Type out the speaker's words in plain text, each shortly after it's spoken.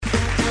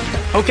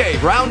Okay,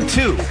 round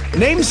two.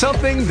 Name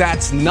something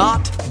that's not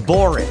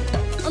boring.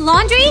 A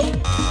laundry?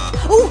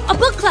 Ooh, a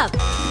book club.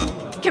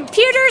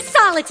 Computer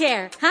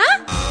solitaire,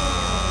 huh?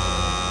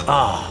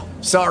 Ah,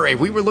 oh, sorry,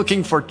 we were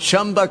looking for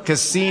Chumba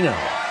Casino.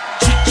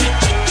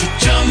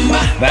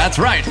 That's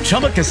right,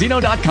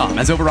 ChumbaCasino.com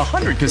has over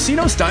 100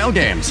 casino-style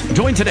games.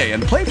 Join today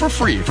and play for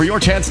free for your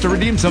chance to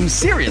redeem some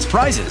serious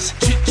prizes.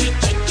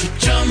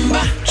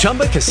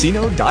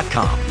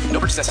 ChumbaCasino.com. No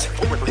purchase necessary.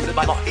 Void where prohibited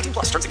by law. 18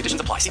 plus. Terms and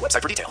conditions apply. See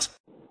website for details.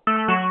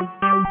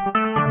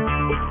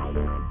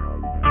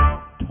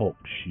 Talk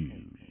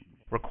shoes.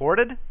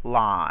 Recorded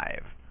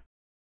live.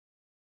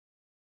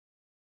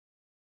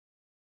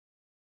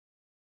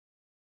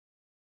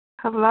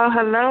 Hello,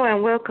 hello,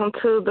 and welcome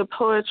to the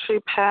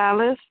Poetry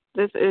Palace.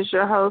 This is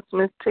your host,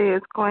 Miss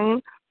Tiz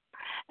Queen,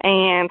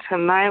 and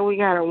tonight we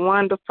got a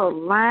wonderful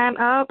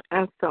lineup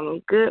and some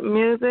good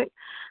music.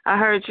 I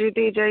heard you,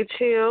 DJ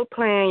Chill,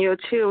 playing your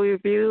Chill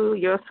review,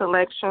 your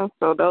selection,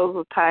 so those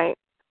are tight.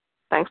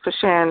 Thanks for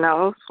sharing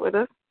those with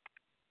us.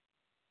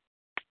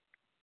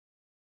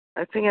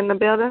 Is he in the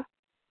building?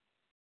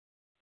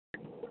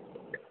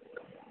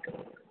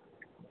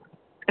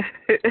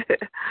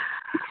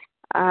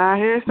 I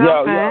hear something.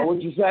 Yo,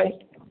 what'd you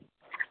say?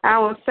 I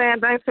was saying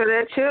thanks for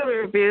that Chill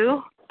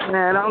review.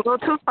 Now, don't go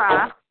too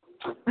far.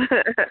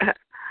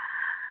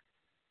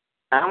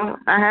 I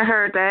had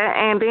heard that.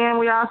 And then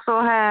we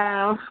also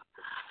have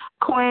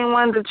Queen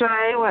Wonder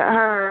Dre with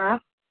her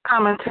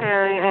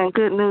commentary and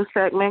good news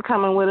segment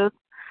coming with us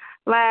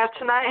live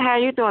tonight. How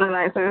you doing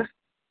tonight, sis?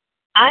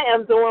 I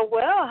am doing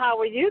well. How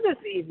are you this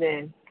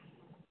evening?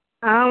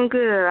 I'm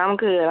good.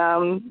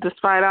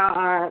 Despite all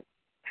odds,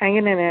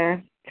 hanging in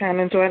there, trying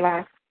to enjoy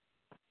life.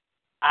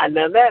 I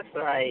know that's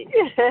right.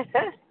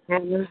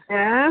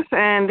 Yes,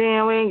 and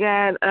then we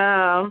got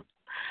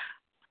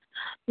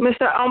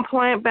Mr. On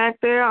Point back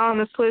there on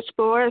the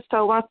switchboard.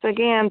 So once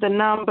again, the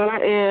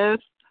number is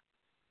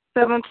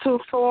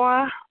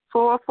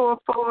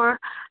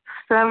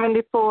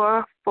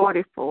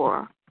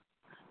 724-444-7444.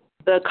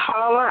 The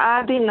caller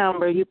ID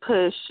number you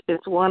push is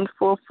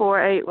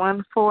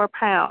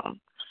 144814#.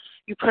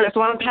 You press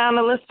 1 pound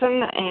to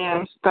listen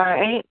and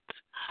star 8.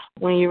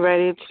 When you're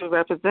ready to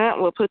represent,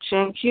 we'll put you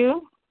in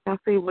queue and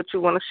see what you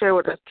want to share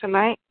with us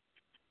tonight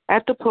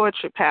at the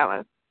Poetry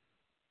Palace.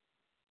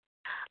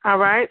 All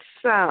right,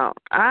 so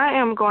I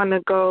am going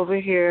to go over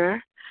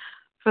here.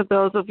 For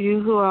those of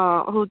you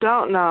who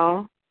don't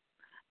know,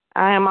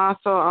 I am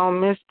also on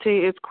Miss T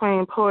is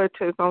Queen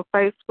Poetess on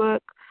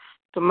Facebook,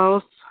 the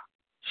most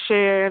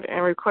shared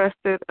and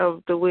requested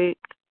of the week.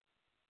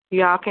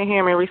 Y'all can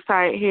hear me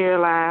recite here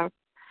live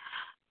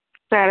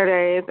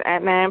Saturdays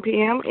at 9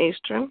 p.m.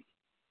 Eastern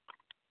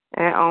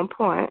at On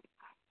Point.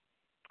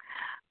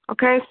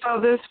 Okay, so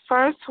this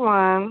first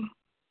one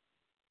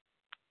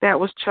that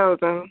was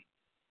chosen,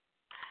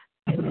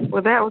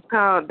 well, that was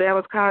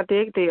called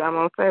Dig Deep. I'm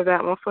going to save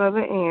that one for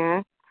the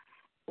end.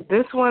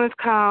 This one is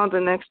called The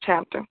Next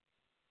Chapter.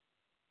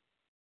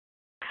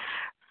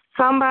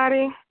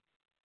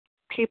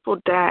 People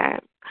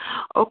died.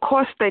 Of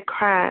course they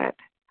cried.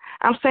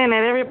 I'm saying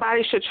that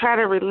everybody should try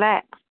to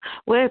relax.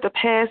 Where's the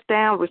passed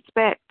down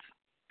respect?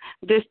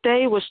 This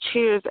day was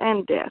cheers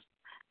and death.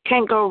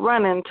 Can't go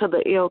running to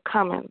the ill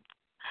coming.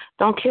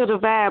 Don't kill the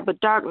vibe, but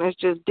darkness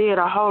just did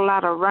a whole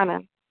lot of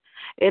running.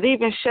 It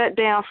even shut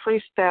down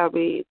freestyle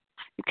beats.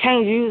 You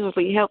can't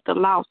usually help the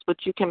lost,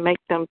 but you can make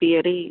them be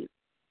at ease.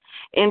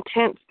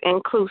 Intense,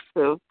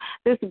 inclusive.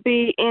 This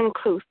be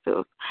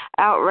inclusive.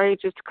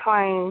 Outrageous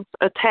claims,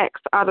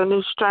 attacks are the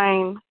new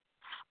strain.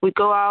 We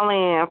go all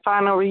in.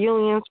 Final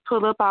reunions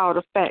pull up all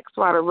the facts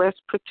while the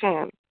rest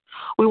pretend.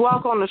 We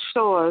walk on the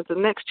shores. The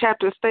next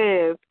chapter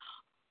says,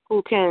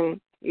 who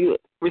can you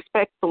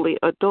respectfully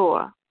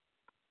adore?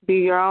 Be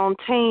your own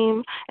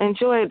team.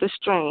 Enjoy the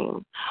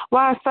stream.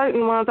 Why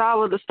certain ones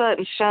all of a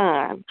sudden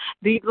shun?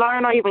 Do you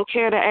learn or even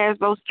care to ask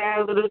those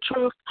guys of the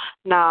truth?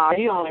 Nah,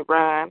 you only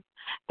run.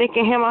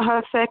 Thinking him or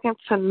her second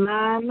to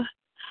none.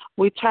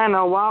 We trying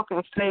to walk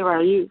and save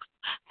our youth.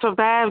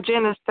 Survive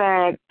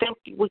genocide. Think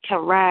we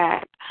can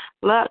ride.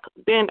 Luck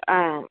been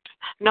earned.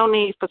 No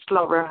need for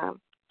slow run.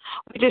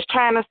 We just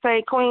trying to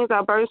say queens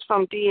are births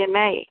from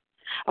DNA.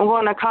 I'm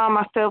going to call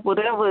myself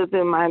whatever is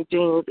in my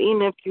genes,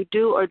 even if you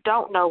do or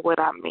don't know what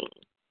I mean.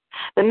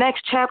 The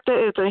next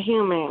chapter is a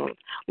human.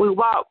 We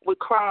walk, we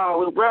crawl,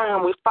 we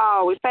run, we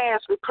fall, we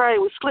fast, we pray,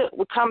 we slip,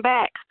 we come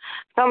back.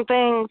 Some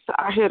things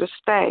are here to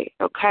stay,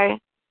 okay?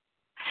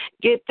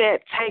 Get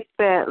that, take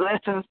that,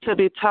 lessons to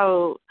be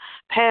told.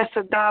 Pass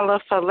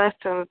 $1 for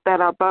lessons that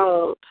are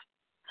bold.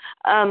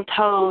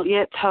 Untold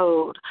yet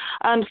told.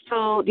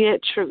 Unfold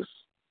yet truth.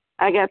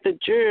 I got the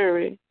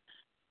jury.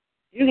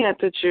 You got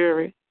the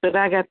jury, but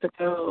I got the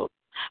gold.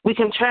 We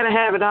can try to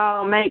have it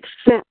all make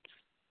sense.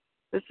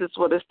 This is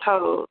what is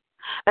told.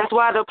 That's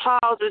why the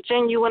applause is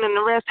genuine and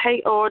the rest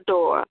hate or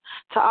adore.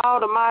 To all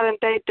the modern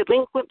day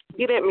delinquents,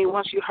 get at me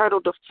once you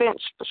hurdle the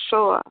fence for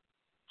sure.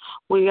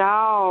 We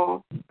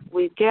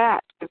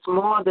got is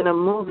more than a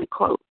movie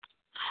quote.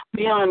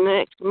 Be on the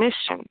next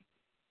mission,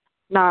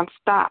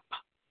 nonstop.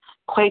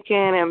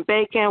 quaking and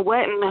baking,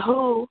 what and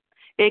who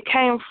it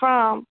came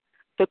from,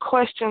 the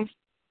questions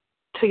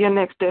to your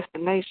next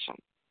destination.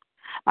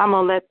 I'm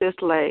going to let this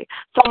lay.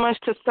 So much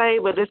to say,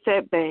 but it's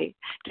at bay.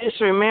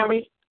 Just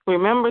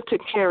remember to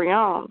carry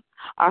on.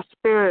 Our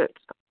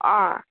spirits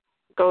are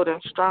golden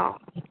strong.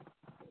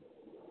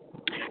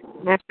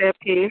 That's that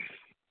piece.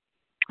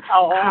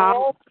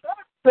 Oh,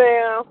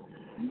 Sam.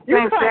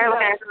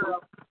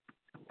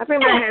 I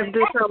think that has to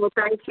do something with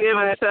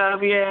Thanksgiving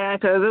stuff, yeah,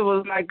 because it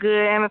was like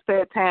good and a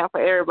sad time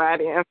for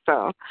everybody, and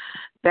so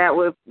that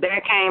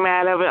came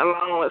out of it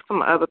along with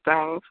some other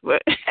things.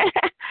 But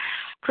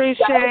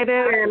appreciate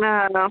it,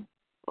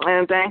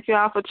 and thank you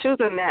all for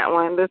choosing that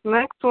one. This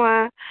next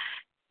one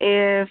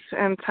is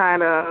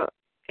entitled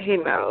 "He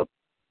Knows,"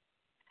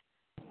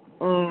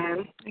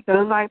 and it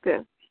goes like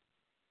this: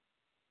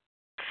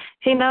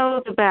 He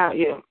knows about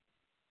you.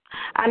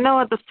 I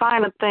know the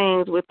finer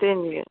things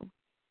within you.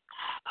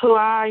 Who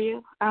are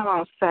you? I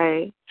won't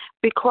say.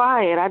 Be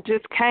quiet. I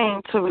just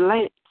came to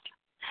relate.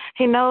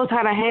 He knows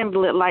how to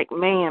handle it like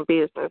man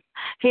business.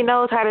 He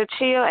knows how to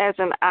chill as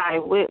an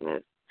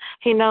eyewitness.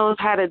 He knows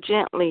how to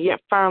gently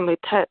yet firmly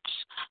touch.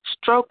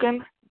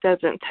 Stroking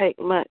doesn't take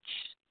much.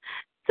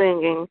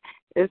 Singing,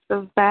 it's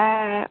a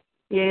vibe.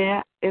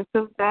 Yeah, it's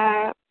a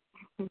vibe.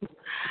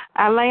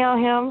 I lay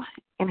on him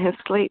in his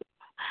sleep.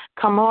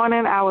 Come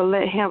morning, I will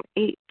let him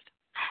eat.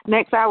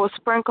 Next, I will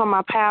sprinkle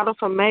my powder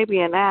for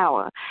maybe an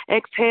hour.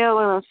 Exhale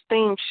in a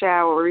steam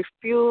shower.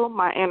 Refuel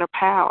my inner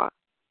power.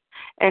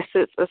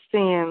 Essence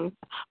ascends.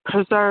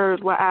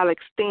 Preserved where I'll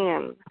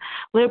extend.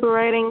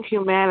 Liberating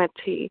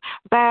humanity.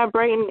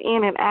 Vibrating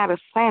in and out of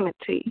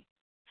sanity.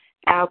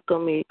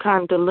 Alchemy,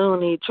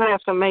 kundalini,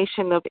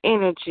 transformation of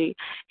energy.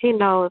 He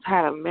knows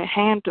how to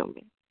handle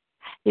me.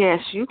 Yes,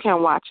 you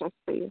can watch and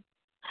see.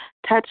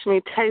 Touch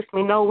me, taste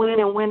me, know when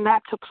and when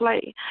not to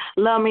play.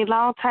 Love me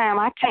long time,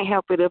 I can't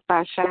help it if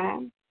I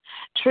shine.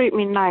 Treat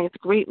me nice,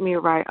 greet me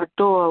right,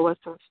 adore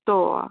what's in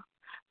store.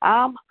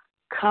 I'm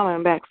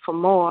coming back for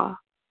more.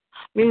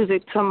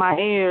 Music to my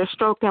ears,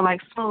 stroking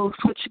like smooth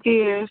switch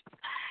gears.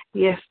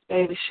 Yes,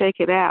 baby, shake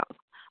it out.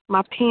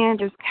 My pen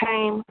just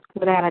came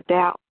without a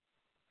doubt.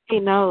 He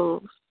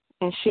knows,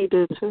 and she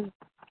do too.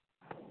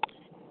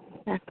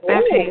 That's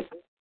it.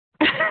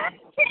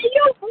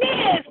 You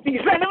nasty.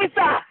 So let me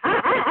stop.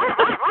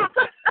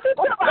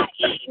 What about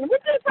eating?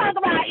 What you talking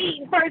about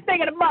eating first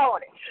thing in the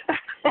morning?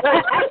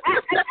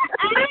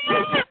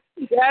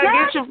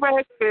 Get your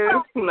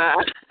breakfast.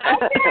 Nah.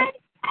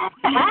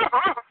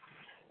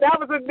 That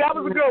was a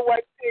good one.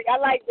 I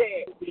like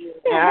that.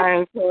 Yeah, I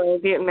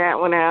enjoyed getting that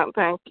one out.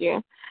 Thank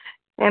you.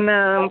 And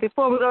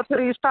before we go to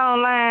these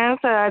phone lines,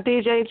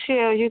 DJ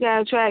Chill, you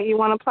got a track you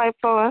want to play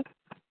for us?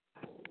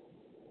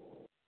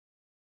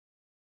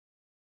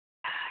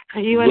 Are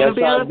you in the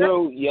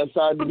building? Yes,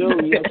 I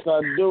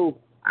do.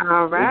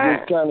 All right. It's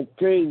just kind of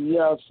crazy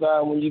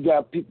outside when you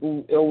got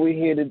people over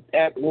here that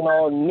acting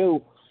all new.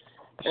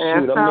 Shoot, I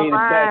made it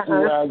back to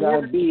where I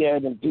got to be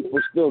at, and people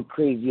still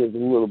crazy as a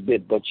little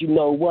bit. But you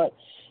know what?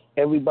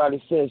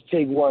 Everybody says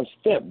take one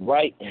step,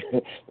 right?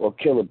 Or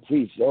Killer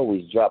Priest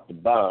always drop the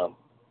bomb.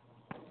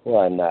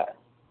 Why not?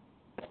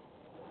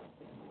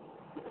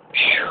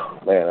 Whew,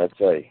 man, I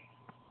tell you.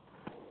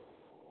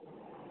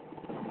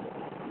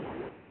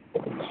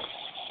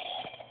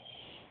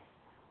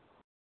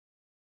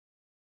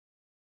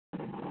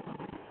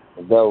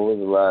 That was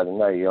a lot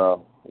tonight,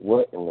 y'all.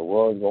 What in the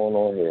world is going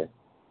on here?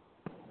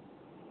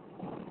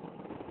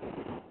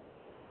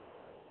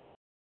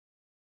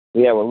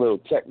 We have a little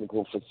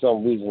technical for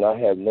some reason. I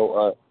have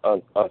no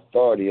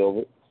authority over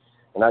it,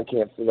 and I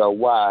can't figure out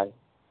why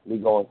we're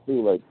going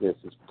through like this.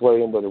 It's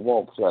playing, but it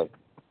won't play.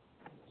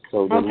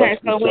 So okay,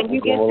 so when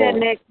you get that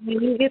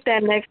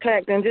next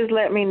track, then just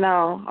let me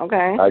know,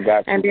 okay? I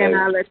got you. And then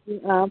I'll let you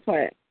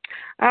play it.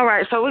 All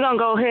right, so we're gonna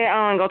go ahead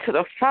and go to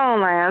the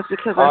phone lines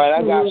because all right,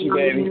 I got you,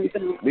 baby.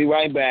 Be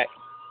right back.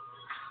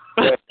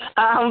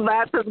 I'm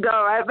about to go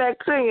right back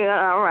to you.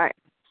 All right.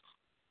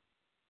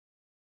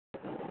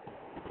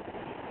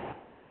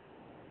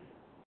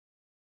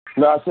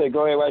 No, I said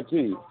go ahead right to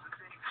you.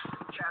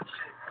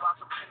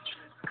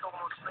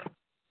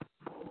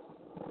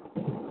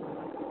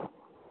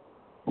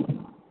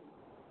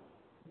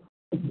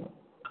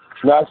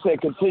 No, I said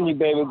continue,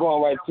 baby.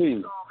 Going right to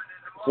you.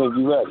 So if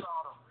you're ready.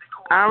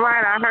 All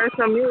right, I heard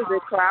some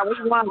music, so I was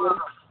wondering.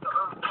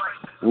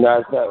 No,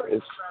 it's not.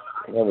 It's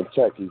another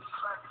turkey.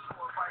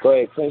 Go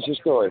ahead, finish your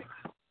story.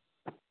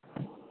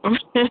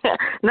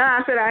 No,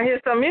 I said I hear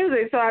some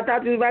music, so I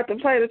thought you was about to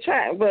play the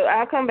track, but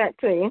I'll come back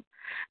to you.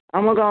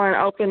 I'm going to go and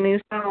open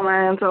these phone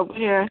lines over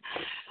here.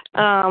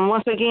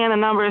 Once again, the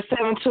number is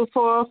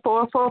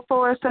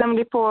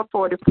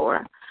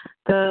 724-444-7444.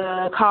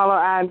 The caller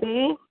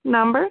ID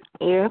number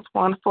is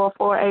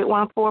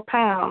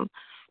 144814#.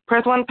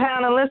 Press 1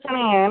 pound to listen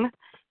in,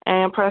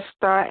 and press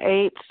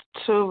 *8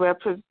 to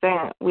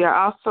represent. We are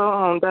also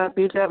on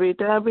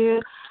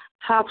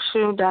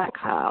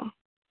www.hopshoe.com.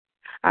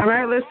 All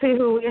right, let's see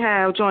who we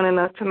have joining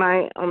us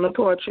tonight on the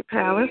Poetry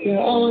Palace. We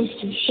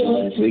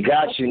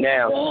got you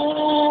now.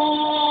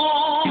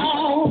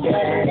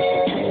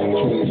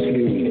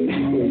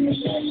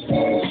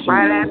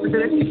 Right after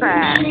this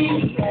side. And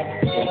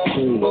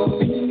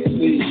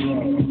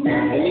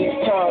each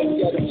time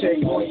you got to take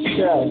one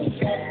step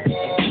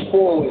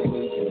forward.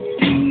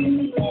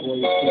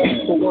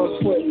 For one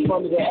foot in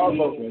front of the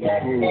other.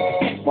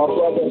 My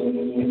brother,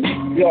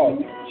 yo,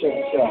 check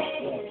this out.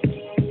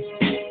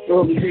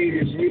 Early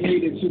leaders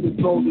related to the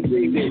throne of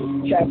David,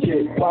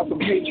 captured by some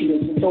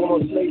patriots and thrown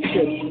on slave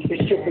ships.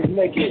 They strip us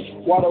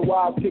naked, water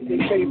wild pick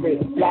their favorite,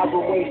 lives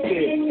were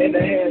wasted in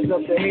the hands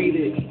of the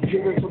hated,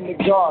 driven from the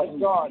guards.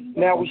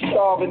 Now we're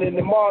starving in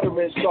the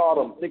martyrs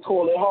Sodom. They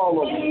call it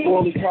Harlem.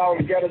 Worldly power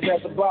got us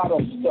at the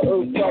bottom. The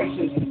earth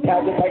crisis,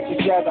 have the right to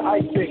grab the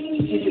ice pick.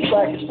 We can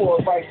practice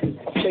for vices.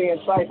 I stay in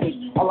Cyprus.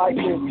 I like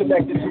this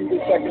connected to the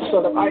second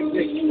son of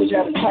Isaac, which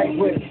had a tight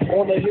whip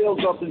on the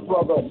heels of his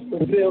brother,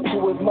 revealed to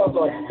his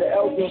mother. The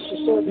elders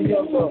should serve the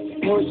younger.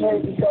 Words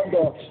heard the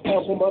thunder.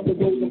 Help from under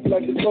those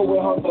inflected so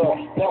with hunger.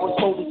 Now it's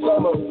cold as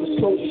summer. The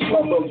soldier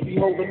slumbers.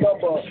 Behold the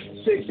number.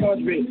 600,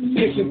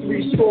 6 and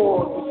 3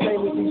 scores. The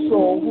same as we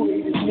saw. Who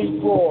ate his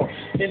meat raw?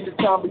 In the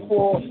time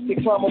before, they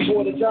climb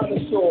aboard a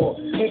dinosaur.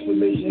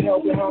 Information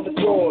held behind the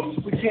doors.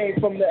 We came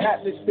from the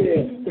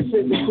atmosphere. The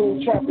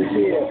physical trap is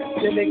here.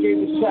 Then they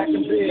gave us track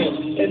and beer.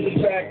 In the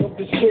back of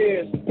the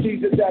stairs.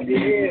 Jesus at the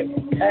ear.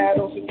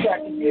 Add or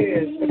subtract the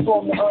years. And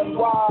from the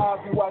unwise,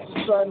 we watch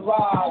the sun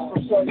rise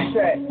from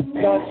sunset.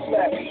 None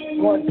slept.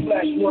 One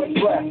flesh, one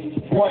breath.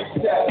 One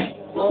step.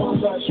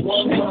 One touch,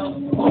 one breath.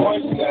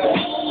 One step.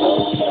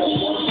 One touch,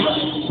 one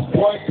breath.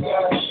 One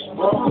step.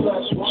 One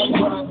touch, one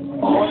breath.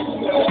 One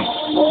step.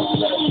 One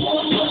touch,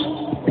 one breath.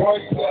 One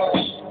step.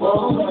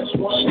 One touch,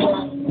 one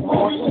breath.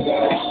 One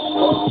step.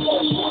 One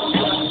touch,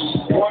 one breath.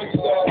 One step. One touch,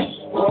 one breath. One step.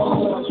 One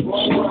touch,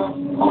 one breath.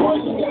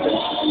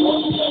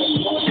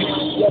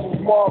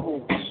 Devil's marvel.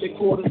 They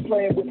caught us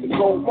playing with the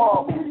gold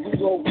marbles. We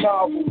wrote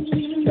novels.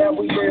 Now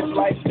we live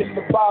life in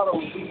the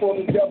bottle. Before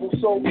the devil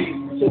sold me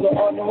to the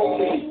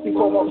unholy.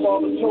 Before my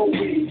father told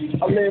me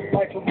I live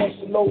life a much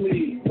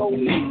slowly.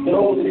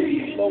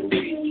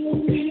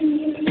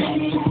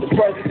 The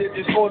president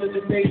just ordered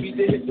the Navy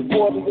to hit the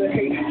borders of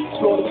Haiti.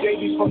 Slaughter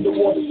babies from the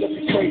waters of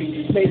the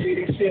crazy. Maybe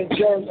they send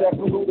germs that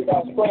polluted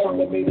our sperm.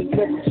 That made us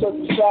live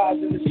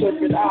circumcised in the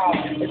serpent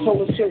eye. And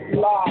told us certain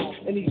lies.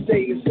 And each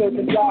day is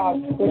certain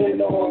lies. But they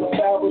know all the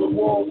battle, the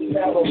walls are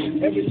narrow.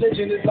 And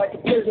religion is like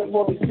a prison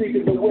for the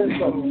seekers of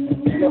wisdom.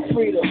 The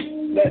freedom.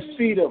 Let's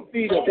feed them.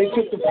 They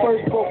took the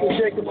first boat of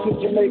Jacob to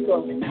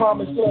Jamaica.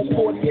 Promised us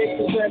 40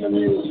 acres and a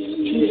mule.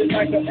 Treated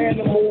like an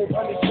animal,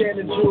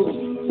 understanding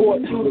Jews.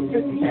 Brought 2 to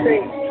 50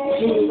 states.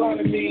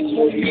 Deuteronomy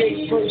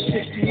 48, verse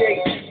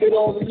 68. It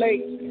all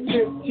relates.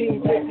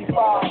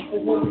 1555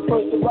 is when we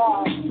first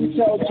arrived. We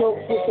tell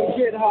jokes with some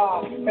get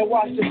high and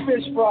watch the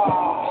fish fry.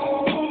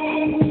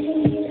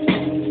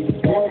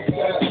 One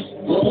step,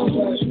 one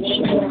touch,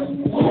 one breath.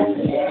 One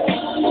step,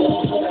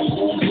 one touch,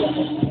 one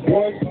breath.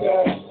 One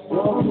step,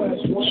 one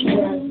touch, one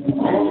breath.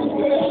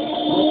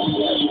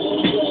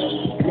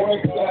 One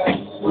step,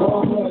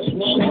 one touch,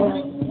 one breath. One step, one touch, one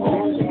breath.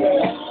 One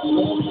step,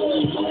 one touch,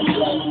 one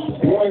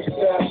breath. One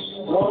step,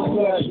 one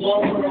touch,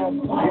 one breath.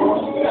 One step, one touch,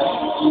 one breath.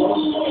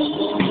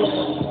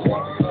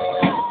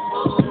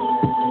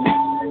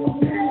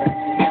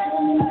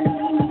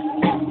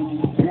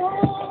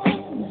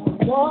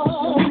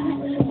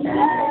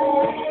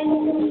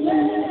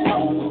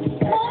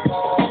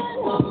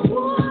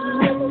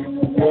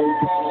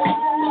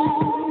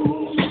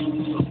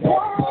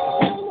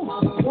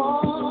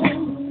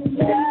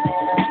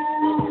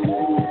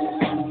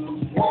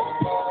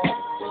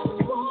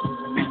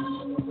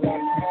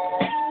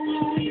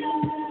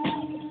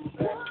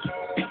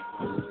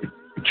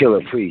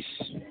 Killer Priest,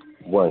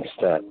 One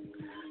Step,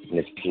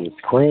 Miss King's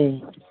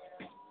Queen.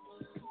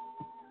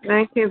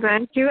 Thank you.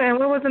 And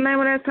what was the name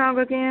of that song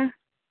again?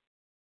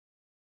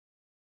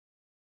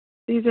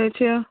 DJ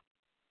Chill?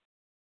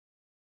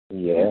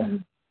 Yeah.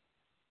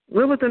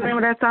 What was the name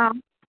of that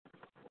song?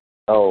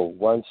 Oh,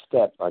 One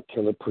Step by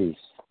Killer Priest.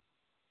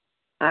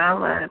 All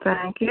right,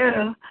 thank you.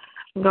 I'm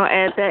going to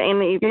add that in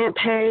the event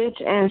page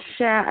and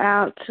shout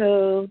out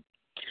to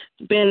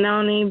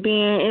Benoni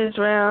Ben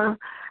Israel.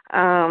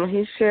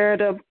 He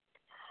shared a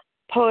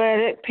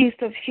poetic piece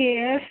of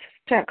his,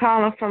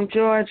 calling from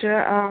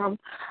Georgia,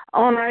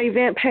 on our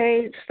event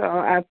page. So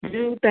I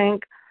do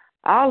thank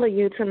all of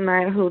you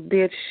tonight who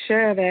did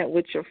share that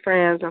with your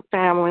friends and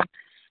family,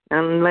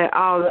 and let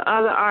all the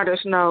other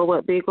artists know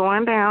what be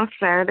going down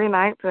Saturday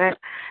nights at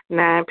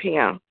 9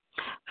 p.m.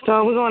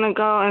 So we're going to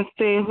go and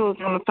see who's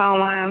on the phone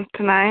line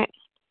tonight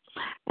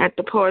at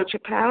the Poetry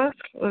Palace.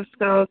 Let's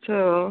go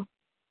to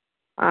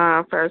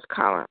first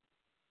caller.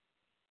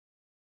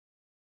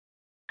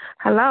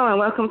 Hello and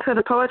welcome to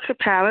the Poetry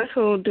Palace.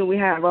 Who do we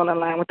have on the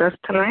line with us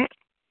tonight?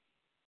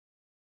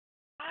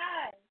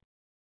 Hi.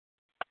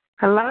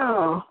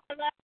 Hello.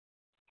 Hello.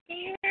 Can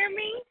you hear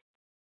me?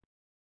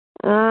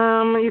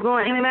 You're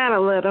going in and out a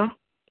little.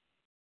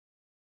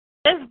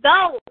 It's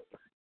dope.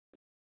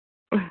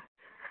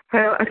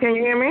 Hello, can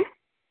you hear me?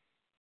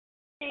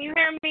 Can you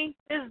hear me?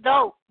 It's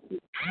dope.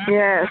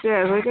 Yes,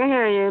 we can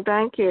hear you.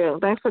 Thank you.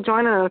 Thanks for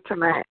joining us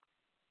tonight.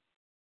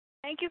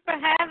 Thank you for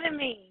having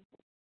me.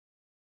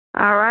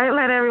 All right,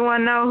 let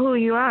everyone know who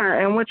you are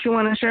and what you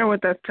want to share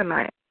with us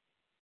tonight.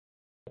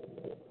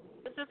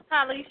 This is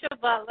Kalisha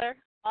Butler,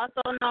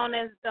 also known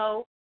as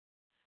Dope,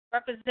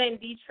 representing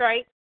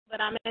Detroit,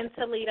 but I'm in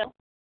Toledo.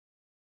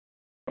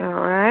 All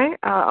right,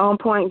 our on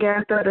point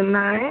guest of the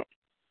night.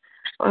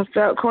 What's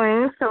up,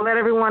 Queen? So let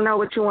everyone know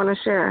what you want to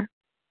share.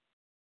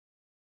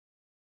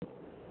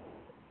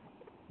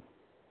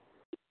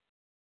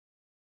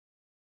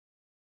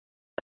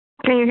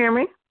 Can you hear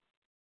me?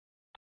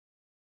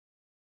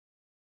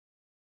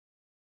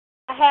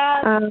 I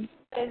have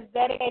is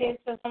dedicated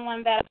to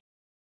someone that,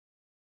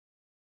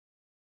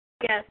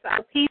 yes,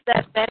 a piece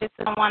that's dedicated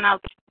to someone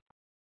else.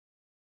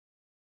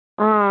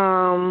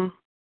 I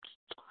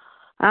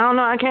don't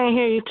know. I can't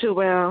hear you too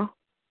well.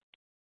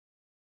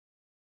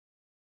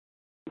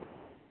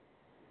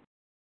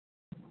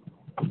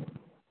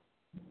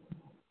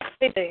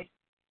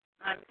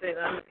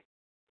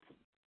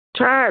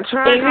 Try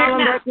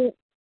calling back in.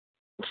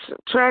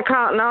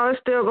 No, it's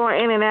still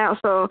going in and out.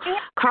 So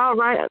call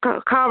right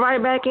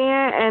back in,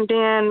 and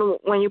then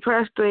when you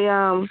press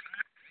the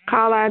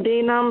call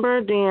ID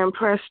number, then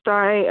press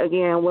 *8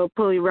 again. We'll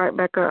pull you right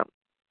back up.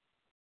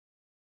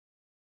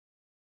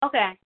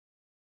 Okay.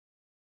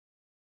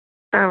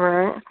 All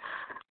right.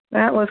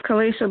 That was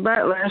Kalisha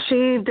Butler.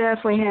 She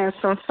definitely has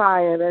some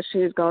fire that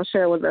she's going to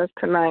share with us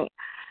tonight,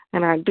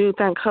 and I do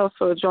thank her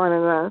for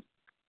joining us.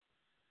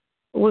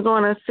 We're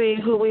going to see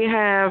who we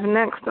have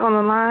next on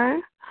the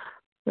line.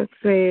 Let's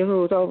see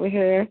who's over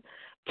here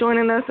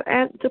joining us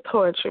at the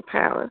Poetry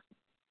Palace.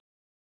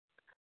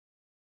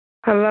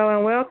 Hello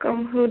and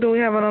welcome. Who do we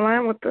have on the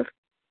line with us?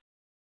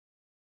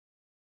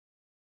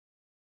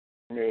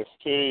 Miss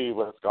T,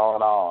 what's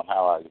going on?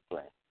 How are you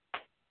playing?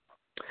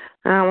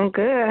 I'm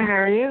good. How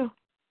are you?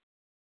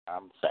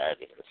 I'm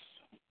fabulous.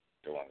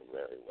 Doing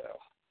very well.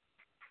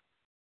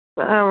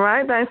 All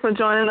right. Thanks for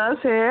joining us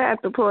here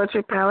at the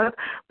Poetry Palace.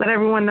 Let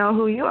everyone know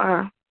who you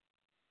are.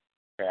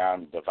 Okay,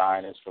 I'm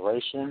Divine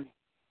Inspiration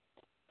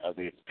of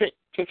the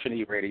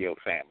Epiphany Radio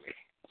family.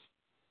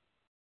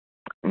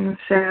 And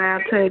shout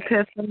out to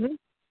Epiphany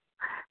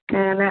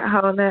and that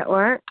whole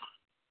network.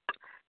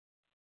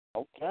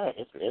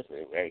 Okay,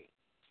 hey,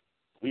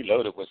 we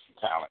loaded with some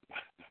talent.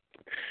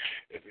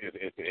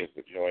 It's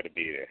a joy to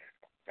be there.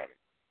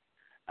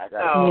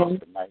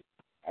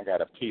 I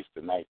got a piece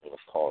tonight that was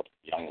called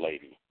Young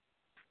Lady.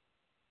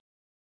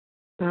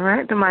 All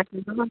right, the mic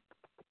is on.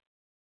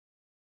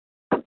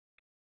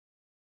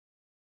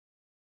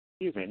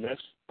 Excuse me, miss.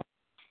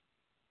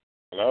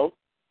 Hello?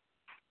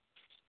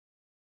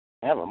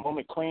 Have a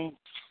moment, Queen?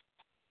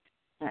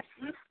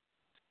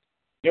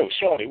 Yo,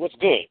 Shorty, what's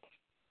good?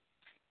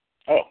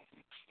 Oh,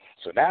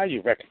 so now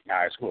you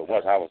recognize who it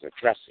was I was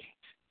addressing.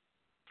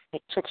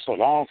 It took so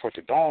long for it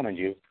to dawn on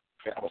you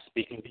that I was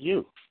speaking to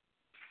you.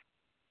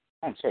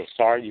 I'm so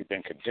sorry you've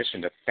been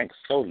conditioned to think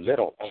so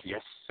little of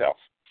yourself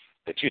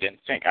that you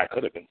didn't think I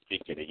could have been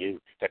speaking to you,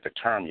 that the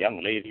term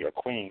young lady or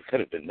queen could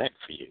have been meant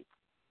for you,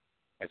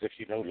 as if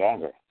you no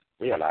longer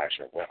realize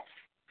your wealth.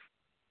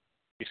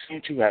 You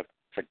seem to have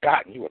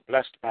forgotten you were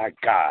blessed by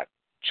God,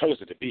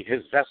 chosen to be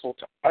his vessel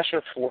to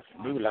usher forth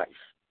new life.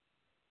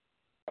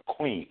 A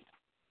queen,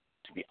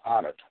 to be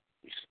honored,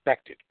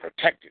 respected,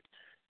 protected,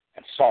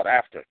 and sought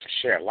after to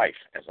share life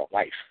as a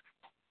wife.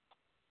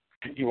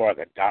 You are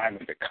the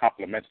diamond that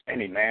complements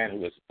any man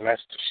who is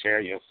blessed to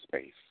share your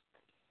space.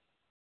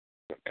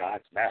 You're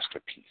God's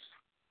masterpiece,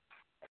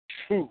 a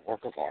true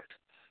work of art,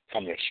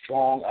 from your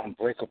strong,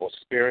 unbreakable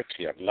spirit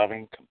to your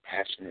loving,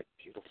 compassionate,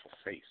 beautiful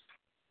face.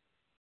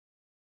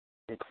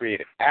 You're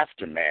created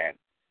after man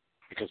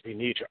because we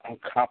need your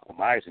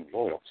uncompromising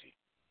loyalty,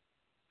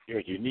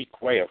 your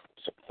unique way of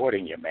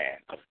supporting your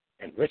man, of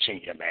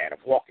enriching your man, of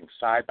walking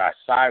side by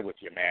side with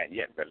your man,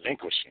 yet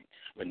relinquishing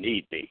when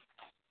need be,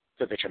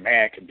 so that your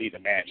man can be the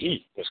man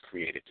he was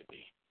created to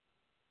be.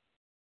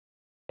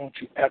 Don't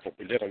you ever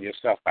belittle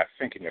yourself by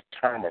thinking a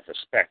term of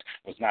respect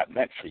was not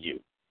meant for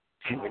you.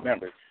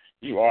 Remember,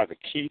 you are the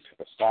key to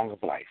the song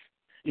of life.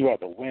 You are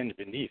the wind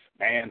beneath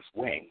man's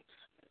wings.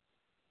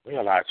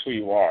 Realize who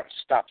you are.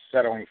 Stop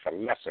settling for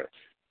lesser.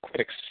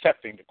 Quit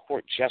accepting the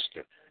court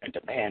jester and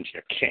demand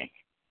your king.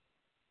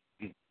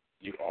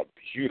 You are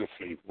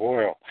beautifully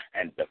royal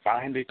and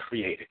divinely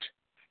created.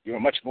 You are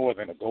much more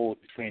than a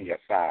gold between your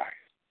thighs.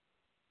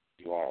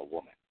 You are a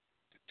woman,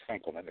 the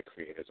twinkle in the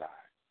Creator's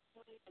eye.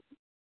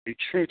 Be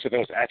true to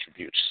those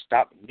attributes.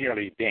 Stop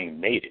merely being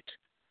mated.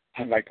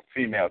 Unlike a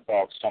female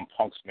dog some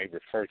punks may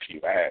refer to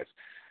you as.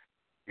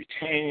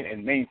 Retain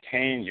and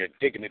maintain your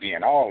dignity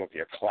in all of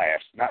your class,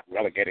 not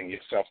relegating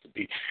yourself to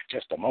be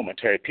just a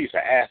momentary piece of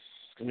ass.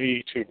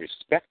 Me to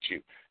respect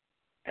you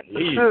and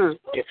leave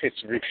if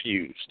it's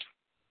refused.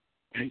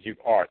 You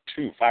are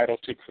too vital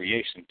to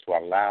creation to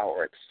allow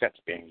or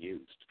accept being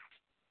used.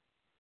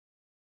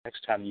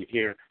 Next time you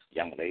hear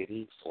young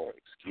lady or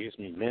excuse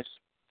me, miss,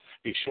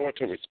 be sure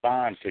to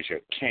respond because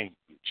your king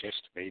you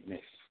just may miss.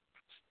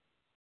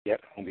 Yet,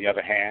 on the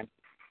other hand,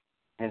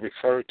 when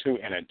referred to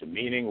in a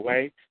demeaning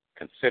way,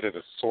 consider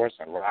the source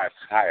and rise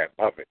high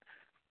above it.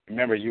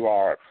 Remember, you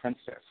are a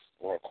princess,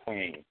 or a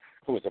queen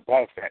who is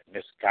above that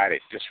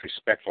misguided,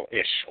 disrespectful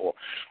ish, or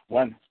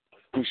one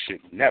who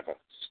should never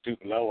stoop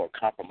low or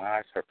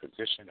compromise her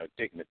position or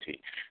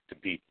dignity to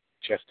be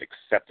just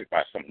accepted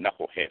by some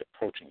knucklehead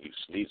approaching you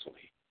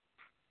sleazily.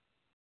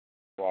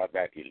 You are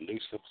that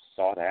elusive,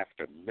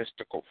 sought-after,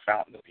 mystical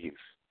fountain of youth.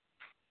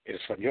 It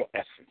is from your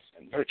essence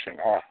and nurturing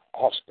our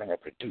offspring are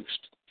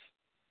produced.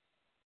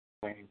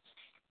 Queens,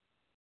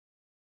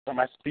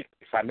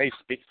 if I may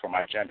speak for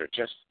my gender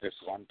just this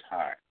one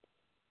time,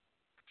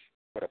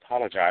 I would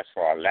apologize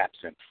for our lapse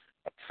in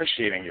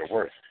appreciating your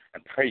worth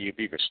and pray you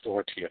be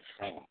restored to your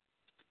throne.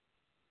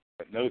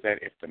 But know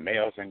that if the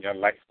males in your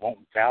life won't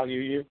value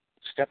you,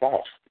 step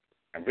off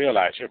and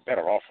realize you're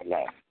better off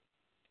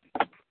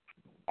alone.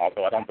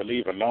 Although I don't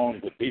believe alone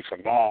would be for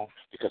long,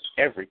 because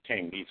every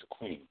king needs a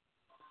queen.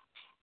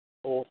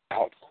 Full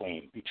out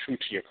queen, be true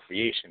to your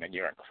creation and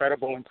your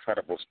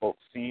incredibles, both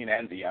seen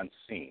and the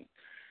unseen.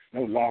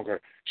 No longer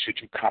should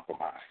you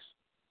compromise.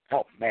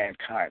 Help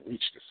mankind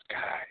reach the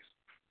skies.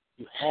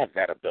 You have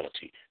that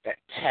ability, that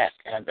task,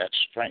 and that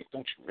strength.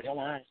 Don't you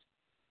realize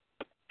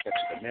that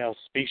to the male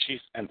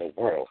species and the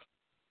world,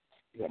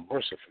 you are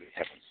mercifully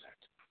heaven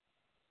sent.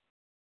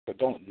 So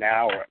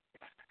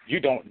you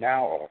don't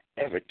now or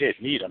ever did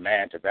need a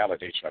man to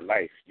validate your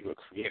life. You were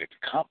created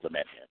to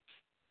complement him,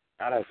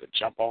 not as a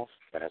jump-off,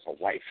 but as a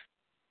wife,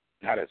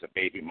 not as a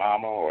baby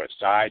mama or a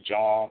side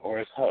John or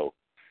his hoe.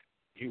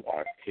 You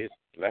are his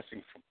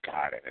blessing from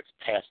God, and it's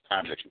past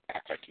time that you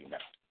act like you know.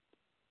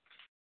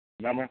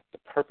 Remember the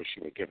purpose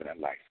you were given in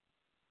life,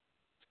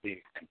 to be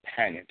a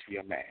companion to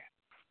your man.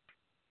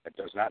 That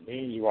does not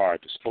mean you are a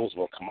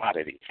disposable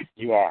commodity.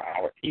 You are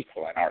our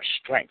equal and our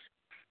strength.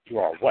 You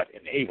are what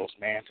enables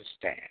man to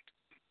stand.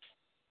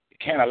 You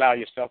can't allow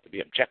yourself to be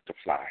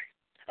objectified.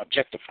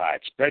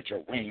 Spread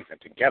your wings,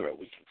 and together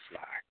we can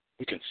fly.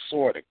 We can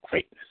soar to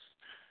greatness,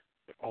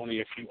 but only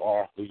if you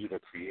are who you were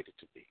created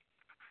to be.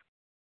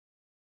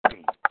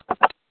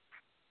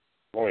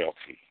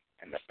 Loyalty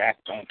and the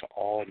backbone to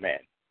all men.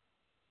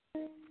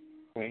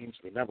 Queens,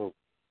 remember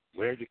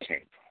where you came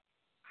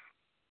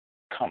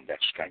from. Come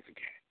that strength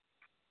again.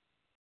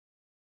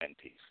 And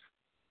peace.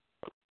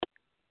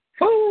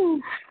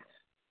 Ooh.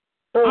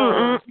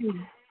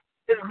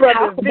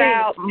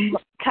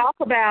 Talk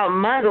about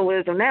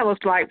motherwisdom. That was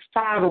like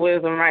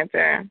fatherwism right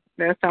there.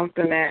 That's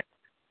something that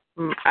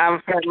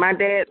I've heard my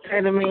dad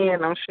say to me,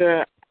 and I'm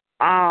sure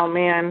all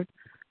men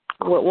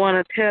would want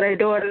to tell their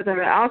daughters, and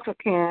they also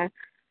can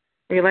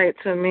relate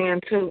to men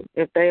too.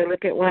 If they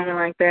look at women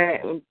like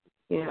that,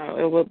 you know,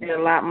 it would be a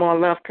lot more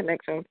love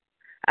connections,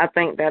 I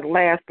think, that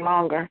last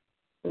longer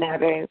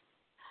nowadays.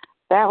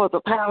 That was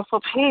a powerful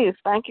piece.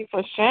 Thank you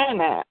for sharing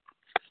that.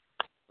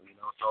 You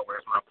know, it's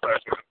always my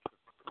pleasure.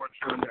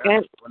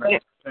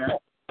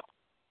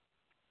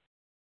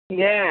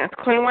 Yeah.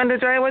 Queen Wonder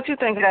Dre, what you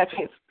think of that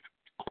piece?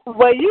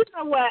 Well, you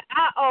know what?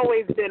 I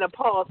always been a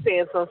Paul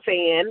Sansom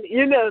fan.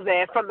 You know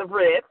that from the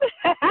rip.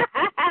 And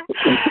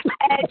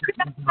you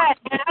know what?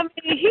 I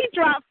mean, he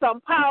dropped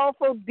some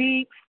powerful,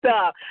 deep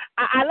stuff.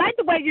 I like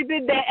the way you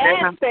did that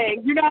ass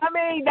thing. You know what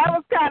I mean? That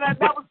was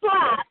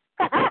fly.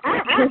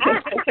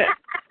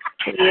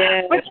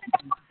 Yeah. But,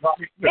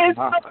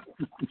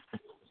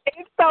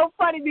 it's so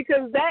funny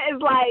because that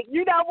is like,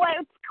 you know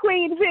what,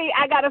 Queen P,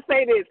 I got to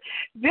say this.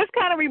 This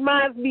kind of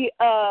reminds me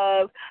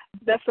of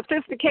the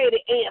Sophisticated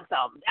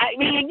Anthem. I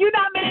mean, you know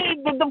what I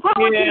mean? The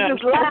poetry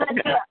just lined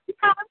up. You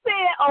know what I'm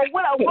saying? Or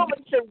what a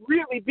woman should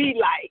really be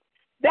like.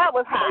 That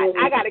was hot.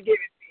 I got to give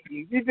it to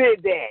you. You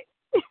did that.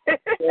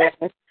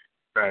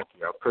 Thank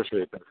you. I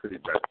appreciate that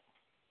feedback.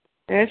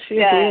 Yes,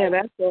 you did.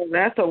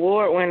 That's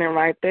award winning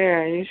right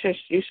there. You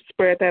should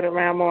spread that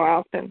around more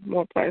often,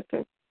 more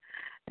places.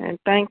 And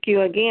thank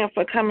you again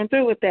for coming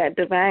through with that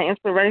divine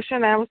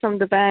inspiration. That was some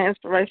divine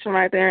inspiration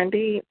right there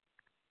indeed.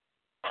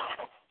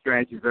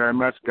 Thank you very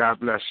much. God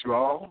bless you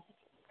all.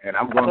 And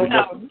I'm going to be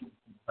listening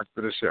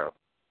to the show.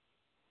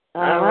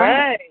 All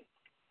right.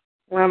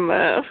 One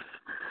love.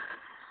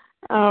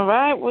 All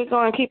right. We're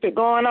going to keep it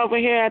going over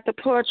here at the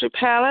Poetry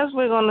Palace.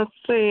 We're going to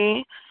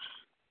see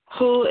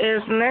who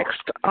is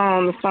next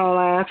on the phone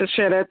line to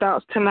share their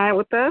thoughts tonight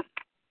with us.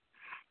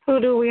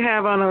 Who do we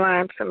have on the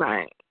line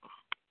tonight?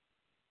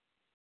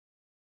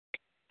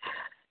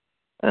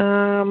 To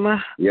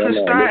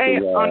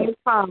start on your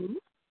phone.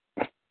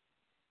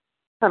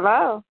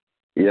 Hello.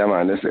 Yeah,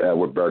 man, this is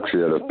Edward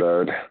Berkshire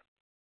III.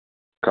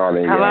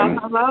 Calling again.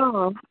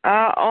 Hello.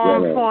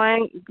 On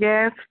point,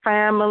 guest,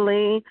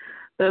 family,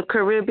 the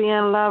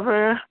Caribbean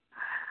lover,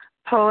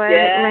 poetic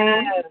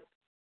man.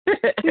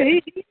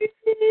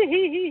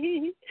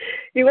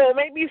 You want to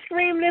make me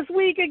scream this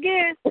week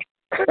again?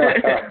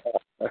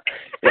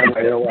 You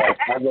know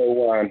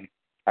what?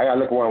 I got to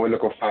look one with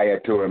look fire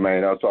to it,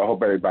 man. So I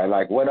hope everybody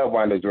like. What up,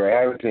 Wanda Dre?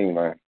 How everything,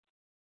 man?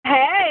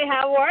 Hey,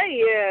 how are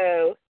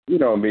you? You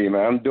know me,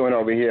 man. I'm doing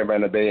over here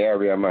in the Bay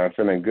Area, man.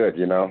 Feeling good,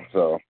 you know.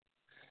 So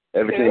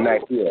everything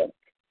nice here.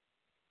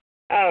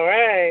 All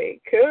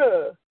right,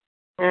 cool.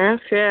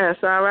 Yes.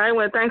 All right.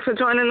 Well, thanks for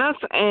joining us,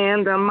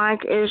 and the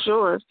mic is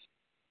yours.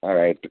 All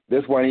right.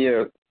 This one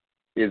here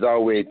is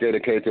always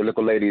dedicated to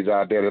little ladies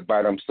out there that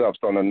by themselves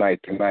on the night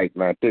tonight,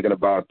 man, thinking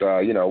about,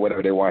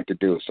 whatever they want to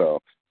do.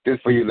 So this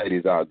for you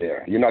ladies out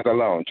there. You're not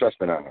alone. Trust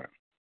me now.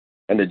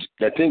 And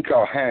the thing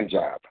called hand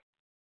job.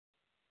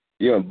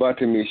 You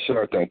unbutton me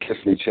shirt and kiss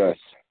me chest.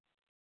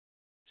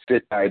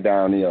 Sit I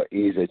down in your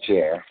easy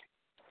chair.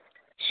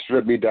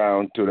 Strip me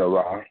down to the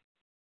raw.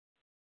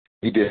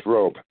 You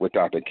disrobe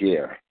without a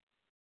care.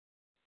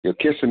 You're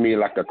kissing me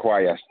like a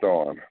quiet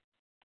storm.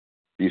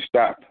 You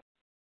stop,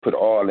 put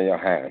oil in your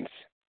hands.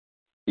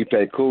 You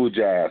play cool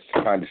jazz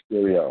on the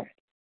stereo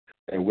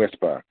and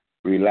whisper,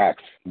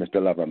 relax, Mr.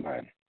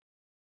 Loverman.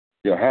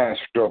 Your hand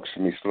strokes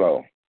me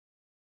slow.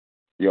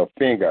 Your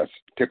fingers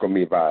tickle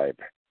me vibe.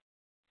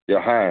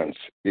 Your hands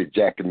is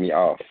jacking me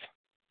off.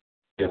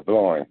 You're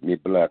blowing me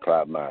blood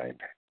clot mind.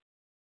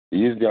 You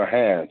use your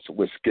hands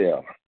with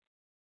skill.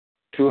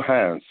 Two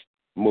hands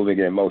moving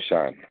in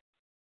motion.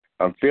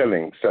 I'm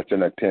feeling such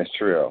an intense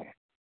thrill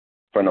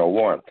from the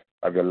warmth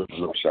of your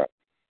lotion.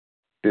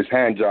 This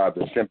hand job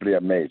is simply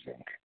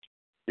amazing.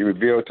 You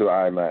reveal to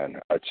I man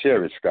a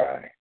cheery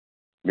sky.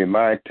 My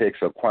mind takes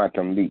a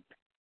quantum leap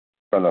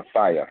from the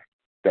fire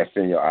that's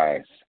in your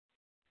eyes.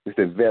 This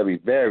is very,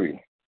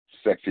 very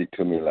sexy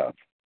to me, love.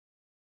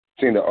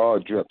 Seeing the oil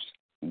drips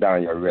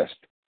down your wrist.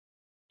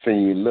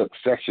 Seeing you look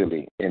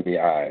sexually in the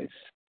eyes.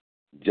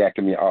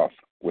 Jacking me off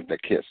with a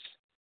kiss.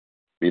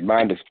 My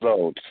mind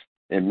explodes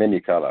in many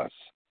colors.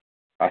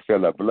 I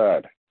feel a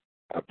blood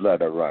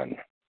run.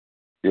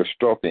 You're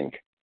stroking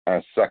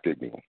and sucking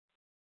me,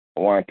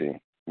 wanting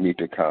me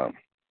to come.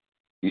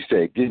 You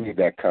say, give me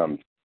that come,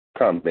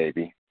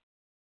 baby.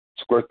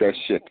 Squirt that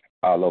shit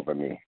all over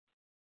me.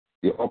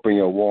 You open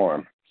your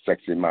warm,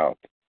 sexy mouth.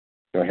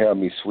 You inhale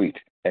me sweet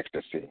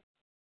ecstasy.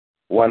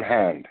 One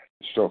hand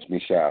strokes me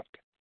shaft.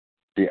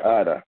 The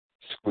other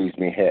squeeze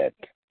me head.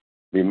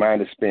 My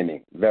mind is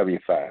spinning very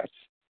fast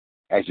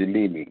as you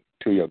lead me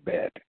to your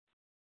bed.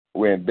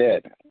 We're in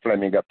bed,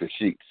 flaming up the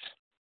sheets.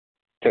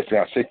 Testing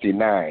out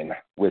 69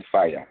 with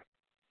fire.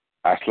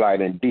 I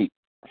slide in deep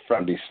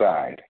from the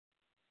side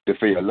to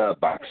fill your love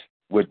box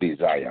with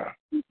desire.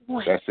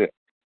 That's it.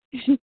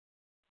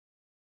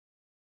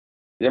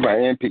 You're my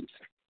end piece.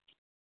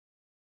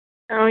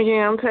 Oh,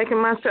 yeah, I'm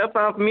taking myself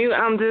off mute.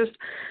 I'm just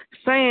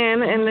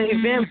saying in the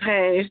event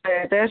page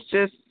that's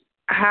just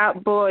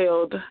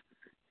hot-boiled.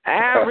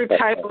 Every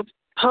type of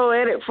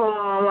poetic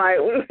form, like,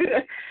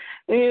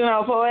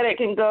 poetic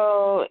can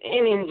go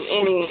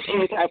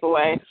any type of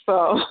way.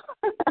 So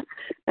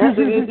that's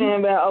what you're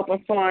saying about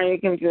open forum. You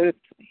can just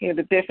hear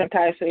the different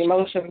types of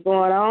emotions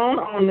going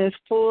on this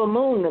full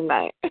moon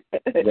tonight.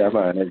 Yeah,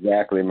 man,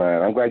 exactly,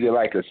 man. I'm glad you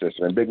like it,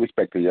 sister, and big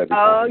respect to you.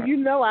 Oh, you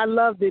know I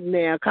loved it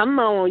now. Come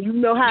on, you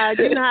know how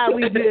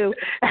we do.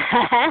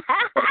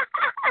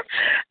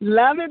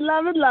 Love it,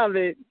 love it, love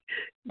it.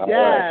 All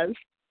yes.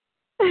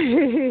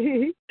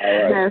 Right.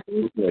 All right.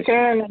 Yes.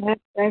 Karen,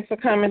 thanks for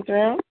coming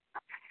through.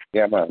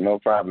 Yeah, man, no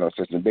problem,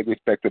 sister. Big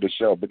respect to the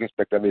show. Big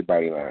respect to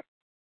everybody, man.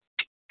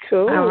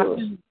 Cool.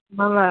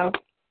 My love.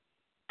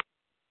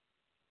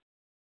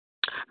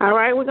 All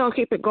right, we're going to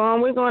keep it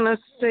going. We're going to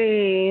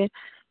see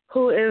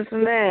who is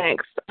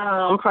next.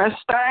 Press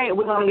start.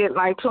 We're going to get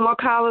like 2 more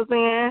callers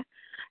in,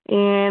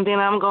 and then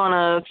I'm going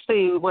to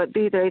see what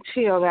DJ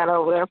Chill got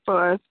over there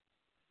for us.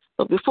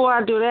 But before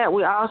I do that,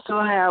 we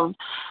also have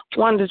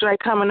Wonder Dre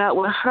coming up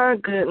with her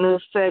good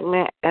news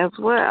segment as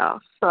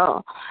well.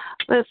 So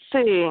let's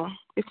see,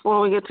 before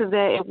we get to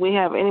that, if we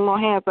have any more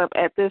hands up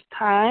at this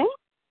time.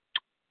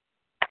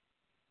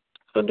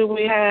 Who do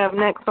we have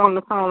next on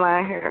the phone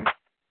line here?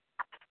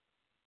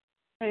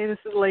 Hey, this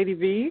is Lady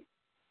V.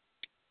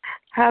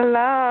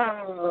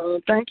 Hello.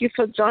 Thank you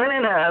for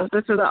joining us.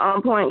 This is an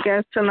on-point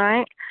guest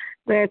tonight.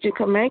 Glad you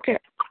could make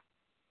it.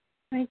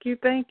 Thank you,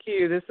 thank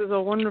you. This is a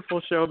wonderful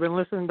show. I've been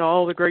listening to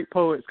all the great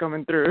poets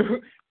coming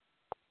through.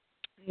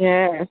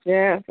 Yes,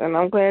 and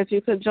I'm glad you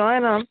could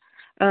join them.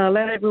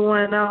 Let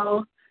everyone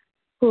know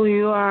who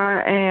you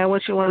are and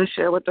what you want to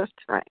share with us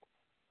tonight.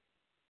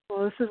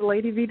 Well, this is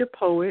Lady V the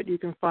Poet. You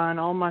can find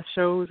all my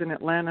shows in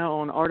Atlanta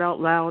on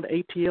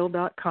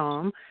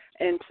artoutloudatl.com.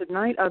 And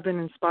tonight I've been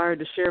inspired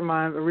to share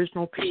my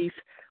original piece,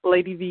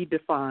 Lady V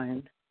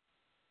Defined.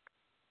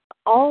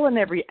 All and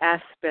every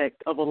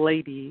aspect of a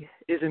lady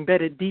is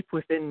embedded deep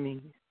within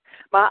me.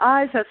 My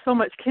eyes have so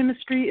much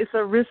chemistry, it's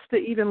a risk to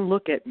even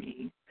look at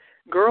me.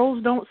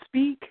 Girls don't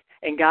speak,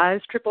 and guys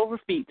trip over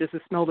feet just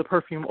to smell the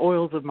perfume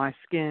oils of my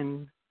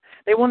skin.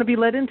 They want to be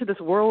led into this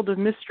world of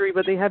mystery,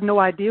 but they have no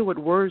idea what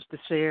words to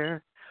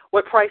share,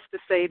 what price to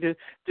say to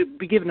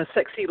be given a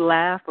sexy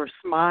laugh or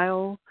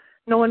smile,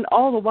 knowing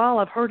all the while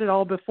I've heard it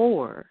all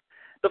before.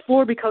 The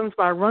floor becomes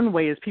my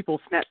runway as people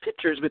snap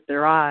pictures with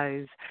their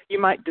eyes. You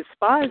might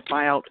despise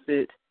my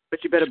outfit,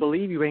 but you better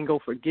believe you ain't gonna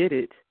forget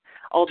it.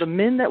 All the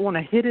men that want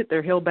to hit it,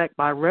 they're held back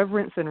by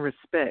reverence and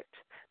respect.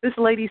 This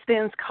lady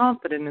stands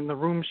confident in the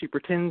room she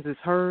pretends is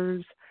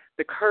hers.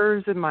 The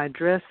curves in my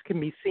dress can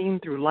be seen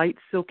through light,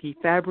 silky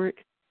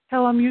fabric.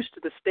 Hell, I'm used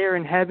to the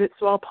staring habit,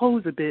 so I'll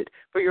pose a bit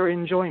for your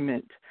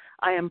enjoyment.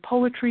 I am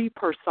poetry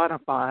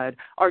personified,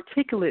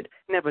 articulate,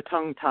 never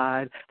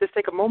tongue-tied. Let's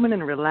take a moment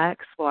and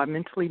relax while I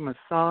mentally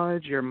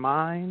massage your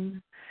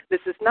mind. This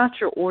is not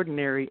your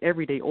ordinary,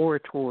 everyday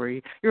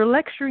oratory. You're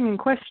lecturing and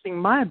questioning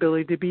my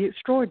ability to be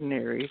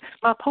extraordinary.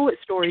 My poet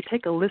story,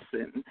 take a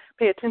listen.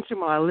 Pay attention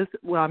while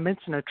I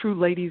mention a true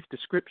lady's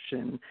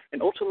description,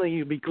 and ultimately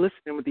you'll be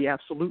glistening with the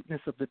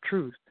absoluteness of the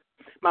truth.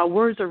 My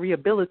words are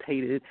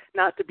rehabilitated,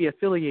 not to be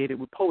affiliated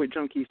with poet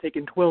junkies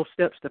taking 12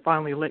 steps to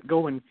finally let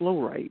go and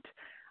flow right.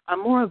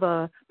 I'm more of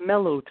a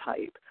mellow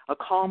type, a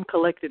calm,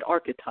 collected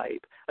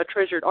archetype, a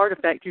treasured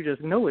artifact you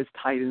just know is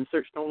tight and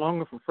search no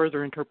longer for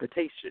further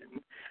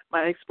interpretation.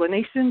 My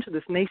explanation to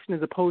this nation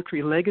is a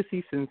poetry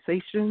legacy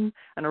sensation,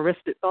 an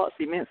arrested thought's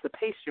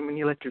emancipation when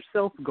you let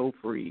yourself go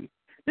free.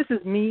 This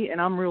is me, and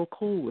I'm real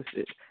cool with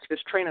it.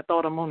 This train of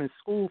thought I'm on is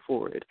school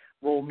for it.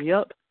 Roll me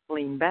up,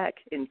 lean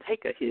back, and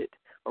take a hit,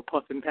 or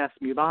puff and pass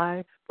me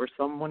by for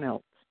someone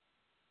else.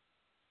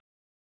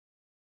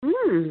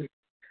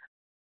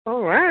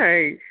 All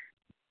right.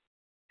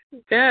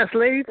 Yes,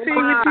 Lady T,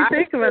 what you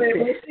think about this?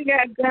 When she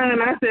got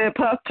done, I said,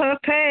 puff, puff,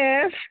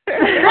 pass.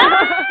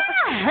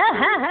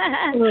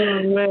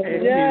 Oh,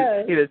 man.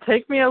 Yes. Either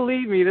take me or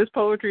leave me. This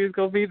poetry is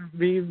going to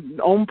be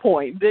on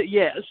point.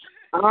 Yes.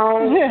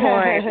 On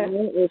point.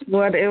 It's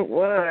what it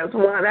was.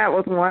 Well, that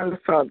was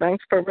wonderful.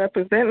 Thanks for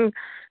representing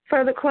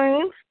for the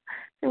Queens.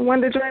 And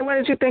Wonder Dre, what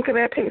did you think of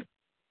that piece?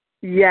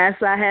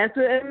 Yes, I have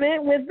to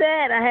admit with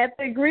that. I have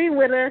to agree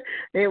with her.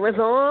 It was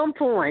on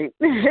point.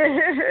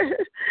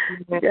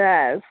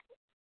 Yes.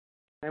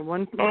 And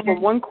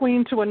from one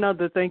queen to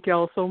another, thank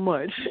y'all so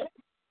much.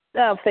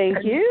 Oh,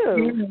 thank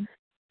you.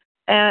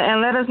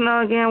 And let us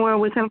know again where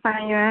we can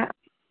find you at.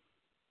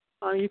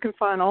 You can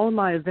find all of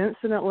my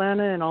events in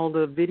Atlanta and all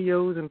the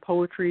videos and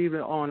poetry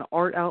on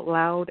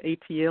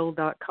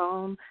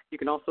artoutloudatl.com. You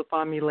can also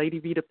find me Lady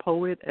V the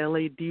Poet,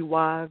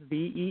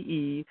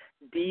 LadyVeeDaPoet.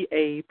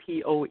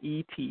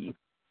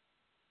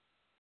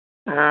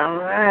 All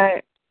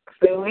right.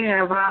 So we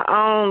have our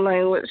own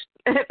language,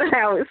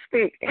 how we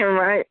speak,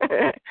 right?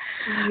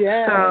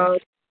 Yeah. So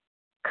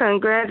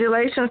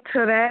congratulations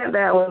to that.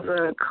 That was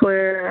a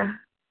clear,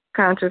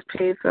 conscious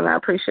piece, and I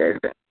appreciate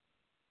it.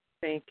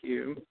 Thank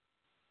you.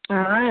 All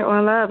right.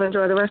 Well, love.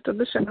 Enjoy the rest of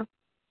the show.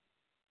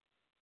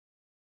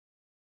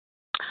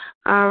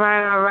 All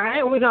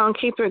right. We're going to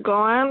keep it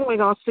going. We're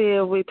going to see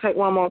if we take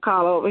one more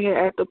call over here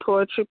at the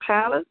Poetry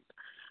Palace.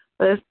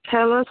 Let's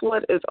tell us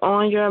what is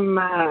on your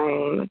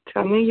mind.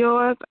 Tell me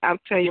yours. I'll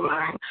tell you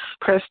mine.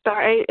 Press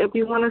 *8 if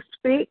you want to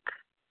speak.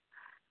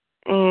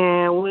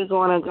 And we're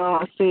going to go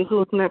and see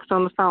who's next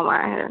on the phone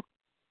right here.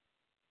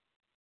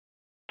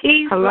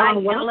 Peace, hello, light,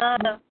 and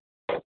love.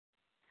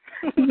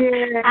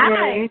 Yeah.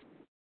 Hi.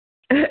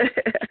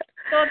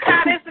 So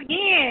try this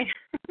again.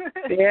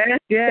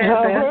 Yes.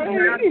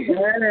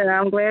 Right.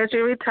 I'm glad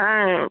you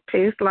returned.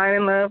 Peace, light,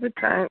 and love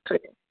return to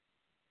you.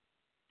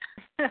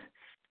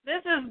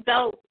 This is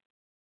dope.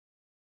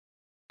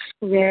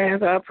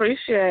 Yes, I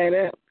appreciate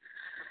it.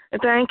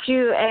 Thank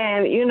you.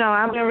 And,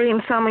 I've been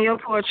reading some of your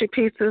poetry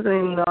pieces,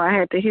 and, I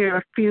had to hear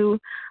a few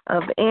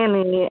of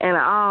any and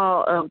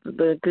all of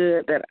the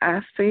good that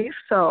I see.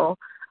 So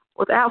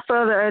without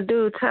further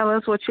ado, tell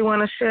us what you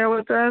want to share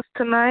with us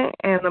tonight,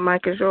 and the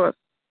mic is yours.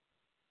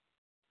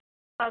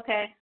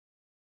 Okay.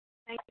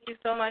 Thank you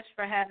so much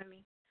for having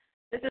me.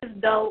 This is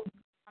dope.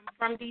 I'm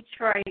from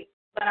Detroit,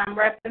 but I'm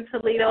repping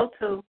Toledo,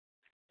 too.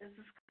 This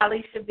is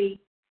Kalisha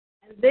B.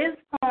 And this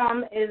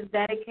poem is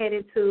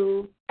dedicated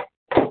to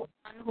one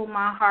who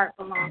my heart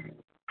belongs to.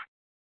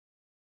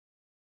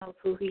 Knows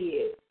who he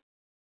is.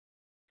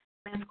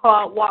 And it's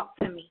called Walk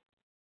to Me.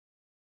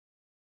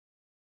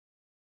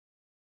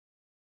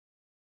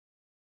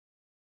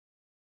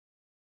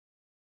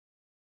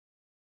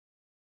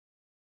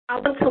 I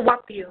want to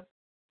walk to you.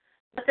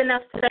 Nothing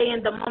else to say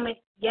in the moment,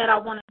 yet I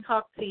want to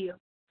talk to you.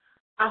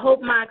 I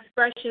hope my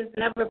expressions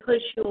never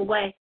push you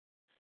away.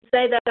 You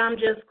say that I'm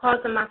just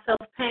causing myself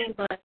pain,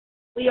 but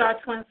we are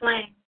twin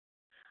flames.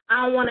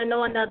 I don't want to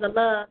know another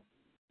love,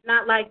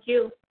 not like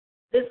you.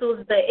 This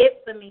was the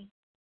it for me,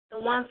 the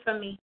one for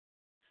me.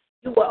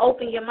 You would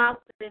open your mouth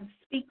and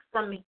speak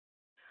from me.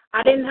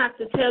 I didn't have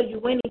to tell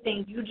you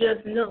anything. You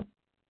just knew.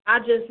 I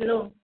just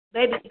knew.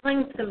 Baby,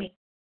 cling to me.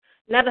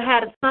 Never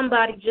had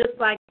somebody just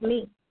like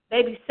me.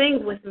 Baby,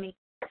 sing with me.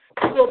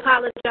 You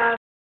apologize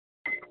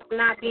for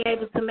not being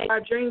able to make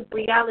our dreams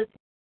reality.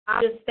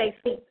 I'll just stay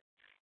asleep.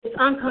 It's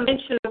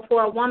unconventional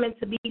for a woman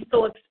to be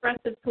so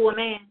expressive to a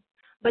man,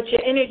 but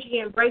your energy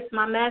embraced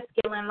my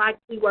masculine like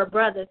we were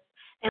brothers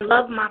and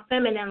loved my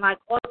feminine like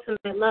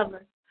ultimate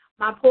lovers.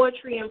 My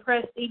poetry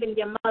impressed even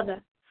your mother.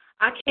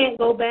 I can't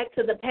go back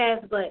to the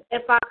past, but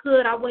if I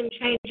could, I wouldn't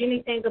change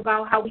anything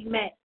about how we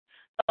met.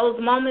 Those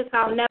moments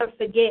I'll never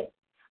forget.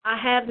 I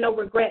have no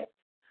regrets,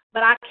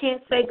 but I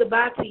can't say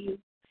goodbye to you.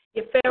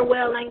 Your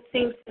farewell ain't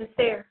seem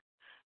sincere.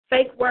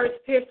 Fake words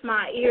pierced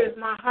my ears.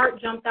 My heart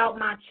jumped out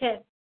my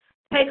chest.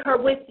 Take her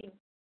with you.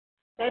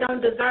 They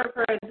don't deserve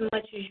her as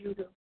much as you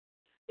do.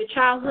 Your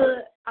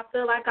childhood, I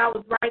feel like I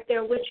was right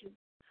there with you.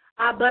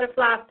 I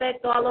butterfly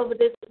effect all over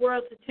this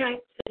world to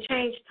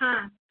change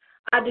time.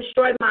 I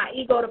destroyed my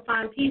ego to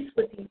find peace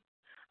with you.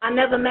 I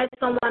never met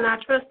someone I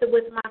trusted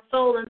with my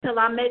soul until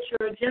I met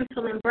your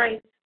gentle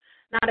embrace.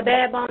 Not a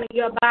bad bone in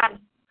your body.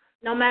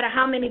 No matter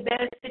how many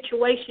bad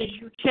situations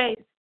you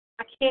chase,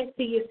 I can't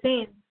see your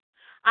sins.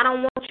 I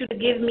don't want you to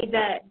give me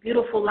that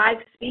beautiful life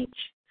speech.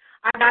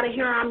 I gotta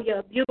hear I'm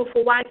your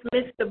beautiful wife,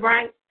 Mr.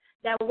 Bright.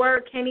 That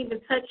word can't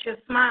even touch your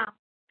smile.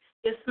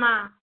 Your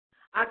smile.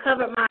 I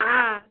covered my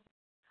eyes.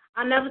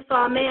 I never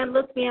saw a man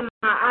look me in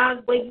my eyes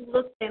the way you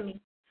looked at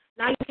me.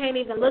 Now you can't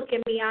even look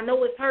at me. I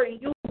know it's hurting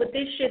you, but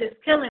this shit is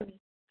killing me.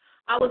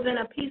 I was in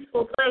a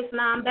peaceful place.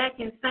 Now I'm back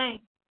insane.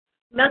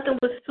 Nothing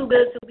was too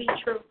good to be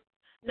true.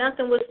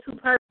 Nothing was too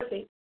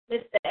perfect.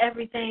 Mr.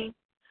 Everything.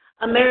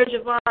 A marriage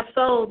of our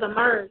souls, a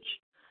merge.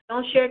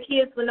 Don't share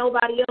kids with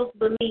nobody else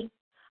but me.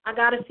 I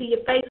got to see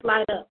your face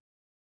light up.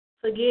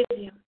 Forgive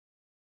you.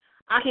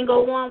 I can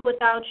go on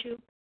without you,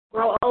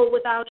 grow old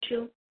without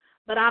you,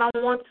 but I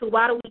don't want to.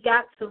 Why do we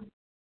got to?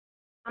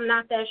 I'm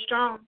not that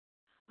strong.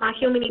 My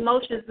human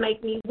emotions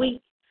make me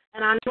weak,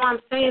 and I know I'm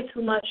saying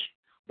too much,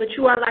 but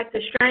you are like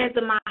the strands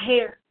of my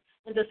hair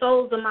and the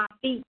soles of my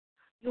feet.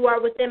 You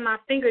are within my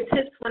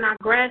fingertips when I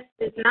grasp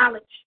this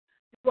knowledge.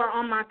 You are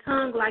on my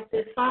tongue like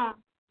this song.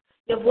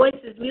 Your voice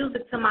is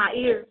music to my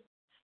ears.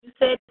 You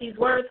said these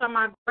words are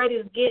my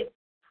greatest gift.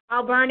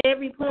 I'll burn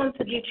every poem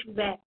to get you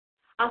back.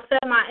 I'll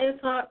set my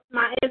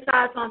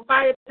insides on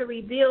fire to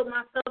rebuild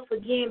myself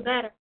again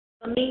better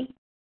for me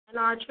and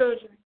our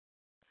children.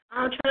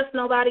 I don't trust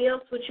nobody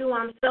else with you.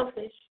 I'm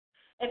selfish.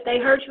 If they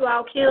hurt you,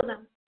 I'll kill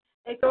them.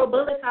 If they throw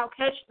bullets, I'll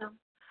catch them.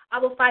 I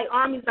will fight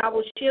armies. I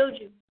will shield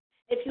you.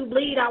 If you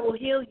bleed, I will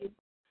heal you.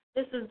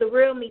 This is the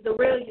real me, the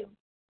real you.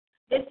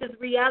 This is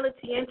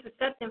reality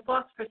intercepting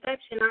false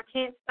perception. I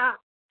can't stop.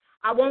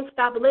 I won't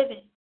stop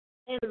living.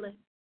 Endless.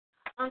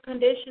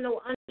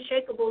 Unconditional,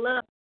 unshakable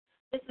love.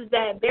 This is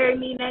that. Bury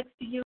me next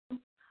to you.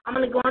 I'm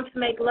going to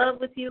make love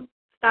with you.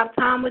 Stop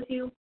time with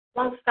you.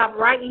 Won't stop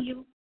writing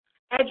you.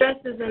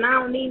 Addresses, and I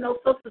don't need no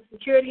social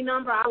security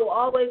number. I will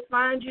always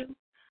find you.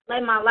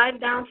 Lay my life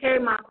down, carry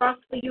my cross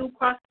for you,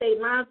 cross state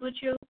lines with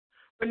you.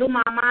 Renew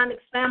my mind,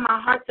 expand my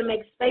heart to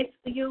make space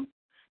for you.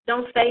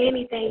 Don't say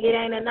anything, it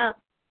ain't enough.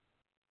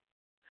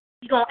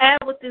 You're going to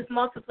add with this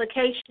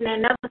multiplication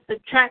and never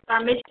subtract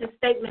our mission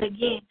statement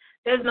again.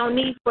 There's no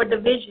need for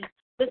division.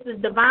 This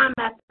is divine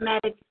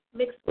mathematics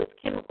mixed with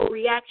chemical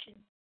reactions.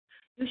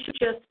 You shoot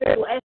your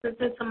spiritual essence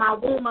into my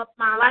womb, up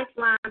my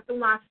lifeline, through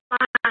my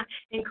spine,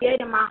 and create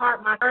in my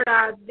heart my third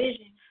eye's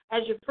vision.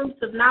 As your fruits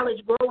of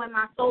knowledge grow in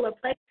my solar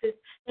plexus,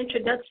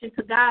 introduction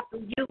to God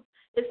through you.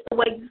 It's the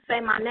way you say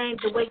my name,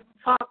 the way you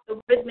talk, the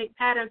rhythmic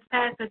patterns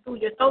passing through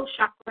your throat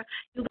chakra.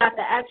 You got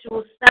the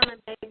actual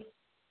spelling, baby.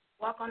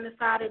 Walk on the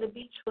side of the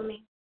beach with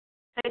me.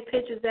 Take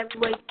pictures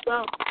everywhere you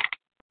go.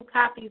 2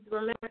 copies,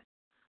 remember.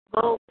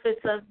 Gold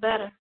fits us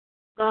better.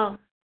 Go.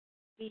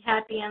 Be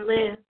happy and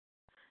live.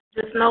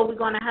 Just know we're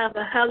going to have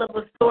a hell of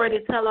a story to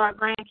tell our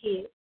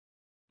grandkids.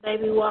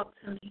 Baby, walk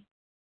to me.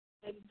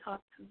 Baby,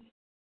 talk to me.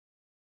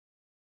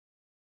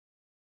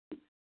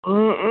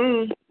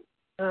 All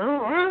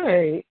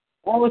right.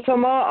 That was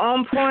some more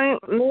on point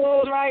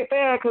news right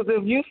there, because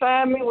if you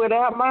find me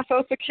without my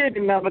social security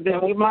number,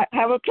 then we might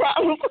have a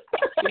problem.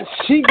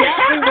 She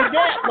got me with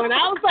that one. I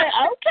was like,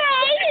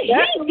 okay.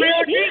 That's a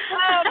real deep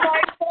love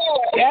right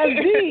there. That's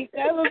deep.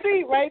 That's a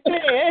deep right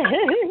there.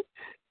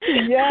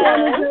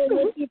 Yeah.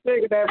 What you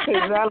think of that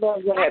picture? I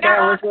love that. That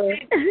was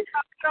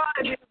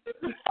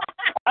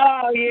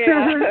oh,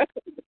 yeah.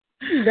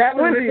 That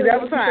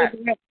was hot.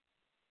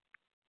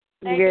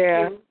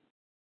 Yeah.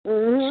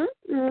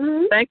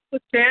 Mm-hmm. Thanks for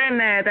sharing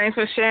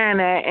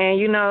that. And,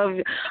 you know,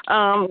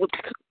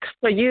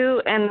 for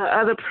you and the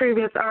other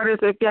previous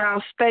artists, if y'all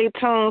stay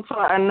tuned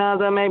for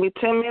another maybe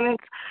 10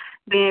 minutes,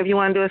 then if you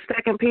want to do a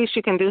second piece,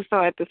 you can do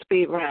so at the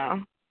speed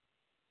round.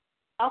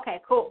 Okay,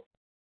 cool.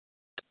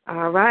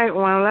 All right,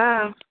 one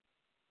love.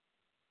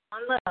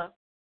 One love.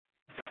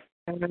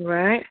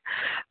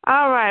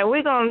 All right,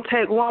 we're going to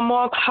take one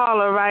more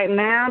caller right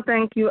now.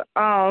 Thank you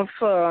all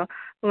for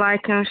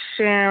liking,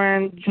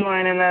 sharing,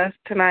 joining us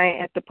tonight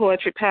at the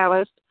Poetry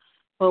Palace,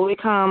 where we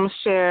come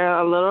share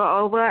a little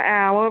over an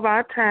hour of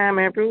our time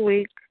every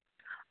week,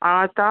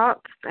 our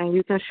thoughts, and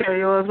you can share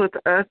yours with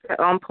us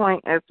on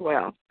point as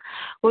well.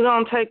 We're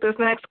going to take this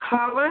next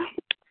caller.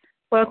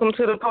 Welcome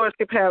to the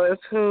Poetry Palace.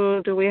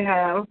 Who do we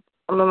have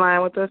on the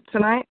line with us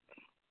tonight?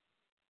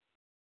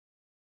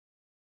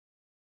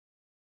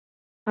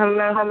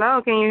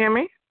 Hello, can you hear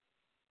me?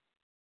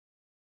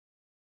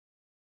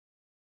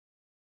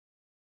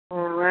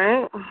 All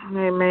right,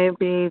 they may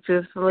be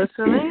just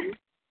listening.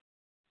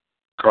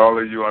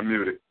 Caller, you are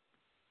muted.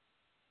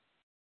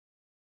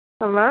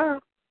 Hello?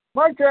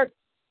 Mic check.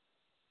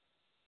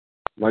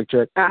 Mic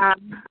check. I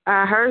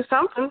heard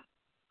something.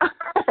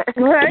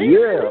 Right?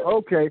 Yeah,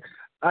 okay.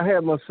 I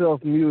had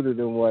myself muted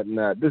and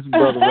whatnot. This is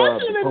Brother Rob,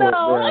 the poet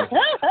Brown.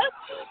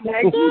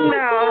 Like you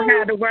know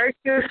how to work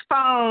this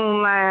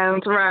phone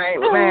lines right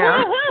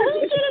now.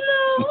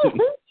 Oh,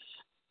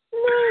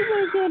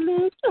 my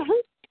goodness.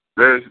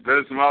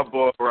 That's my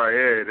boy right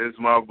here. This is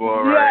my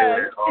boy right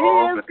here. He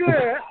is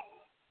good.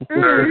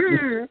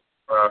 Mm-hmm.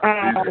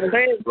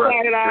 They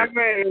excited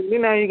already. You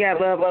know you got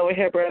love over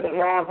here, Brother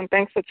Robin.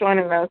 Thanks for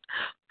joining us.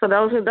 For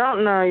those who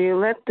don't know you,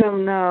 let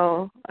them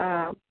know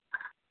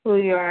who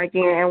you are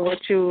again and what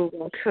you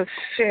want to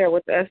share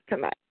with us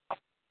tonight.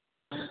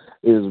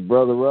 Is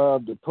Brother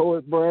Rob the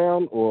Poet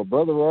Brown, or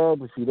Brother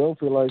Rob if you don't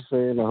feel like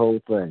saying the whole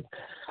thing?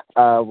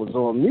 I was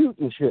on mute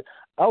and shit.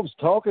 I was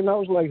talking. I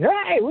was like,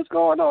 hey, what's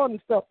going on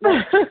and stuff.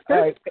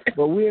 Right.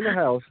 But we're in the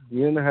house.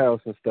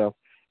 And stuff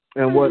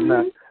and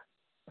whatnot.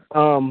 I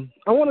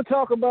want to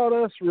talk about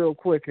us real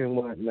quick and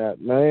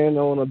whatnot, man.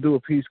 I want to do a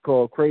piece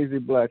called Crazy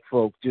Black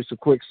Folk. Just a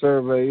quick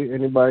survey.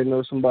 Anybody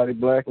know somebody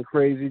black and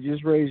crazy?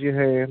 Just raise your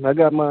hand. I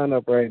got mine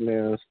up right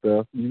now and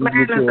stuff. You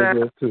can get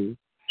yours up too.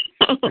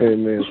 Hey,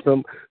 man,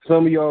 some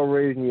of y'all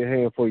raising your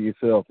hand for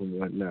yourself and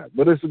whatnot.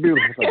 But it's a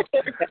beautiful thing.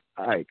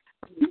 All right,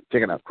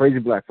 check it out. Crazy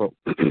Black Folk.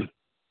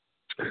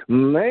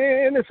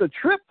 Man, it's a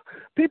trip.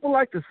 People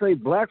like to say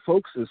black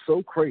folks is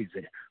so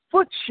crazy.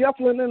 Foot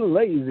shuffling and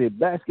lazy,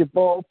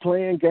 basketball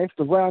playing,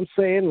 gangster rhyme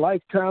saying,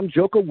 lifetime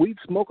joker, weed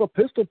smoker,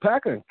 pistol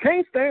packer,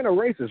 can't stand a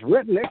racist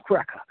redneck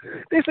cracker.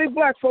 They say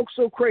black folks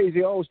so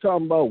crazy, always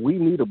talking about we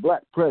need a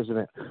black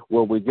president.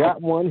 Well, we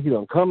got one, he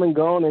done come and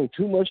gone, ain't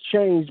too much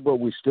changed, but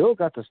we still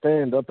got to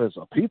stand up as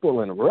a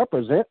people and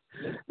represent.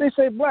 They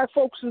say black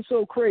folks is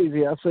so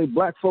crazy, I say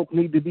black folk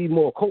need to be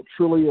more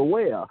culturally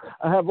aware.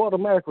 I have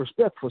automatic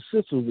respect for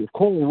sisters with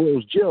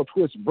cornrows, gel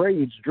twists,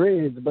 braids,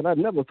 dreads, but I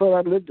never thought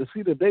I'd live to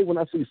see the day when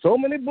I see so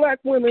many black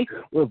women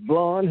with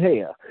blonde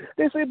hair.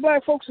 They say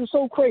black folks are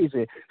so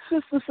crazy.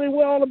 Sisters say,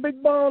 where all the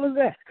big ball is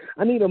at?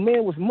 I need a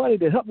man with money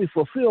to help me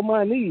fulfill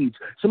my needs.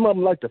 Some of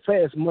them like the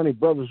fast money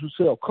brothers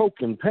who sell coke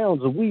and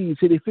pounds of weed.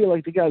 So they feel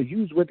like they got to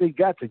use what they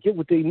got to get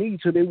what they need.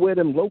 So they wear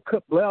them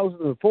low-cut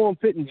blouses and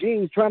form-fitting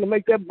jeans trying to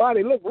make that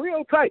body look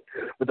real tight.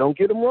 But don't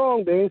get them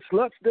wrong. They ain't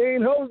sluts, they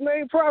ain't hoes,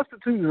 they ain't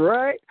prostitutes,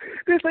 right?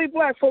 They say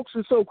black folks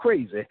are so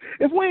crazy.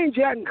 If we ain't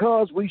jacking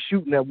cars, we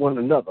shooting at one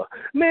another.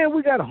 Man,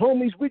 we got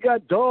homies, we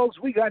got dogs,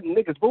 we got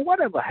niggas, but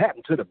whatever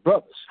happened to the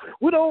brothers?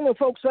 We're the only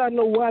folks I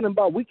know whining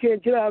about we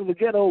can't get out of the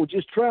ghetto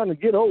just trying to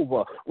get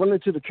over. Running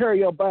to the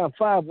carry-out buying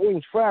 5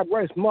 wings, fried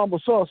rice, marble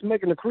sauce,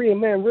 making a Korean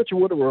man richer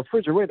with a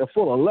refrigerator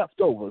full of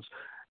leftovers.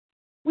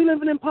 We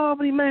living in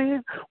poverty,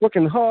 man,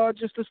 working hard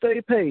just to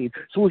stay paid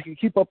so we can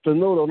keep up the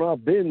note on our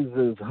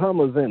Benzes,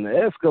 Hummers, and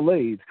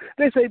Escalades.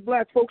 They say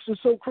black folks are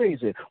so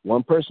crazy.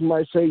 One person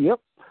might say,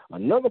 yep.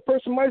 Another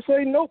person might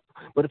say nope.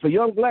 But if a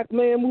young black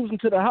man moves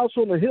into the house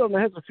on the hill and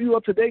has a few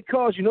up-to-date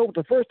cars, you know what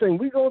the first thing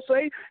we gonna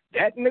say?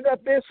 That nigga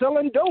up there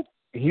selling dope.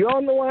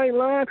 Y'all know I ain't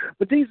lying,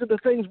 but these are the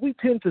things we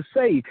tend to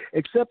say,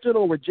 accepted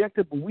or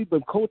rejected, but we've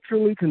been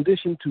culturally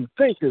conditioned to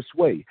think this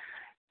way.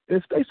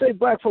 If they say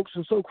black folks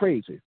are so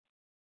crazy.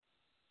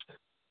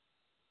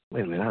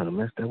 Wait a minute, I done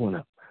messed that one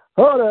up.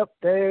 Hold up,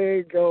 there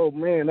you go.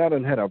 Man, I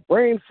done had a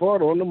brain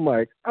fart on the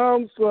mic.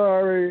 I'm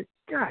sorry.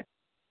 God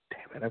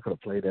damn it, I could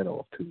have played that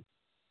off too.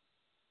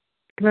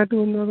 Can I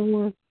do another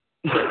one?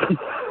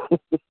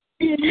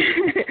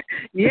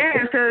 Yeah,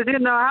 because, you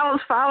know, I was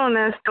following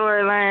that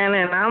storyline,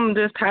 and I'm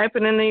just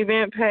typing in the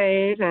event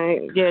page,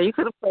 and, yeah, you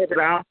could have played it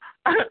off.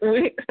 I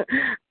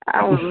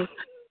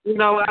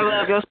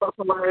love your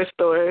spoken word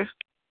stories.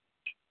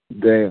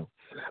 Damn.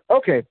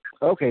 Okay.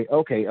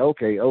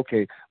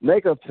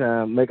 Makeup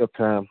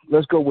time.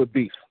 Let's go with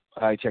beef.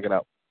 All right, check it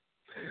out.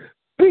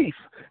 Beef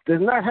does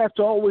not have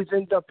to always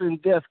end up in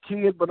death,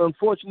 kid, but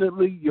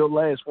unfortunately, your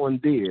last one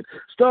did.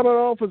 Started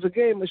off as a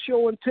game of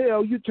show and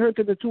tell. You turned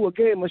it into a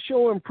game of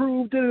show and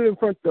prove. Did it in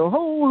front of the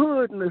whole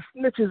hood, and the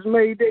snitches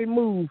made they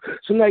move.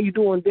 So now you're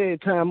doing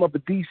dead time up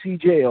at D.C.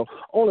 jail.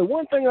 Only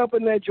one thing up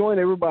in that joint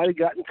everybody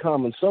got in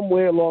common.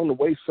 Somewhere along the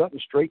way, something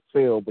straight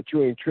fell, but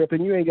you ain't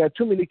tripping. You ain't got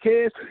too many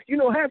cares. You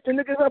know half the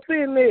niggas up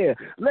in there.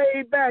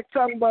 Laid back,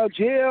 talking about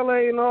jail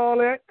and all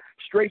that.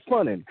 Straight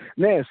funnin'.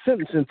 Now,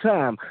 sentencing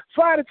time.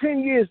 5 to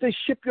 10 years, they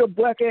ship your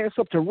black ass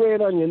up to Red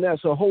Onion.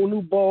 That's a whole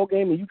new ball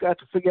game, and you got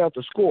to figure out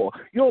the score.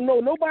 You don't know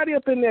nobody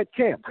up in that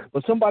camp,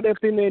 but somebody up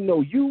in there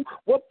know you,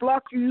 what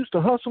block you used to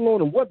hustle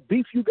on, and what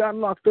beef you got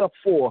locked up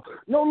for.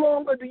 No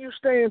longer do you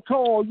stand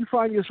tall. You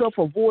find yourself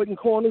avoiding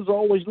corners,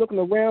 always looking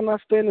around,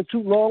 not standing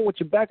too long with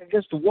your back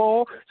against the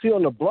wall. See,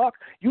 on the block,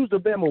 use the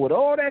Bama with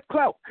all that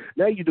clout.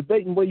 Now you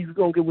debating where you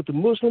going to get with the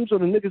Muslims or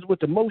the niggas with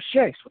the most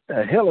shanks. What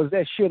the hell is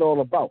that shit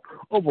all about?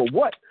 Over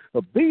what?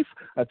 A beef?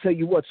 I tell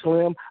you what,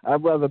 Slim,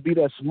 I'd rather be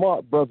that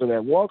smart brother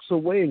that walks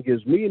away and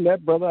gives me and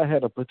that brother I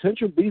had a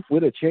potential beef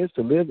with a chance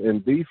to live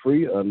and be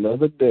free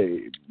another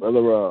day.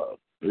 Brother Rob.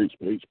 Peace.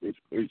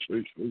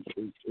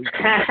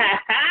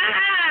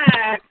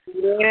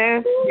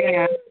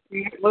 Yeah.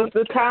 It was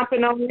the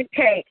topping on the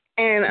cake.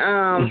 And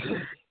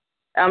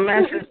a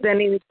message that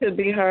needed to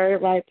be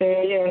heard right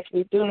there. Yes,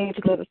 we do need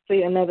to go to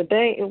see another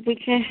day if we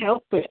can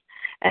help it.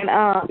 And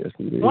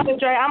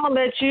Dre, I'm gonna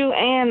let you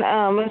and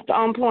Mr.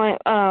 On Point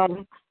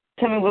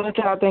tell me what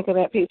y'all think of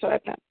that piece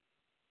right now.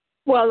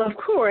 Well, of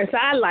course,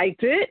 I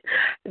liked it.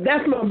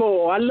 That's my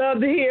boy. I love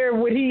to hear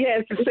what he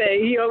has to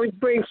say. He always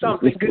brings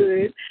something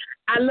good.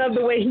 I love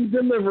the way he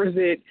delivers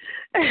it.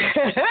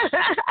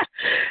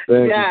 Thank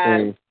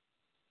you.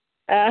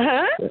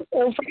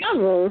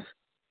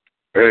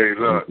 Hey,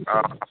 look,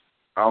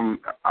 I'm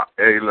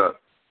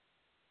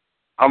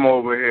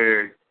over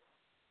here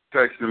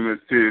texting Miss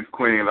Tiz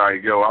Queen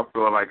like, yo, I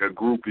feel like a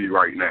groupie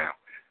right now.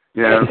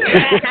 Yeah.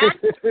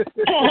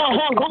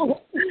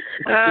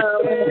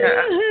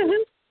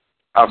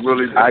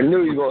 I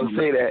knew you were gonna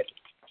say that.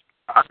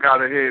 I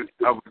gotta hear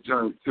the other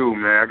joint too,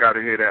 man. I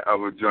gotta hear that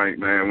other joint,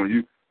 man.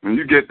 When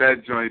you get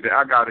that joint,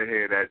 I gotta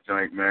hear that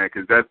joint, man,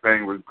 because that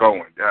thing was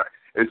going.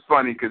 It's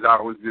funny because I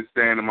was just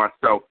saying to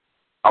myself,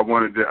 I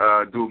wanted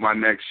to do my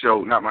next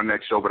show, not my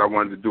next show, but I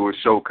wanted to do a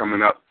show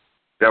coming up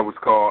that was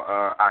called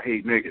I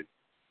Hate Niggas.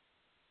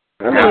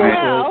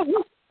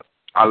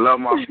 I love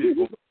my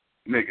people,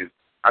 niggas.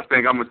 I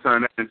think I'm gonna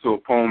turn that into a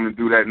poem and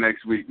do that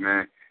next week,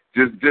 man.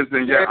 Just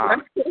in your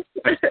honor.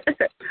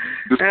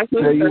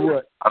 Tell you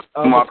what,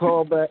 I'm gonna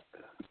call back.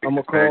 I'm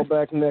gonna call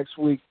back next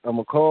week. And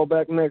I'm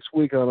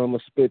gonna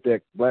spit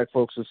that black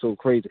folks are so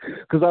crazy.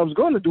 Because I was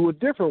going to do a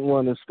different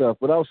one and stuff,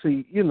 but I'll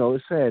see. You know,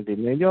 it's Saturday,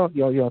 man.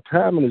 Y'all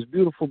timing is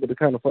beautiful, but it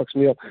kind of fucks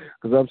me up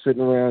because I'm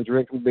sitting around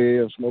drinking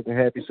beer, smoking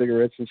happy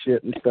cigarettes and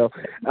shit and stuff.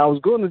 I was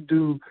going to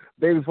do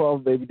Baby Father,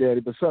 Baby Daddy,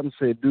 but something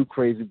said do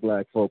crazy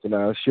black folk, and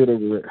I should have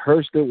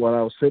rehearsed it while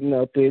I was sitting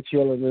out there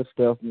chilling and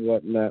stuff and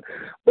whatnot.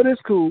 But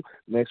it's cool.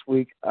 Next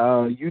week,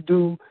 you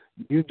do.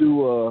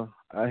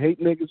 I Hate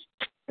Niggas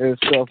and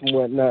stuff and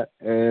whatnot,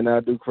 and I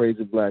do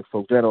crazy black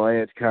folk. That'll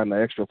add kind of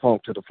extra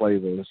funk to the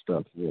flavor and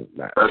stuff. Yeah,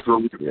 that's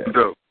what we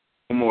do.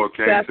 One more,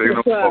 can't say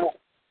no more.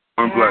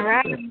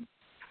 Right.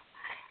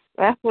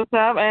 That's what's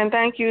up, and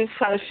thank you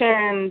for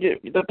sharing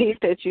the piece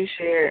that you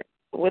shared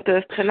with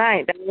us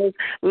tonight. That was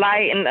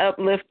light and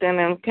uplifting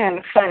and kind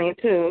of funny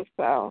too.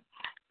 So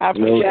I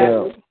appreciate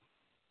it.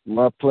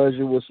 My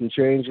pleasure. With some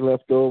change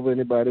left over,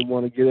 anybody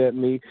want to get at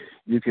me,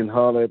 you can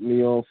holler at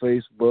me on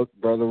Facebook,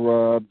 Brother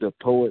Rob, the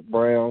Poet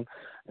Brown,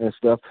 and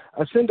stuff.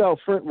 I send out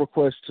friend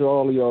requests to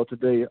all of y'all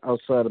today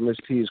outside of Miss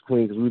Tiz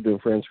Queen because we've been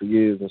friends for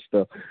years and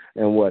stuff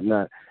and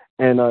whatnot.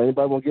 And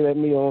anybody want to get at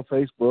me on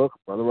Facebook,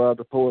 Brother Rob,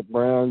 the Poet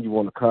Brown, you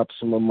want to copy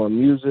some of my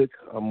music,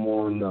 I'm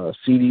on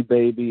CD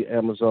Baby,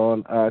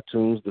 Amazon,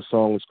 iTunes. The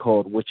song is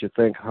called What You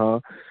Think, Huh?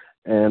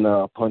 And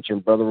punch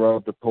in Brother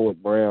Rob, the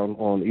Poet Brown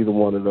on either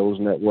one of those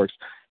networks.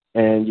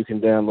 And you can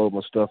download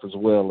my stuff as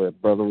well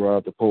at Brother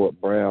Rob the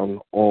Poet Brown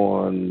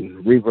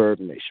on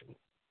Reverb Nation.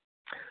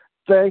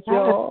 Thank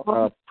y'all.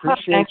 I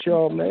appreciate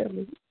y'all,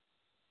 man.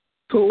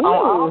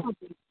 Cool.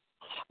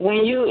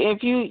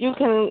 If you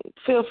can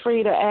feel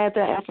free to add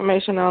that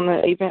information on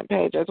the event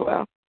page as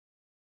well.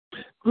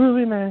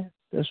 Groovy, man.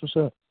 That's what's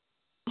up.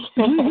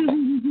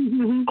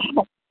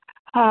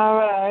 All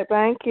right.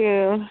 Thank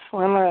you.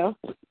 One love.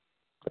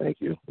 Thank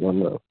you. One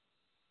love.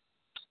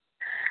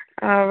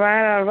 All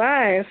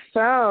right.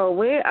 So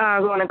we are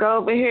going to go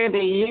over here to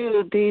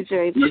you,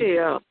 DJ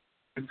Chill.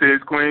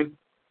 Tiz Queen?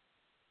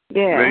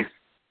 Yeah. Make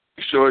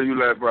sure you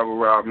let Brother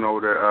Rob know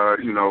that,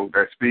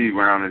 that speed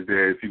round is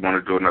there if you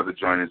want to do another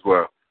joint as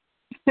well.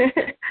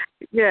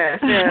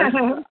 Yes.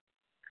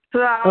 So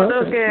all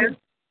those guys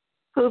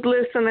who's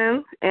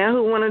listening and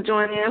who want to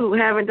join in, who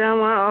haven't done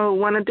one or who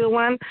want to do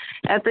one,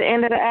 at the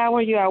end of the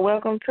hour, you are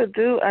welcome to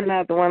do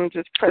another one.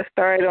 Just press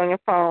start on your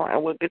phone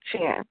and we'll get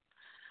you in.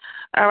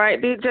 All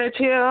right, DJ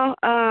Chill,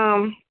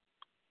 I'm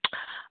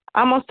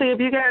going to see if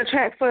you got a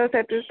track for us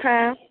at this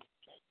time.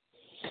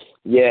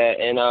 Yeah,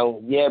 and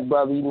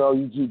brother,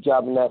 you keep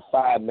dropping that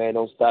fire, man.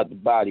 Don't stop the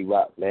body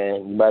rock,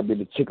 man. You might be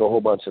able to tickle a whole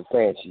bunch of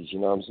fancies, you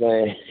know what I'm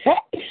saying?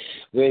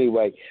 But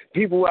anyway,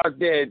 people out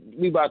there,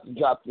 we about to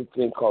drop this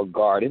thing called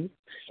Garden,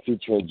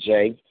 featuring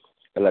Jay,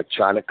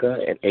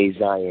 Electronica, and A.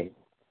 Zion.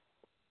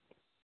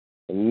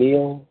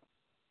 Emile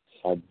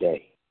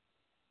Sade.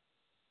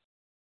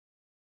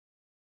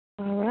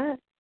 All right.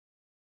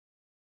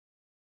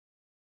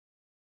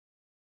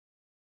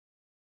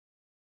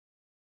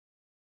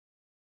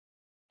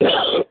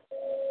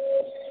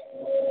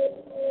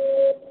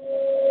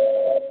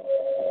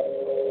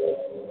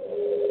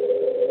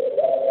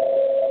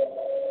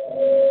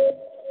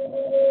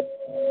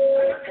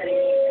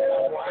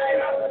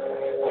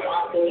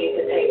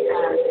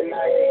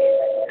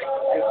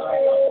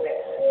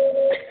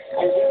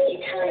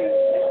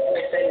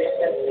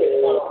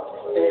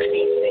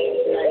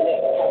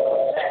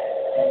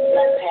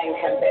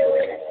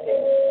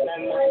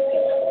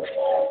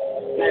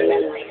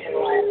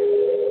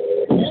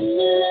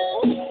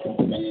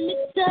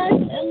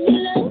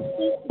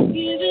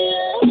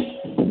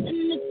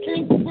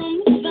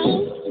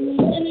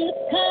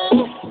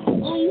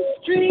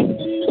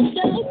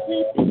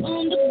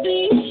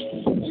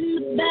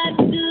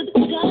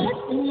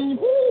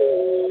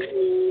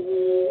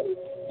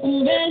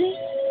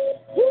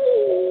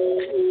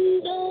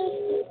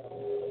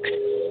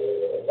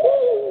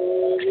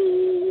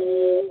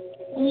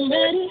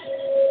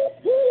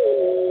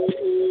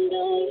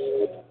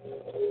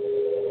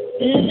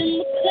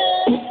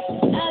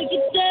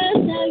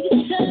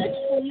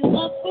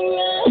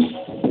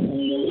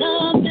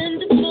 Love and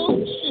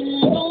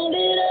devotion, hold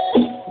it up,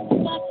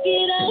 walk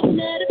it out,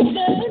 let it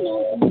burn.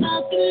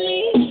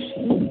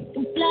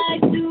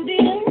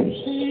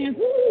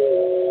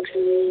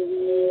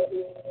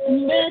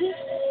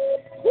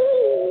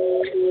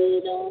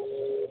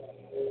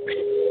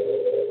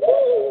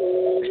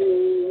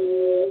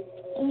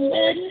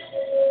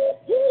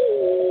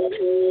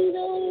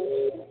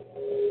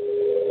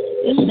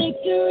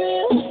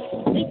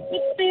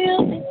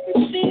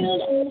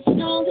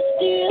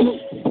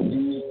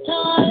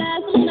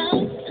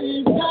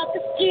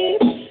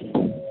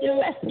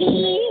 asking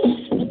me,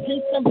 but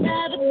since I'd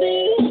rather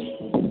be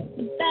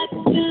back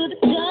to the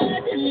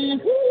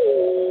garden.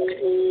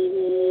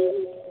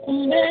 Ooh,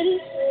 I'm ready.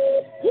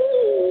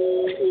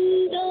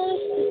 Ooh,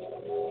 darling.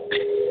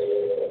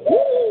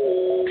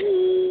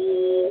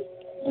 Ooh,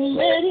 I'm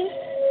ready.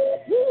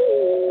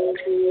 Ooh,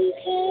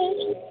 okay.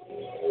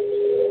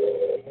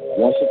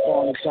 Once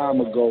upon a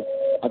time ago,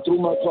 I threw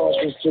my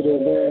cautions to the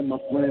wind, my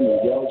friend,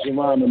 and yelled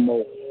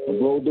Geronimo, and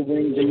rode the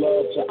wings of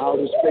love to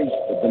outer space,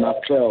 but then I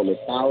fell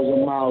 1,000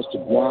 miles to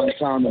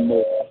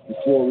Guantanamo.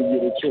 Before we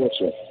get to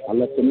torture, I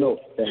left a note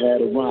that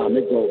had a rhyme.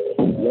 It goes,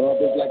 love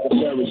is like a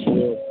Ferris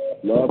wheel,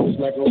 love is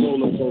like a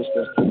roller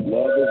coaster,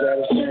 love is at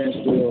a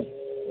standstill,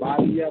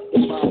 body after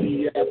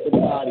body after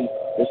body,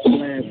 it's a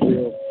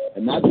landfill.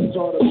 And I just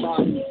saw the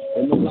body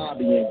in the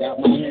lobby and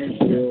got my hands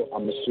filled.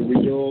 I'm a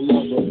serial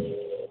lover.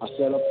 I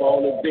set up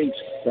all the dates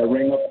that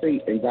rang up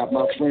fate and got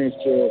my friends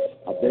killed.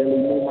 I barely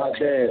knew my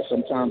dad.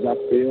 Sometimes I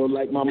feel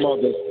like my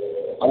mother.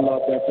 I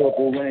love that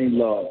purple rain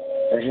love.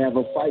 That have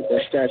a fight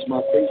that scratch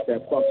my face,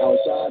 that fuck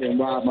outside and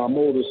ride my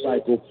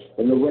motorcycle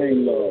in the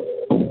rain love.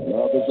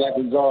 Love is like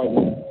a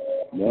garden.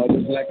 Love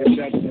is like a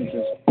death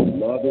sentence.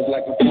 Love is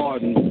like a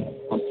pardon.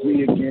 I'm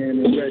free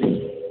again and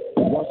ready.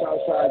 Once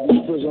outside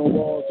these prison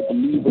walls, to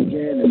believe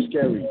again is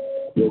scary.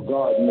 Your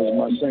garden is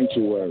my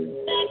sanctuary.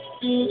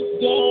 You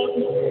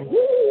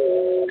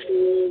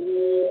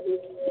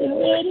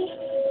ready?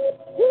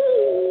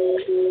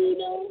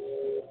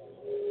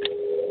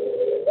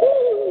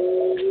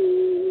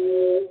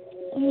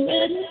 I'm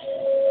ready.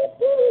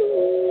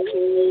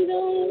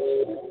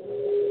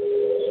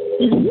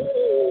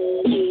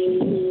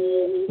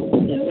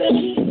 You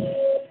ready?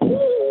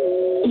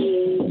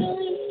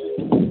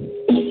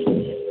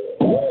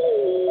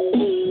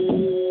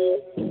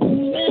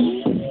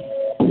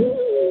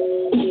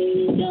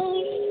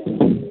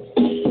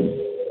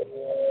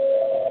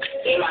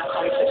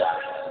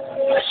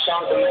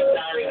 Shoulder, my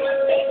darling, my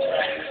best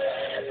friend,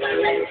 my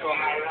mentor,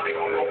 my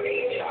lover, my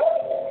teacher,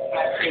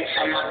 my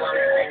preacher, my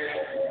wonder,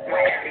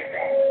 my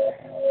everything.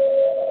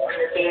 From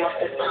the beam of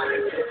the sun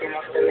to the beam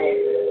of the moon,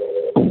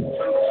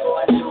 from before I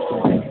knew a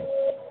way,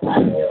 I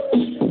knew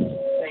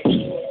they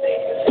keep me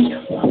safe within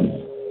your love.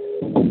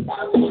 I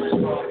was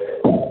born,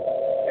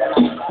 then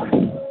I'm gone,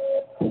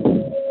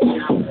 and I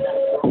was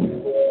never gone.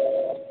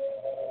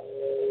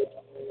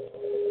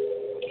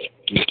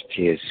 It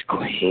is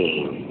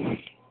Queen.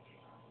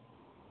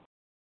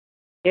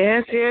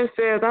 Yes, yes,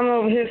 yes. I'm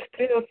over here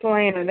still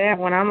playing to that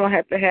one. I'm going to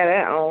have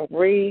that on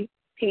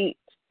repeat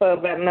for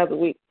about another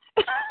week.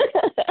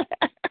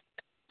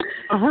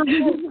 All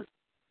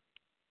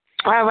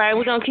right,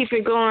 we're going to keep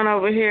it going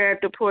over here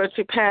at the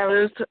Poetry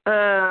Palace.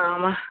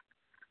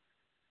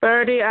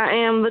 Birdie, I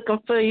am looking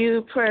for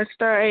you. Press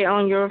star 8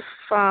 on your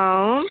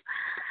phone.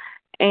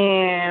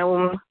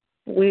 And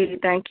we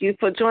thank you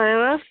for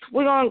joining us.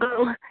 We're going to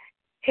go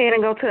ahead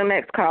and go to the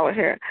next caller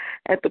here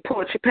at the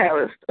Poetry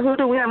Palace. Who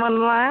do we have on the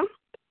line?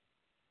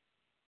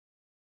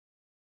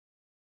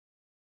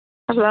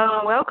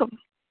 Hello, welcome.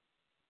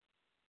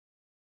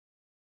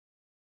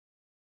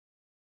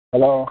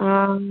 Hello.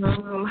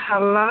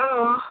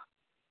 Hello.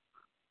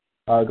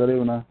 Good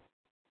evening.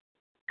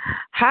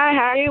 Hi,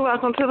 how are you?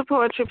 Welcome to the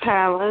Poetry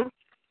Palace.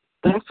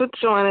 Thanks for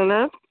joining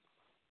us.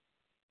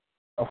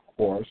 Of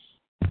course.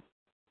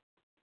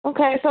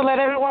 Okay, so let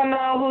everyone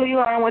know who you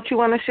are and what you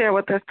want to share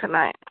with us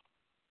tonight.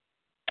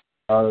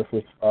 This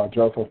is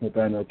Joseph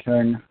Nathaniel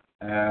King,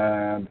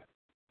 and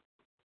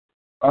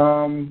what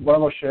I'm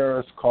going to share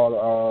is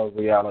called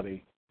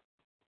Reality.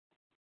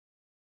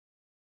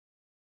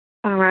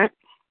 All right.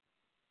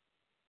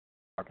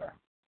 Okay.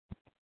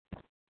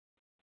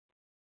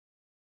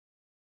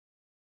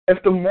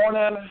 If the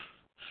morning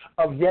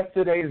of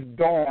yesterday's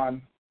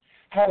dawn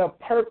had a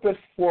purpose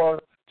for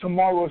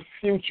tomorrow's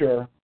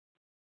future,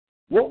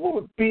 what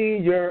would be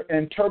your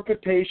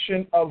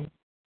interpretation of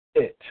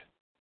it?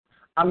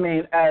 I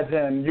mean, as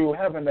in you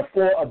having the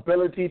full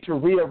ability to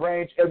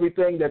rearrange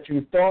everything that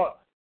you thought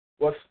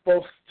was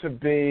supposed to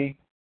be,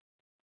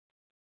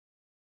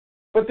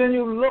 but then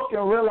you look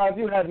and realize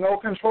you had no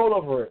control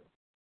over it.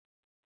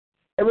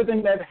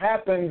 Everything that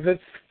happens,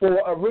 it's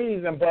for a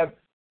reason, but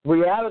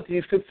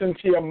reality sits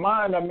into your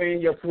mind,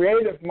 your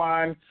creative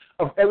mind,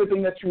 of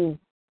everything that you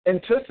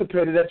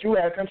anticipated that you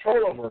had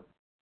control over.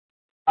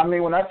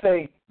 When I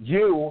say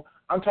you,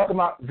 I'm talking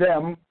about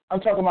them, I'm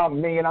talking about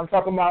me, and I'm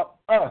talking about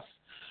us.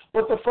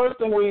 But the first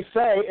thing we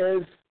say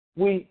is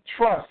we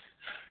trust.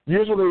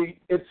 Usually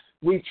it's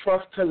we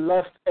trust to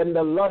lust, and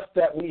the lust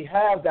that we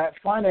have that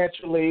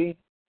financially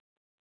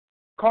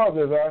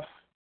causes us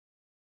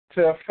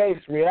to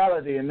face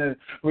reality. And the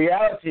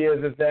reality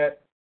is that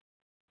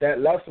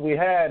lust we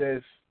had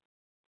is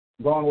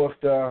going with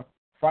the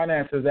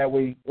finances that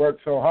we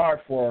worked so hard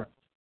for.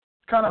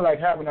 It's kind of like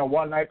having a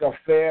one-night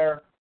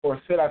affair,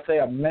 or should I say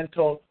a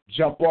mental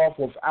jump-off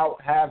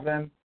without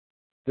having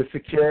the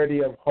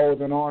security of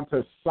holding on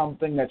to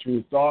something that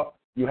you thought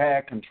you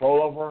had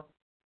control over.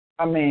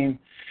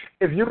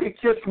 If you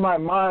could kiss my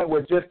mind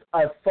with just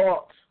a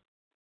thought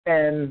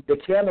and the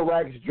candle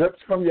wax drips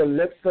from your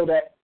lips so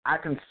that I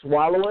can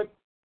swallow it,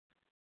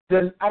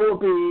 then I will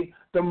be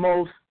the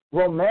most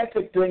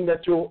romantic thing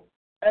that you'll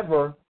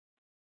ever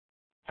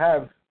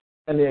have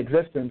in the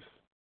existence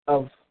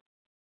of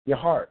your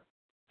heart.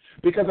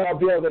 Because I'll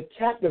be able to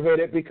captivate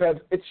it because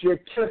it's your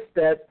kiss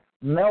that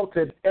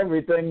melted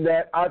everything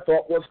that I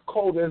thought was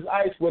cold as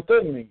ice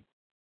within me.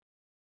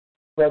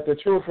 But the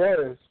truth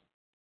is,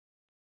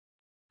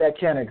 that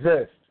can't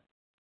exist.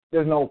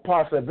 There's no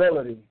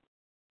possibility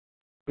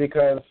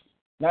because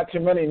not too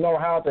many know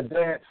how to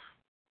dance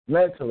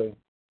mentally.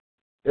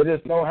 They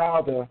just know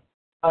how to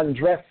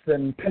undress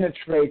and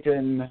penetrate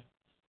and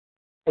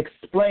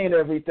explain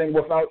everything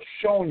without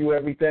showing you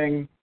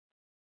everything.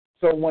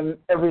 So when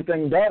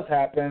everything does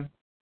happen,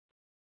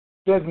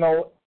 there's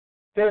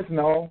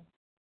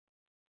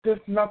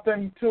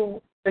nothing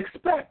to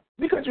expect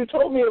because you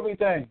told me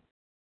everything.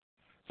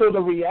 So the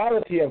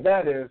reality of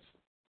that is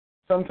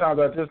sometimes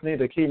I just need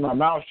to keep my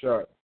mouth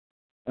shut.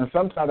 And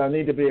sometimes I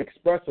need to be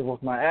expressive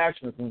with my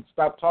actions and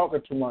stop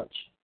talking too much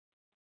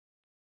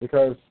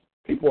because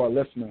people are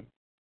listening.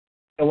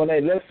 And when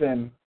they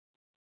listen,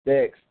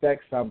 they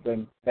expect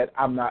something that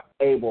I'm not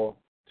able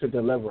to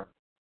deliver.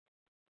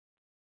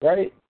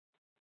 Right?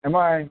 Am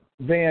I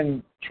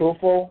being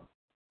truthful?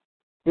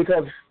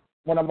 Because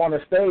when I'm on the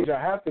stage, I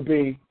have to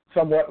be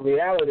somewhat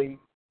reality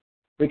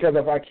because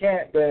if I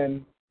can't,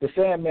 then the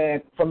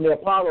Sandman from the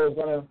Apollo is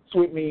going to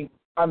sweep me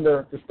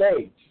under the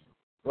stage.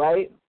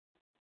 Right?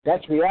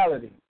 That's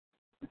reality.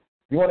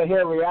 You want to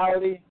hear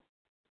reality?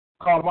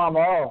 Call Mama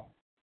O.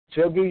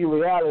 She'll give you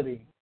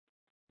reality.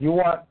 You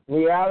want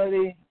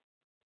reality?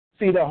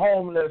 See the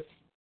homeless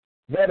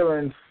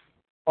veterans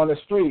on the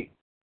street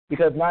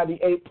because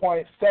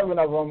 98.7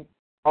 of them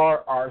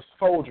are our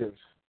soldiers.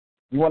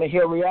 You want to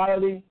hear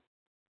reality?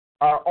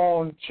 Our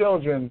own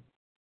children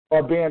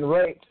are being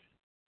raped,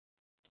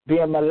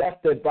 being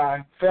molested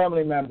by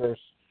family members.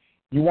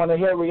 You want to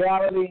hear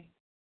reality?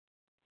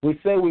 We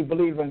say we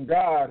believe in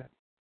God,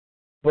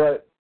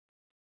 but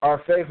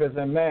our faith is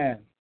in man.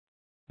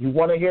 You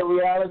want to hear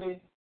reality?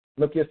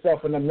 Look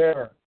yourself in the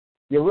mirror.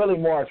 You're really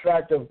more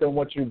attractive than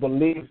what you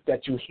believe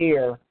that you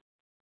hear.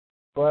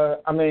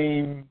 But,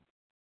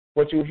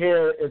 what you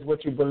hear is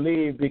what you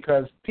believe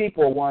because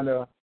people want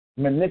to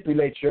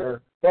manipulate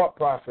your thought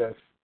process.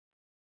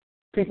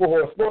 People who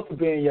are supposed to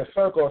be in your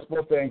circle are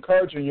supposed to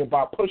encourage you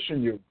by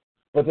pushing you.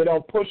 But they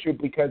don't push you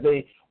because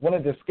they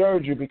want to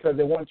discourage you because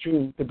they want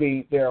you to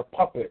be their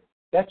puppet.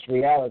 That's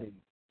reality.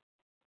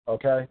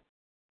 Okay?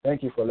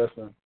 Thank you for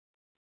listening.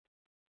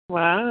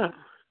 Wow.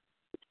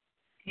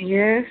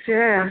 Yes,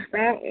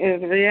 that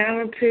is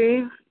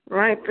reality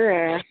right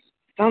there.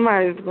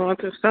 Somebody's going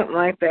through something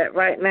like that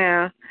right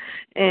now.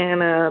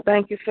 And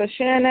thank you for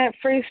sharing that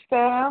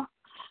freestyle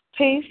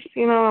piece.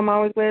 I'm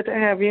always glad to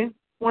have you.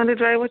 Wanda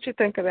Dre, what you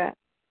think of that?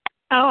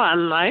 Oh, I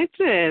liked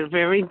it.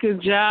 Very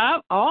good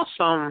job.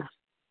 Awesome.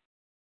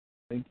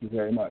 Thank you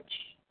very much.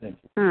 Thank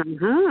you.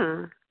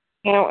 Mm-hmm.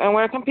 And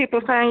where can people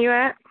find you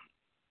at?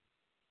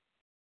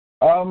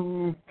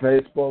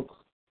 Facebook.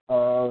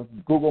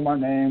 Google my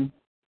name,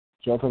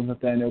 Joseph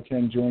Nathaniel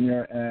King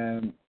Jr.,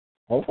 and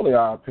hopefully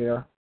I'll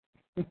appear.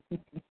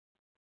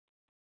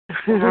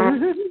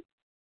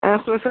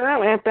 That's what's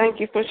up, and thank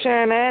you for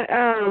sharing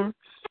that.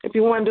 If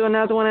you want to do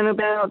another one in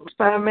about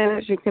 5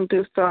 minutes, you can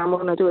do so. I'm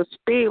going to do a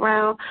speed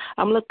round.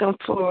 I'm looking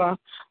for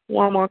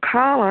one more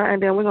caller,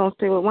 and then we're going to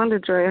see what Wanda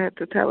Dre had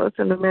to tell us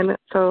in a minute.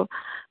 So,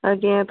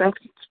 again,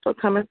 thanks for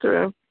coming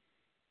through.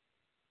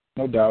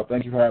 No doubt.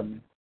 Thank you for having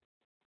me.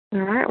 All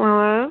right,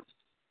 my love.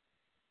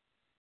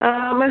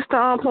 Mr.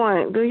 On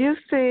Point, do you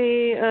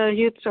see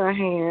Utah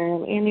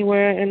hand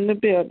anywhere in the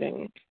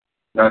building?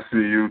 I see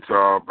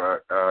Utah,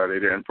 but they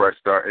didn't press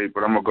star 8,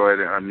 but I'm going to go ahead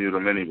and unmute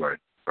them anyway.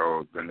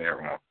 So then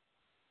they're on.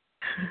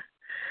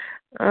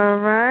 All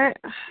right.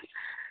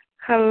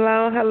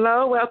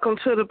 Hello. Welcome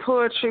to the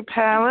Poetry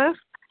Palace.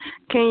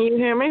 Can you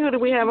hear me? Who do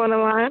we have on the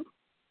line?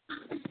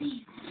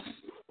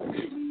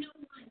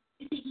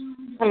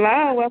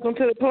 Hello. Welcome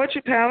to the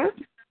Poetry Palace.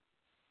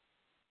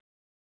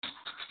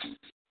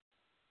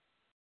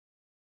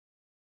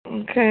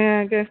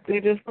 Okay, I guess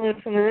they're just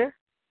listening.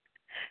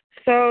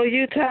 So,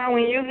 Utah,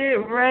 when you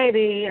get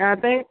ready, I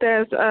think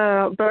that's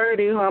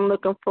Birdie, who I'm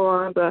looking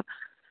for, the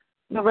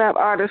rap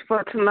artist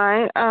for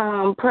tonight.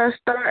 Press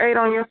star 8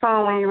 on your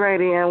phone when you're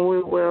ready, and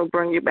we will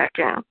bring you back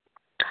in.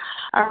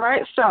 All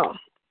right, so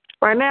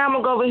right now I'm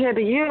going to go over here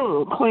to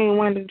you, Queen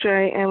Wanda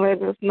Dre, and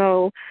let us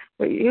know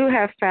what you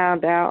have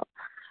found out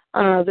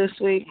this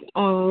week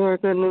on your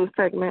Good News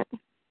segment.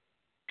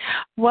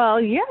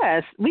 Well,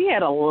 yes, we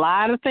had a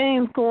lot of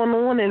things going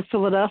on in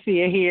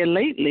Philadelphia here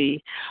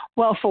lately.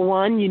 Well, for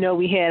one,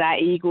 we had our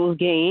Eagles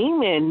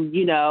game, and,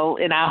 in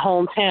our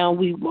hometown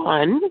we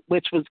won,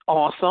 which was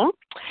awesome.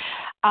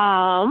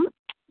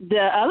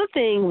 The other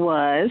thing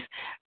was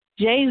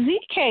Jay-Z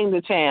came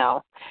to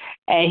town,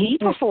 and he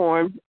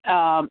performed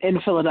in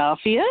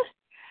Philadelphia.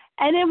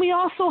 And then we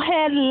also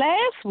had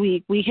last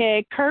week, we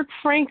had Kirk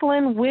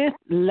Franklin with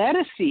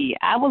Lettucey.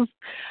 I was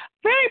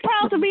very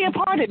proud to be a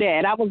part of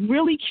that. I was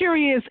really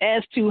curious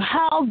as to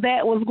how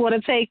that was going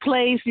to take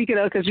place,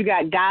 because you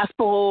got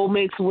gospel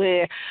mixed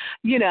with,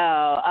 you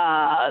know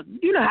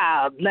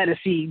how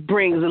Lettucey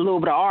brings a little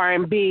bit of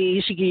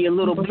R&B. She give you a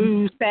little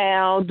blues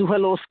sound, do her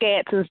little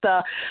scats and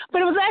stuff.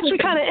 But it was actually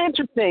kind of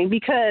interesting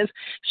because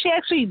she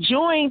actually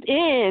joined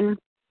in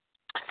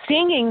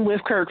singing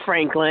with Kirk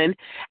Franklin,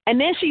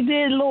 and then she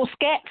did a little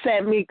scat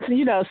segment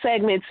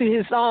to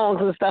his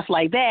songs and stuff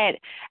like that,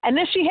 and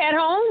then she had her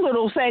own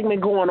little segment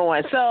going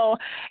on. So,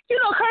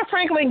 Kirk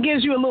Franklin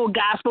gives you a little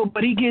gospel,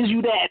 but he gives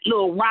you that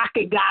little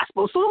rocket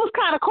gospel, so it was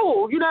kind of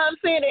cool. You know what I'm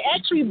saying? They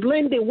actually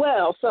blended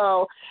well.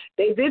 So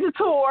they did the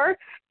tour,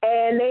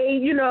 and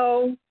they,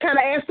 kind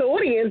of asked the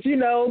audience,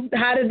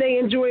 how did they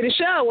enjoy the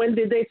show, and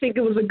did they think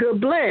it was a good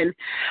blend?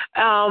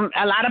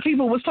 A lot of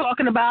people was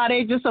talking about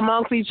it just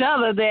amongst each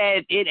other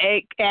that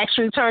it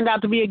actually turned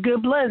out to be a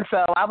good blend.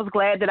 So I was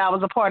glad that I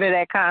was a part of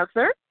that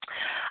concert.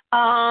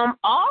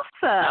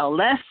 Also,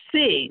 let's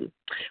see.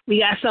 We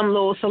got some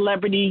little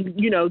celebrity,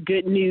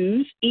 good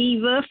news.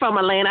 Eva from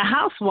Atlanta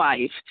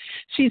Housewife.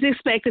 She's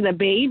expecting a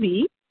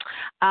baby.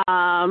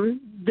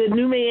 The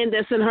new man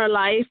that's in her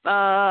life,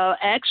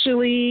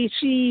 actually,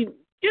 she,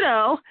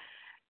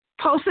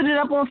 posted it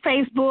up on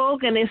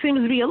Facebook, and there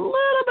seems to be a little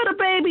bit of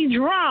baby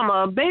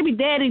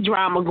daddy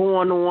drama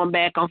going on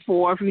back and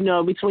forth,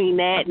 between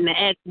that and the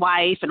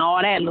ex-wife and all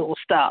that little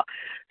stuff.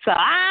 So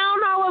I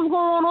don't know what's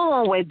going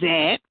on with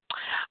that.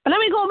 But let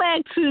me go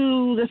back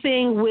to the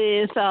thing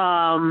with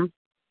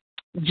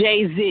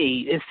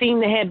Jay-Z. It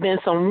seemed to have been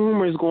some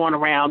rumors going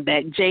around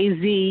that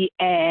Jay-Z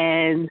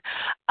and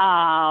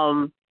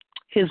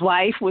his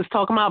wife was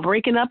talking about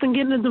breaking up and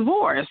getting a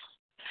divorce.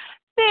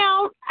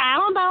 Now, I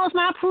don't know, it's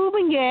not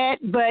proven yet,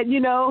 but,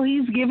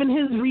 he's given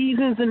his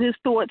reasons and his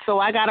thoughts, so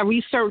I got to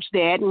research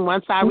that, and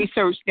once I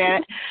research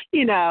that,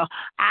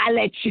 I'll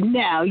let you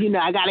know.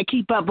 I got to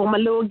keep up on my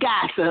little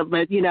gossip,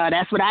 but,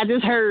 that's what I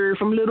just heard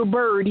from little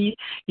birdie,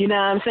 you know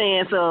what I'm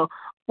saying? So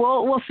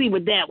we'll see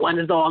what that one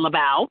is all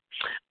about.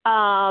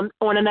 On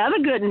another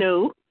good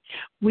note,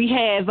 we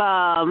have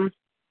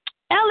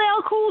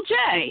LL Cool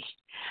J.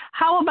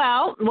 How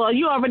about, well,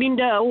 you already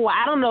know,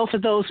 I don't know for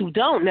those who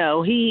don't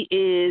know, he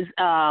is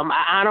an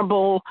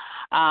honorable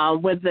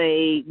with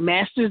a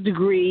master's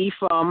degree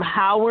from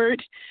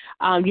Howard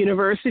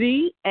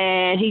University,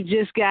 and he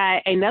just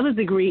got another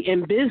degree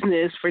in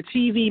business for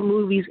TV,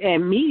 movies,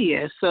 and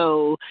media.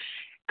 So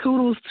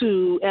kudos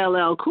to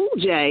LL Cool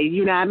J,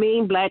 you know what I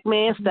mean? Black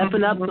man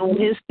stepping up, doing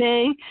his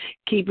thing,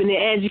 keeping it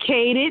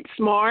educated,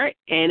 smart,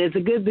 and it's a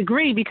good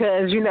degree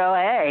because,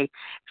 hey,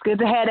 it's good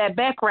to have that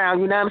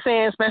background, you know what I'm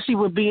saying? Especially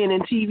with being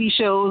in TV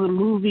shows and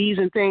movies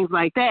and things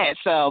like that.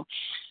 So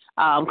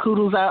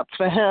kudos up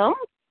for him.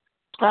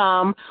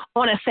 On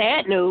a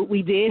sad note,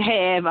 we did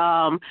have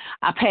a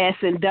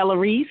passing Della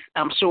Reese.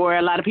 I'm sure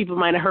a lot of people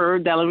might have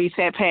heard Della Reese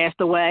had passed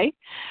away.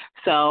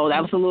 So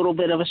that was a little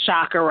bit of a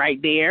shocker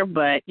right there.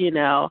 But,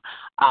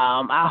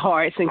 our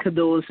hearts and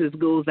condolences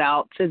goes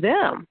out to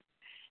them.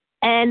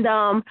 And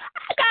I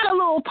got a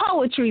little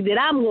poetry that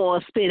I'm going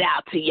to spit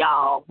out to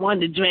y'all.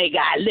 Wonder Dre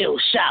got a little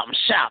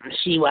something.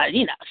 She was,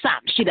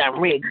 something she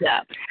done rigged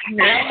up.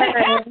 Now,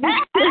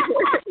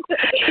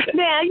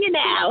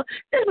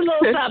 there's a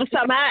little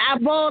something. I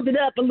balled it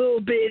up a little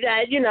bit.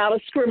 I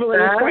was scribbling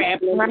and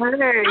scrabbling. I'm going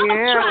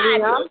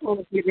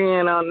to get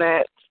in on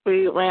that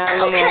speed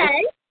round.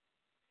 Okay.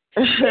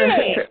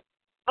 Yeah.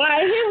 All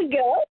right, here we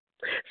go.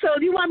 So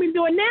do you want me to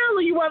do it now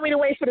or you want me to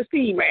wait for the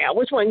speed round?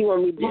 Which one you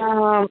want me to do?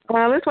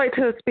 Let's wait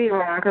till the speed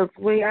round because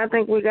I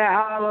think we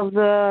got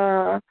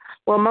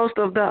most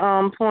of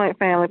the Point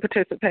family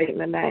participating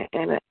tonight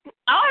in it.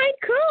 All right,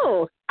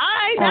 cool. All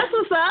right, that's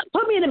what's up.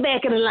 Put me in the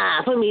back of the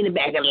line.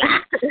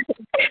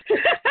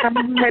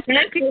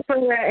 Thank you for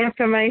that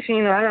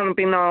information. I don't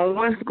be knowing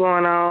what's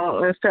going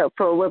on except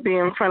for what be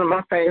in front of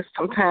my face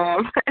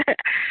sometimes.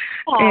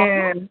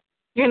 And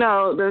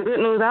the good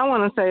news I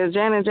want to say is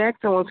Janet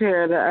Jackson was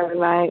here the other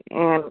night,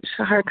 and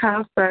her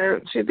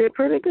concert, she did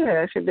pretty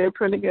good.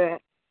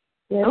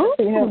 Yeah, oh,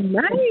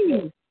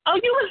 nice. Oh,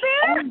 you was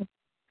there?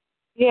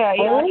 Yeah,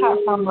 I caught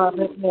some of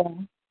it, yeah.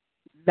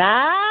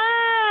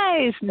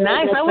 Nice.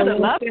 I would have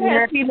loved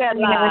to see that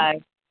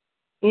live.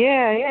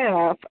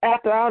 Yeah.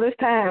 After all this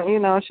time,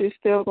 she's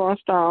still going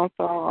strong,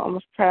 so I'm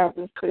proud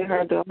to see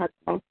her doing her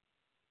thing.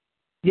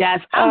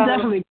 Yes, I'm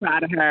definitely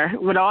proud of her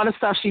with all the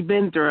stuff she's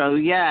been through.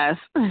 Yes.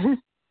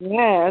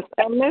 Yes,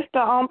 and Mr.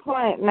 On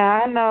Point.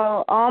 Now I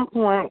know On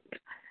Point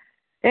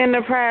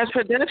Enterprise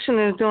Production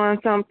is doing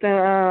something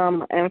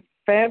in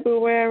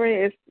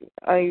February. It's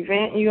an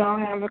event you all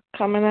have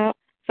coming up,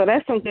 so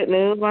that's some good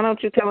news. Why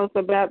don't you tell us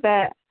about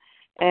that?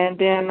 And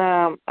then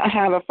I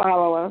have a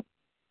follow-up.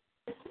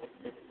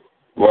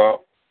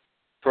 Well,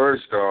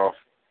 first off,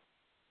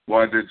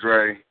 Wonder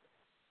Dre,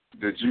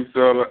 did you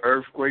feel the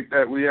earthquake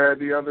that we had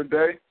the other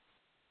day?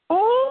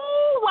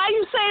 Oh, why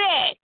you say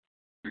that?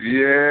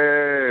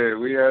 Yeah,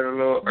 we had a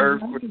little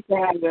earthquake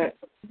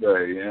today.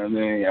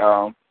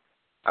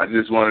 I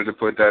just wanted to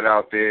put that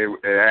out there.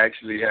 It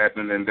actually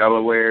happened in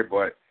Delaware,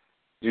 but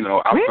You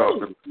know, I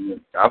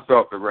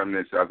felt the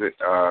remnants of it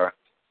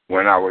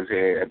when I was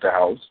here at the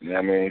house. You know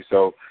what I mean?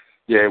 So,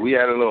 yeah, we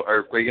had a little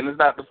earthquake, and it's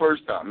not the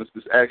first time. This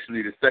was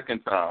actually the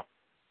second time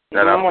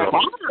that I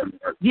felt.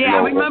 Yeah,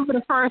 I remember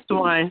the first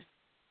one.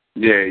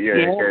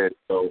 Yeah.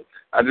 So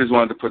I just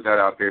wanted to put that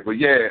out there. But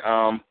yeah,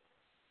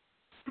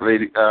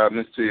 lady,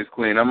 Miss T is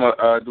Queen. I'm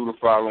gonna do the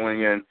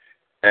following and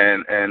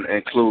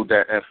include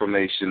that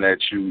information that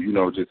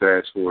you just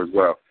asked for as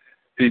well.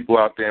 People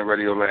out there in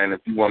Radio Land,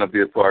 if you want to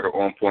be a part of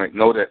On Point,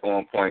 know that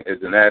On Point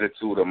is an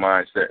attitude, a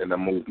mindset, and a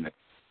movement.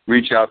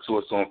 Reach out to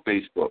us on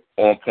Facebook,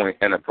 On Point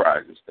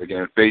Enterprises.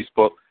 Again,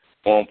 Facebook,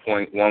 On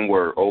Point, one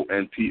word,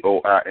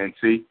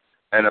 ONPOINT,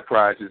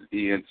 Enterprises,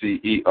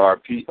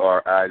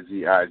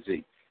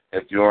 ENTERPRIZIZ.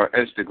 If you're on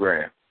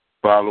Instagram,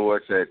 follow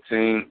us at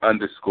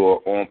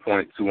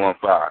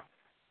team_OnPoint215.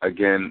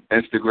 Again,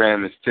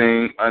 Instagram is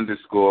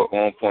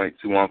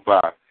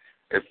team_OnPoint215.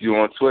 If you're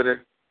on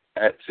Twitter,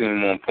 at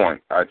Team On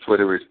Point. Our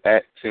Twitter is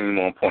at Team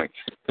On Point.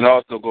 You can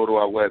also go to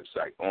our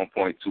website,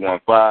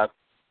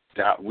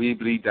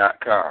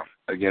 onpoint215.weebly.com.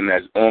 Again,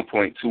 that's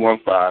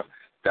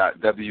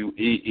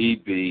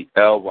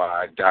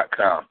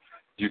onpoint215.weebly.com.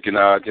 You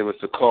can give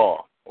us a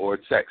call or a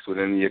text with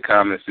any of your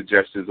comments,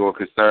 suggestions, or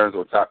concerns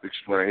or topics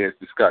you want to hear us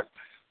discuss.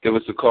 Give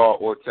us a call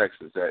or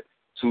text us at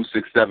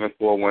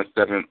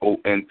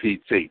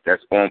 267-417-ONPT.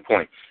 That's On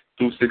Point.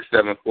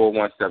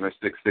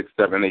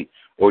 267-417-6678.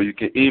 Or you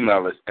can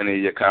email us any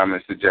of your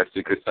comments,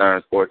 suggestions,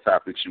 concerns, or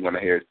topics you want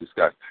to hear us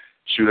discuss.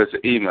 Shoot us an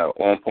email,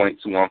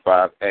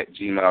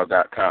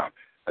 onpoint215@gmail.com.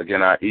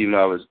 Again, our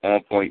email is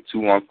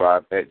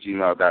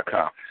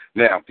onpoint215@gmail.com.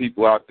 Now,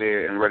 people out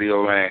there in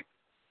Radio Land,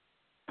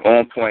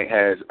 On Point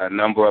has a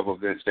number of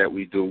events that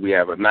we do. We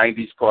have a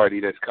 90s party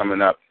that's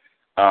coming up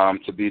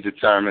to be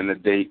determined the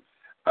date.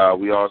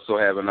 We also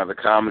have another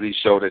comedy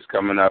show that's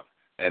coming up,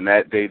 and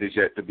that date is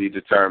yet to be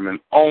determined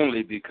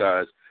only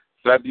because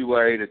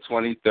February the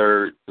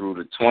 23rd through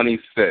the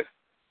 25th,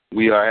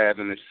 we are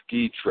having a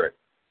ski trip.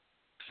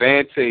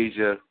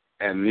 Fantasia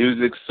and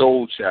Music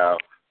Soul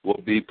Child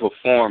will be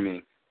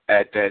performing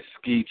at that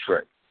ski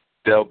trip.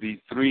 There'll be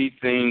 3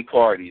 theme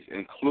parties,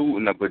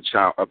 including a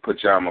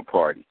pajama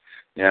party.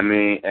 You know what I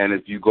mean? And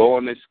if you go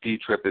on this ski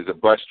trip, it's a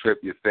bus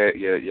trip,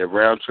 your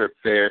round trip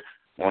fare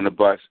on the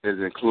bus is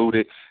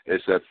included.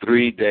 It's a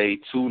 3-day,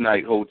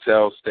 2-night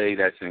hotel stay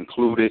that's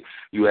included.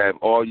 You have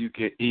all you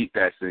can eat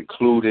that's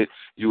included.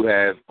 You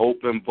have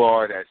open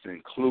bar that's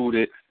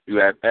included. You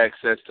have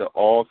access to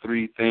all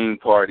 3 theme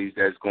parties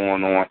that's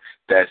going on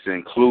that's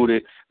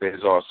included.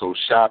 There's also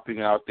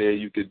shopping out there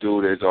you could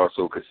do. There's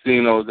also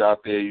casinos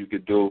out there you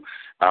could do.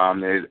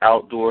 There's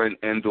outdoor and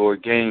indoor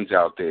games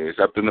out there. It's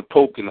up in the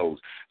Poconos.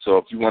 So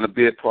if you want to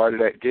be a part of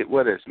that, get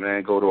with us,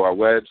 man. Go to our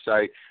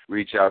website.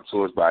 Reach out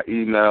to us by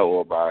email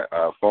or by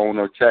phone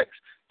or text.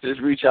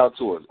 Just reach out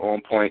to us. On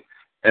Point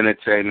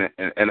Entertainment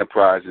and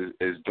Enterprises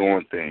is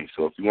doing things.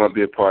 So if you want to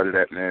be a part of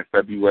that, man,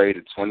 February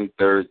the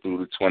 23rd through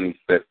the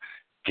 25th,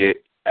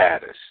 get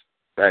at us.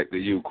 Back to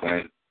you,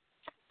 Queen.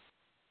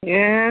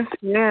 Yes,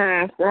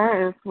 that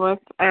is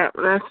what's up.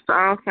 That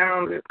all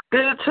sounded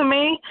good to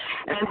me,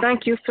 and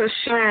thank you for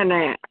sharing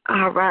that.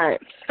 All right,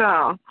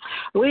 so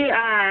we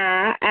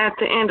are at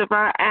the end of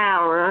our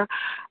hour.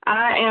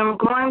 I am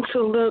going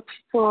to look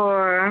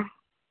for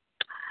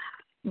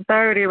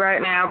Birdie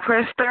right now.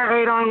 Press star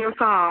 8 on your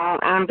phone,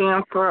 and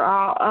then for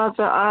all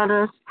other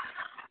artists,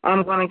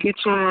 I'm going to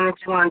get you in if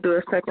you want to do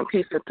a second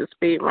piece of the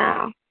speed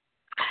round.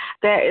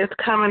 That is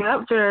coming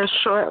up very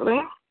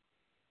shortly.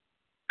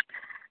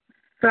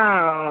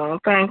 So,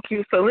 thank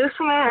you for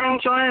listening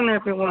and joining,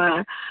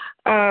 everyone.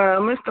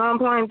 Mr. On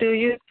Point, do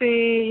you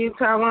see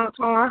Utah once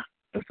more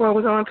before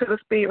we go into the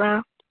speed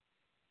round?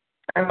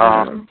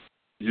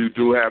 You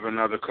do have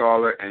another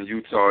caller, and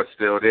Utah is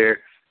still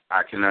there.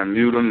 I can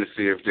unmute them to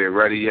see if they're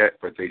ready yet,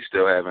 but they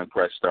still haven't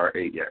pressed star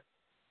 8 yet.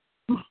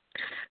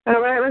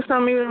 All right, let's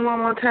unmute them one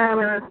more time,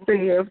 and let's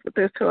see if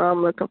this is who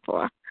I'm looking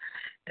for.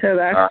 Because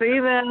I see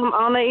them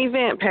on the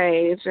event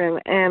page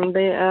and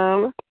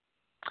the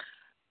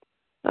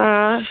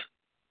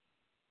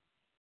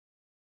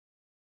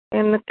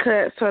in the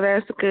cut, so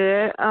that's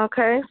good.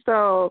 Okay,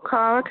 so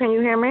caller, can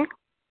you hear me?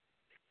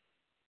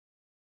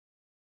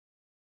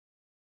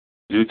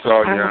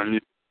 Utah, you're on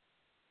mute.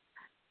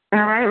 All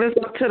right, let's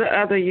go to the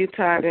other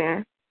Utah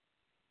then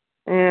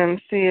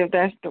and see if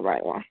that's the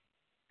right one.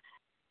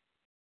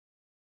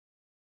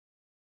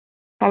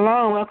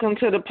 Hello, and welcome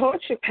to the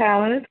Poetry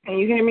Palace. Can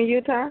you hear me,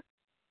 Utah?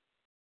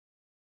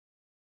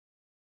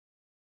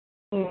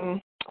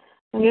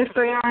 I guess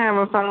they are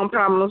having phone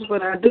problems,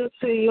 but I do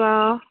see you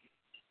all.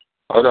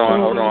 Hold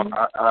on.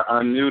 I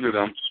unmuted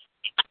them,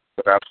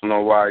 but I don't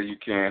know why you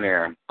can't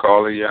hear them.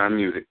 Caller, you're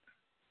unmuted.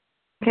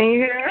 Can you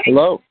hear us?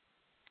 Hello?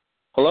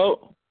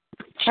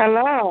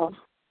 Hello.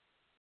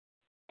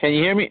 Can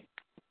you hear me?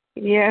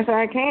 Yes,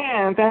 I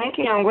can. Thank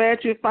you. I'm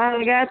glad you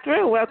finally got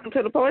through. Welcome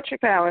to the Poetry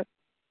Palace.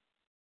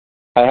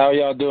 Hi, how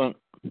y'all doing?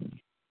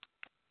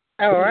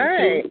 All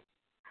right.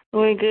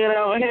 We good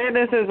over here.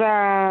 This is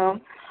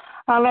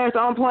our last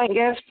on point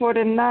guest for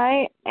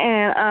tonight,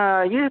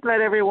 and you just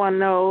let everyone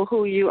know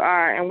who you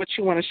are and what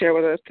you want to share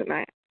with us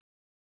tonight.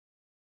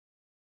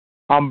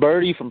 I'm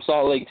Birdie from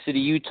Salt Lake City,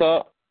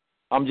 Utah.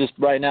 I'm just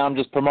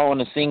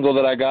promoting a single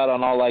that I got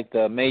on all like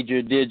the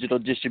major digital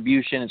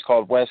distribution. It's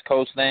called West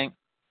Coast Thing.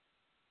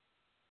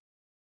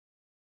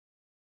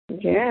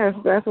 Yes,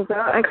 that's what's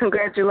up, and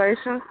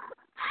congratulations.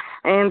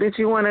 And did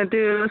you want to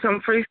do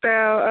some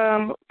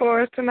freestyle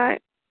for us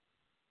tonight?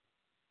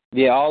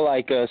 Yeah, I'll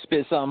like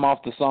spit something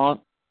off the song.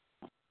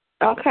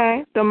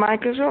 Okay, the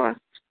mic is yours.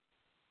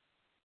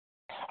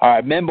 All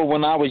right, remember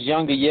when I was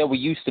younger, yeah, we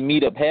used to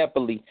meet up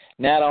happily.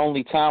 Now the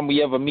only time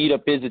we ever meet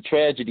up is a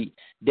tragedy.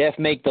 Death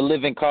make the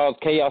living cause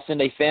chaos in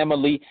their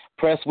family.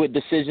 Pressed with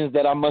decisions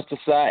that I must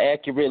decide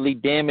accurately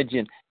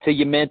damaging to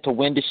your mental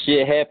when the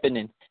shit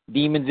happening.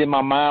 Demons in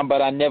my mind,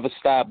 but I never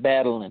stop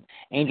battling.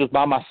 Angels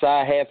by my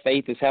side, have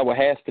faith is how it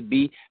has to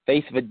be.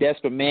 Face of a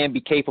desperate man,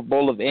 be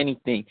capable of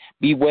anything.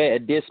 Beware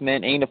of this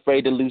man, ain't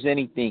afraid to lose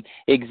anything.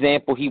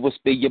 Example, he will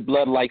spill your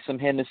blood like some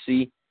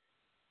Hennessy.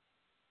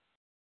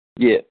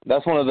 Yeah,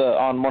 that's one of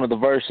the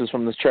verses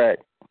from this track.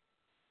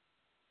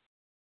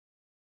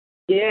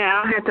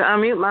 Yeah, I had to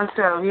unmute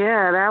myself.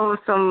 Yeah, that was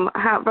some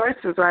hot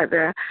verses right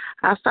there.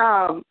 I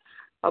saw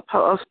a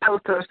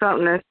poster or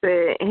something that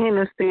said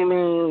Hennessy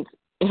means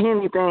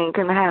anything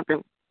can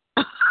happen.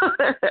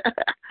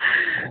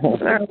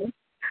 That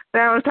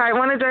was tight.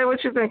 Wonder, Jay,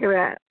 what you think of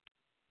that?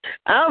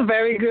 Oh,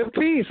 very good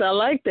piece. I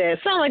like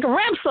that. Sound like a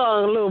rap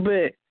song a little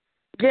bit.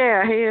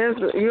 Yeah, he is.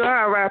 You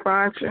are a rapper,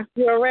 aren't you?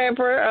 You're a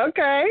rapper?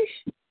 Okay.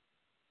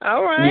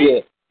 All right.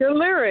 Yeah. Good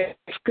lyrics.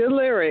 Good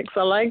lyrics.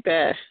 I like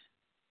that.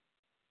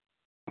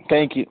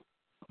 Thank you.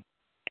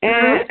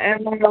 And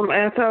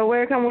so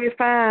where can we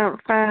find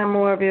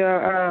more of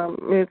your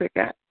music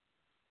at?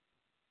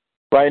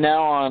 Right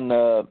now on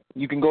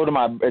you can go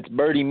to it's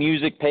Birdie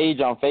Music page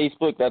on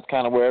Facebook. That's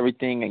kind of where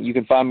everything. You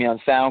can find me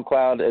on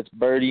SoundCloud. It's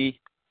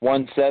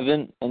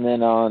Birdie17, and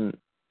then on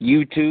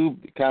YouTube,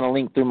 kind of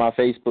link through my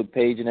Facebook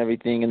page and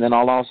everything. And then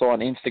I'll also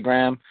on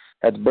Instagram.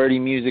 That's Birdie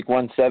Music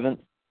 17.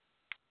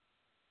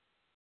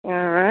 All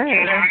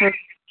right.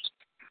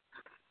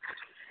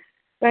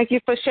 Thank you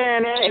for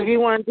sharing that. If you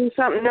want to do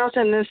something else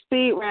in this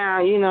speed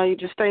round, you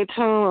just stay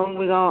tuned.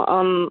 We're going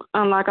to,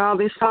 unlike all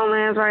these phone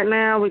lines right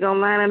now, we're going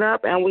to line it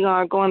up, and we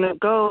are going to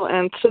go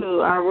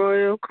into our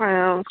Royal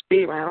Crown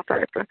speed round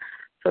cipher.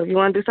 So if you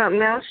want to do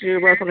something else,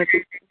 you're welcome to do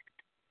it.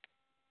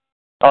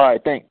 All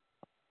right, thanks.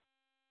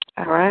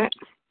 All right.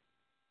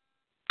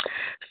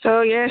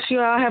 So, yes, you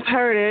all have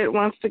heard it.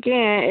 Once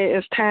again, it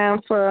is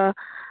time for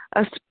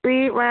a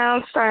speed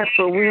round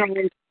cipher. We're going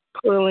to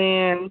pull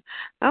in,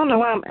 I don't know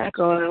why I'm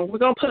echoing. We're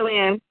going to pull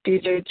in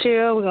DJ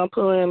Chill. We're going to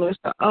pull in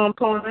Mr. On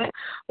Point.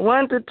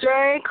 One to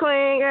Dre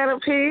Clean got a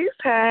piece.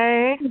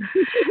 Hey.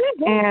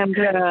 and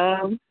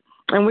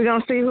we're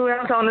going to see who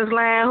else on this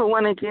line who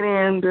want to get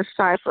in this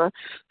cipher.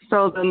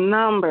 So the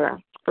number,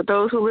 for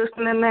those who are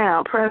listening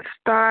now, press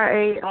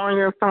 *8 on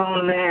your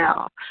phone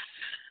now.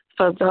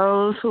 For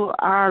those who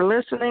are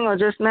listening or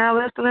just now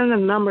listening, the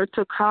number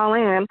to call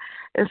in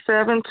is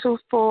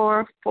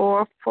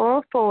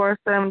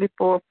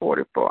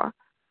 724-444-7444.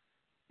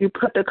 You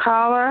put the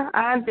caller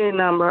ID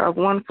number of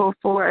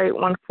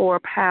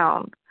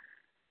 144814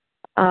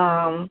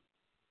 £,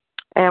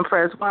 and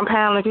press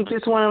 £1 if you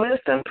just want to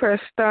listen.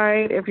 Press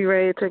 *8 if you're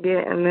ready to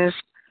get in this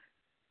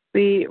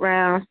speed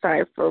round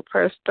cipher.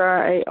 Press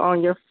 *8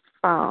 on your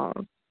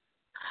phone.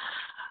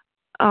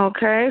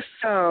 Okay,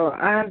 so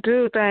I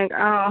do thank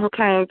all who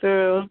came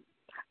through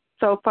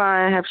so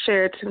far and have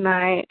shared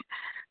tonight.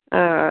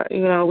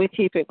 We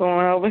keep it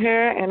going over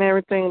here, and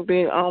everything will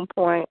be on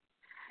point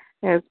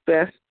as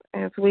best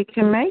as we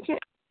can make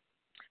it.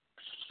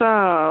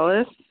 So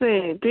let's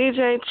see,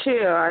 DJ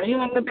Chill, are you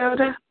in the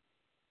building?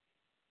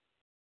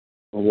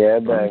 Yeah,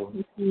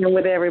 baby.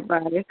 With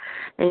everybody,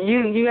 and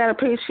you got a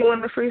piece you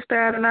want to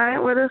freestyle tonight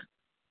with us?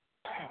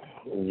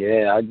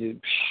 Yeah, I do,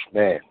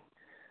 man.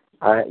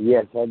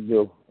 Yes, I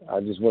do.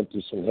 I just went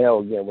through some hell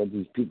again with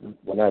these people.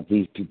 Well, not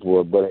these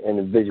people, but an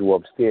individual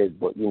upstairs.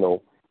 But,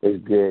 it's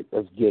good.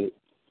 Let's get it.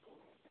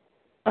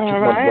 All Keep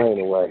right. my brain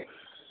away.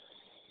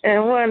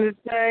 And wanted to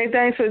say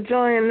thanks for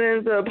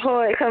joining the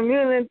poet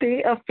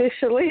community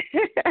officially.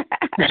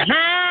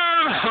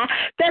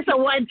 That's a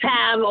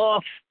one-time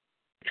off.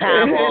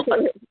 Yeah.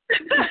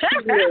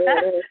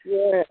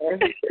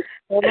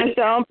 Well, Mr.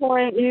 On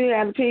Point, you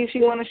got a piece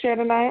you want to share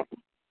tonight?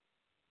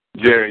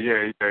 Yeah.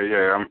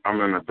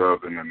 I'm in the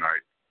building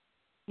tonight.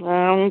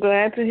 I'm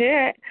glad to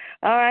hear it.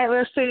 All right,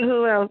 let's see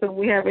who else. If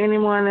we have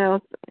anyone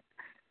else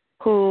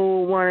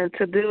who wanted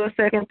to do a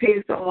second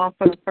piece or one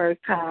for the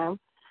first time.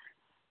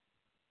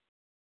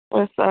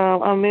 Let's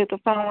unmute the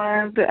phone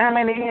lines. How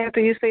many hands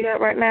do you see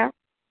up right now?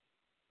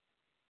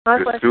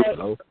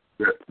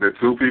 The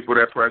two people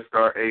that press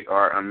 *8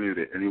 are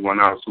unmuted.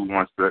 Anyone else who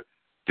wants to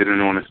get in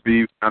on the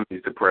speed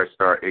needs to press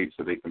 *8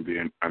 so they can be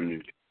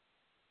unmuted.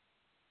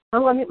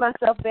 I'm going to mute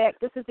myself back.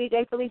 This is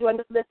DJ Philly. I'm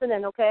just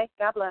listening, okay?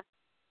 God bless.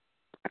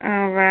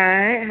 All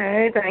right.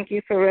 Hey, thank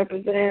you for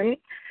representing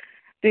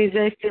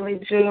DJ Philly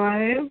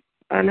Joy.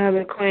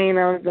 another queen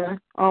of the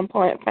On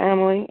Point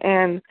family,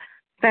 and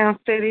Sound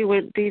City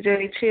with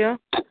DJ Chill.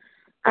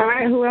 All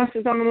right, who else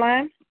is on the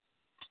line?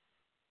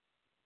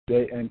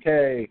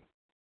 J&K.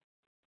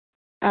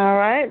 All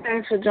right,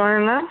 thanks for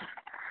joining us.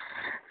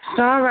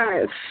 All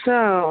right,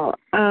 so,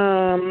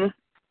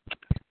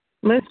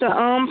 Mr.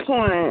 On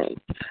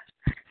Point,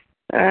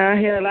 I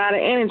hear a lot of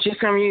energy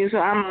from you, so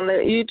I'm going to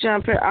let you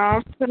jump it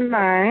off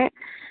tonight.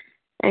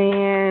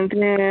 And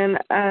then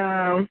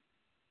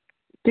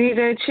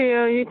DJ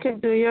Chill, you can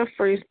do your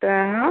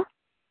freestyle.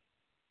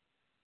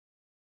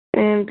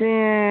 And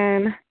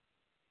then...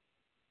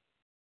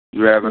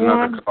 You have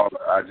another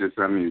caller. I just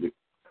unmuted.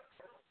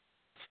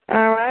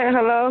 All right,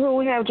 hello. Who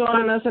we have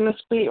joining us in the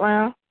speed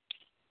round?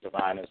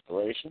 Divine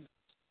Inspiration.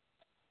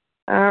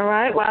 All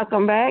right,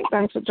 welcome back.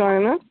 Thanks for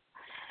joining us.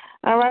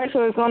 All right,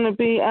 so it's going to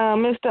be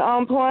Mr.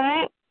 On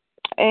Point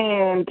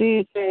and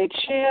DJ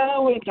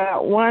Chill. We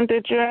got Wonder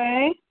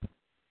Dre.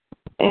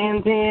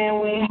 And then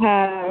we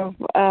have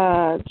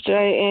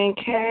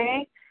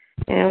J&K.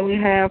 And we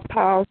have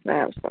Paul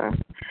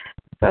Sampson.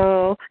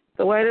 So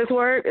the way this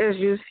works is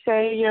you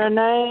say your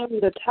name,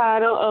 the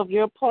title of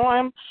your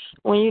poem.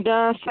 When you're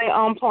done, say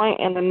On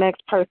Point, and the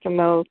next person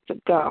knows to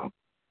go.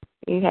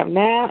 You have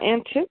now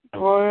entered the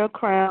Royal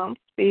Crown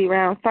Speed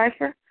Round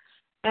Cipher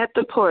at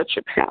the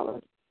Poetry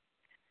Palace.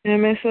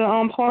 And Mr.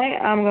 On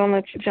Point, I'm going to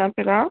let you jump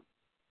it off.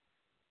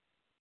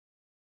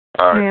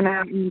 All right. And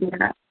I'll do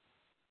that.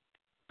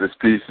 This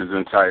piece is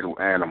entitled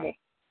Animal.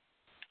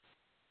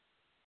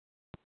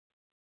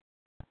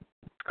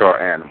 It's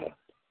called Animal.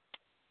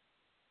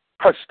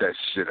 Hush that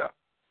shit up.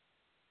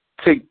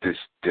 Take this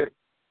dick.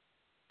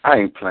 I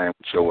ain't playing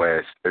with your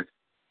ass.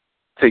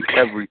 Take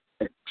every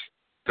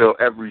feel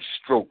every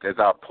stroke as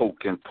I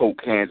poke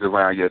hands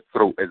around your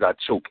throat as I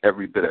choke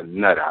every bit of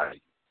nut out of you.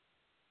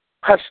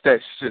 Hush that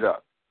shit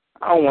up.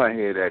 I don't want to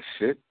hear that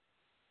shit.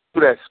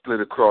 Do that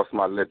split across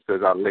my lips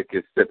as I lick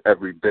and sip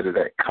every bit of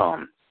that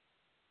cum.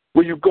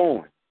 Where you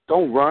going?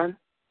 Don't run.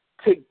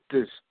 Take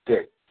this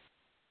dick.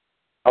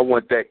 I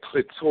want that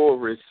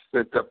clitoris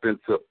sent up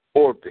into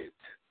orbit.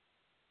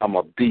 I'm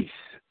a beast.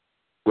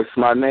 What's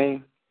my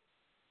name?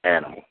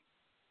 Animal.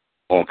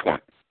 On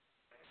Point.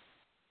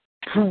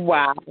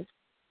 Wow.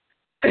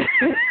 I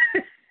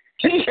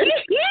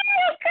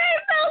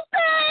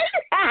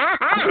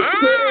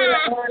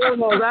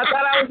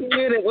thought I was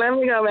muted. Let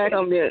me go back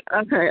on mute.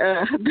 Okay,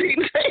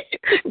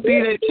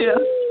 DJ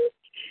Chill.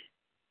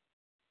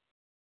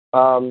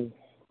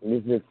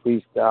 This is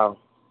freestyle.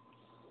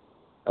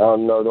 I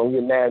don't know. Don't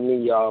get mad at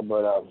me, y'all,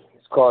 but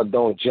it's called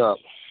Don't Jump.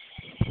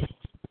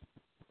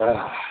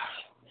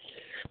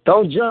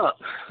 Don't jump.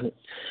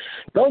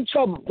 Don't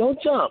jump. Don't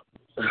jump.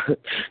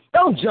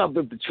 Don't jump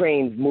if the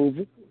train's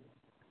moving.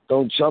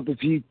 Don't jump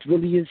if you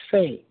really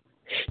insane.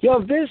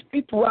 Yo, if there's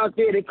people out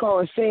there that call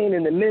insane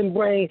in the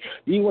membrane,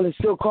 do you want to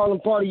still call them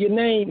part of your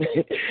name?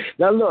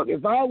 Now, look,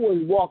 if I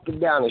was walking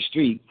down the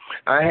street,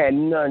 I had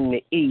nothing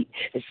to eat,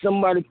 and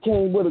somebody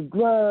came with a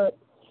grub,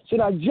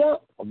 should I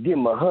jump or give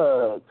him a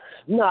hug?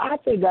 No, I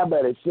think I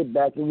better sit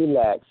back and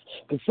relax,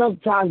 because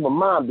sometimes my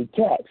mind be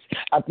taxed.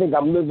 I think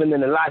I'm living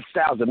in the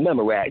lifestyles of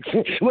Memorax.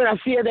 When I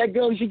see that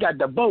girl, she got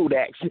the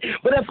Bodax.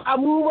 But if I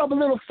move up a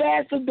little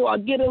faster, do I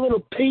get a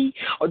little pee,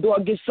 or do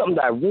I get something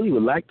that I really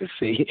would like to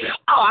see?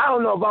 Oh, I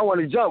don't know if I want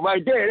to jump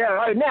right there,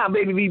 right now,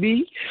 baby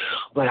BB.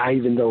 But I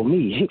even know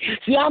me.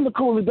 See, I'm the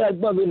coolest black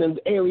brother in the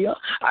area.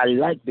 I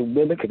like the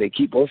women because they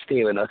keep on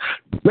staring a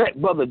black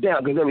brother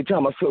down, because every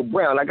time I feel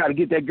brown, I got to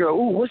get that girl,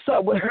 ooh, what's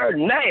up with her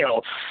now?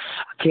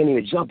 I can't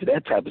even jump to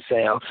that type of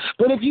sound.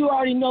 But if you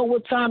already know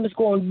what time it's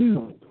going to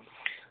do,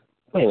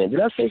 wait a minute,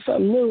 did I say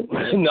something new?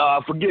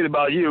 No, forget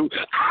about you.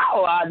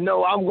 Oh, I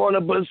know I'm going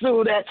to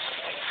pursue that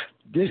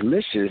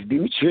delicious,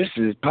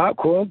 nutritious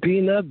popcorn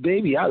peanut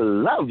baby. I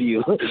love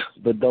you,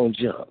 but don't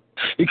jump.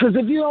 Because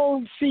if you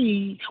don't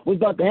see what's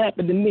about to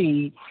happen to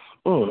me,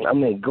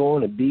 I'm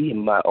going to be in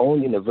my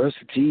own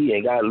university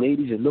and got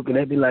ladies that's looking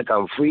at me like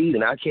I'm free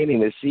and I can't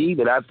even see,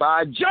 but if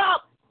I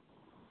jump,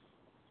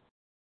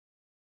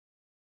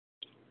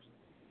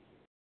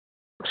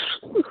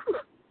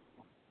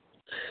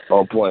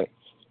 On Point.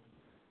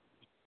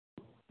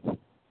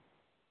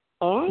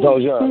 Oh,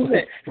 don't jump. Who's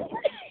next?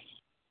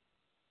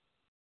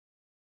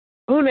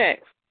 Who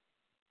next?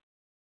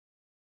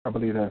 I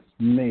believe that's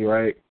me,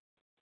 right?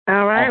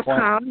 All right,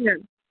 Paul.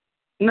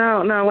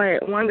 No,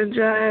 wait. Wonder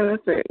Dre,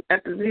 let's see.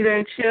 After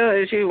DJ Chill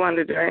is you,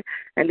 Wonder Dre.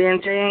 And then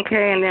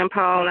J&K, and then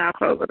Paul, and I'll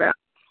close it out.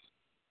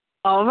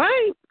 All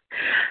right.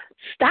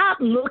 Stop,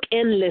 look,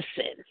 and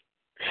listen.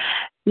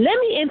 Let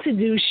me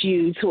introduce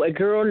you to a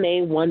girl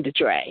named Wonder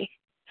Dre.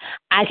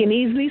 I can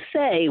easily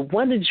say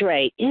Wonder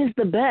Dre is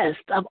the best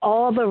of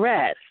all the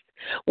rest,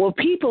 with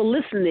people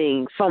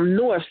listening from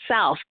north,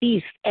 south,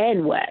 east,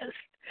 and west.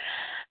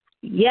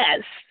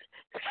 Yes,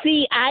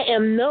 see, I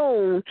am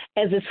known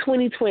as a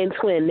 20-twin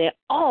twin that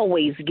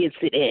always gets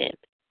it in.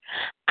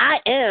 I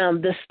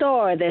am the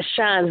star that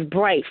shines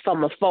bright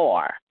from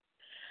afar.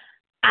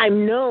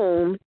 I'm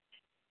known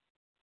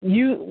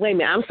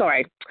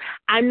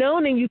I'm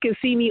known and you can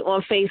see me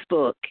on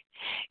Facebook.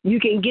 You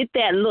can get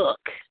that look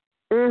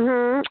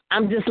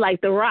I'm just like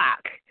The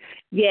Rock.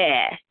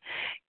 Yeah,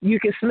 you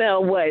can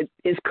smell what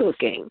is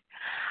cooking.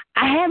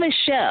 I have a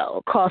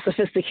show called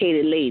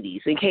Sophisticated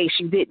Ladies, in case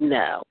you didn't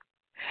know.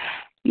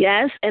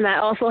 Yes, and I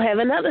also have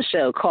another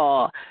show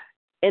called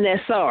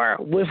NSR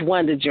with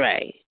Wonder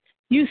Dre.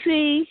 You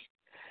see,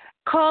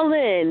 call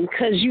in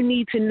because you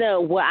need to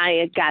know what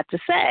I got to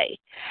say.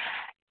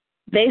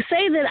 They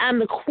say that I'm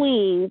the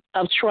queen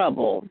of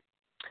trouble,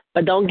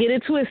 but don't get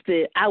it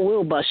twisted. I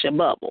will bust your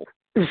bubble.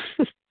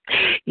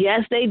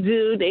 Yes, they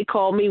do. They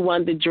call me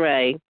Wonder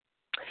Dre.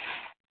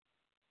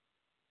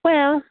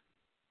 Well,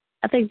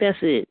 I think that's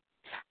it.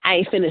 I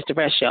ain't finished the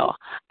rest, y'all.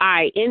 All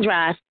right, in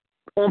drive,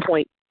 on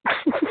point.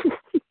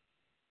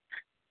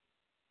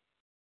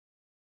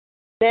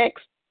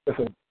 Next.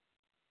 Listen,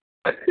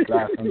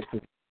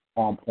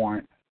 on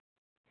point.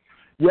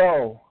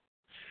 Yo,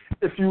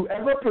 if you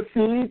ever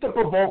proceed to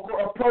provoke or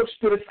approach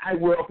this, I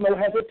will, with no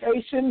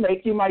hesitation,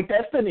 make you my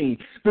destiny.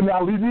 Then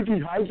I'll leave you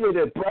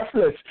dehydrated,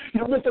 breathless.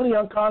 You're mentally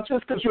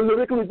unconscious because you're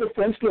lyrically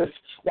defenseless.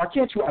 Why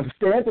can't you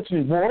understand that you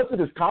need more to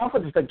this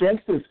confidence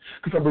against this?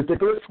 Because I'm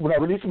ridiculous when I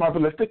release my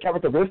ballistic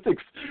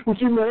characteristics, which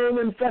you may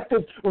have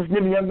infected with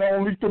many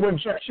unknown lethal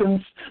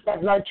injections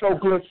like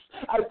nitroglyphs.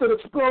 I still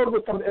explode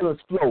with some ill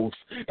explodes.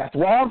 That's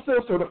why I'm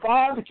still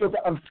certified to kill the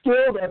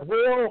unskilled at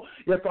will.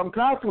 Yes, I'm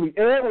constantly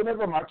ill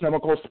whenever my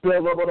chemicals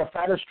spill over the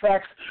fattest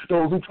tracks.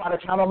 Those who try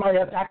to counter my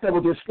attack, they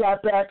will get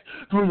slapped back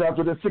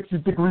 360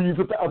 degrees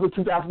with the other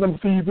 2,000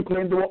 MCs who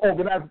claim they were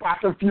organized by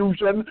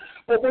confusion.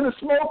 But when the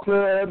smoke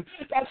cleared,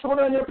 that's when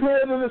I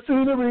appeared in the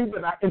scenery.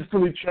 Then I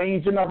instantly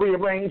changed and I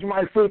rearranged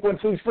my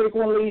frequencies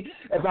frequently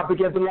as I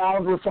began to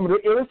lounge with some of the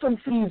illest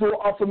MCs who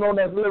are also known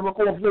as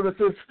lyrical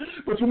lyricists.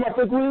 But you must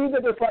agree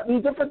that they're slightly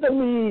different than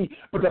me.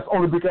 But that's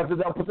only because they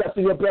don't possess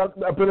the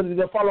ability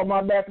to follow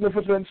my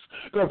magnificence.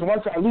 Because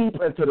once I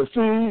leap into the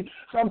sea,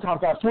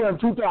 sometimes I swim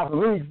 2,000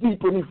 leagues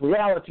deep beneath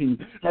reality.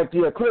 Like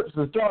the eclipse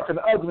is dark and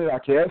ugly, I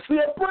can't see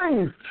it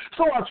breathe.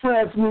 So I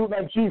transmute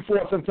like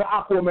G-Force into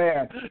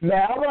Aquaman.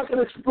 Now I can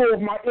explore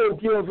my ill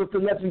gills with the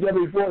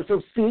legendary voice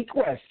of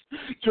Sequest.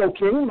 Joe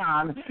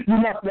Kingman, you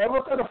must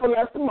never settle for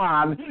less than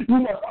mine. You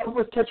must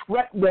always catch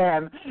wreck,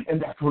 man.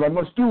 And that's what I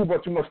must do,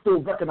 but you must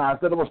still recognize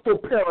that I was still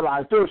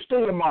paralyzed, still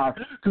state of mind,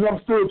 because I'm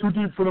still too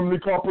deep for them to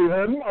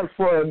comprehend, my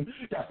friend.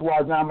 That's why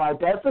it's now my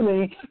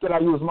destiny that I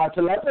use my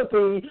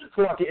telepathy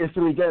so I can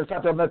instantly get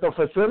inside the mental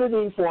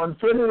facility for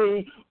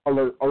infinity.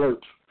 Alert,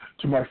 alert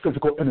to my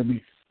physical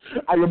enemies.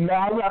 I am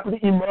now rapidly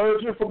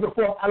emerging from the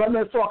fourth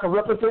element so I can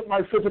represent my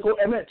physical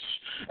image.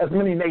 As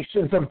many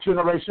nations of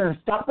generations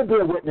stop to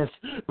bear witness,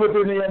 but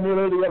then they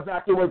immediately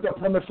evacuate their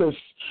premises.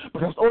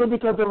 But that's only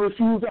because they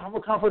refuse to have a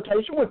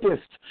confrontation with this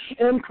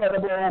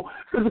incredible,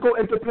 physical,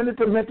 independent,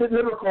 demented,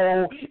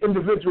 lyrical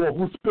individual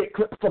who spit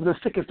clips from the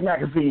sickest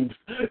magazines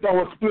that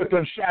will split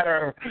and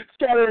shatter,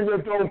 scattering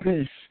their dome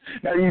piece.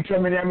 Now you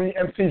tell me how many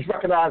MCs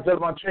recognize that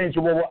I'm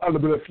unchangeable with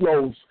unlimited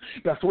flows.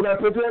 That's what I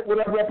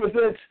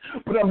represent,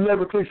 but I'm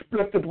lyrically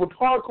split with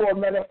hardcore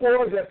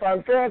metaphors that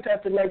find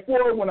fantastic like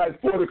water when I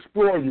fully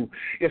explore you.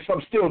 Yes,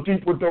 I'm still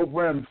deep with dope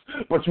rims,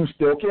 but you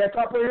still can't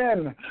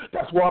comprehend.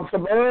 That's why I'm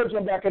submerged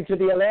and back into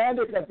the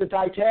Atlantic like the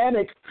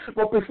Titanic.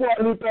 But before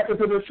I leap back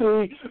into the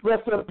sea,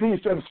 rest in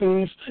peace,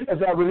 MCs, as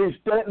I release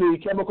deadly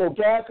chemical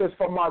gases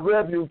from my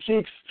rearview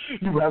cheeks.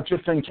 You have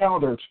just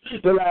encountered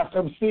the last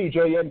MC,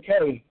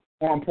 JMK,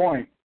 on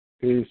point.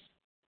 Peace.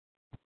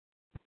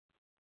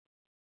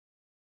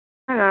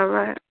 All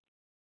right.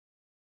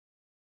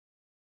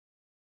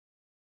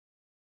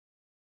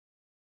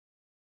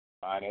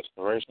 Divine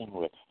inspiration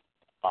with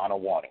final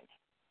warning.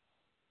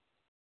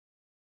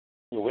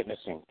 We're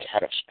witnessing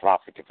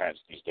catastrophic events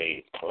these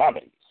days,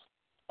 calamities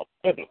of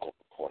biblical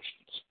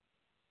proportions.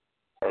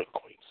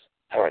 Earthquakes,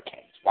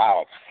 hurricanes,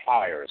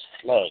 wildfires,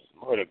 floods,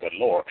 murder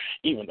galore.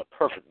 Even the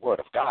perfect word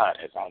of God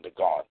has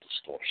undergone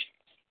distortion.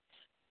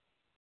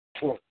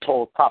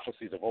 Foretold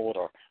prophecies of old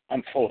are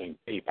unfolding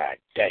day by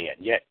day,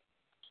 and yet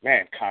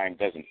mankind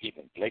doesn't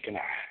even blink an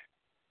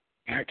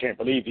eye. I can't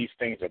believe these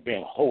things are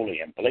being wholly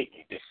and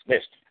blatantly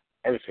dismissed.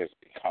 Earth has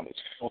become as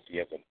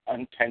filthy as an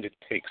untended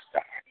pigsty.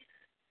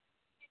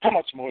 How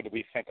much more do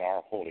we think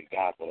our holy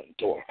God will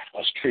endure,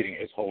 us treating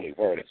his holy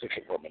word as if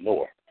it were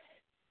manure?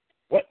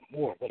 What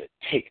more will it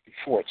take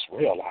before it's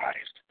realized?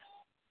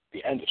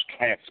 The end is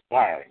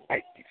transpiring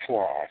right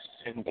before our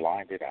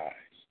sin-blinded eyes.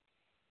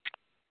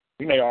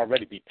 We may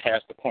already be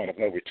past the point of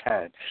no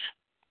return,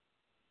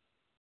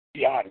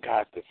 beyond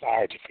God's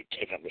desire to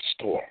forgive and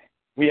restore.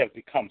 We have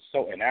become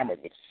so enamored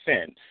with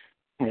sin,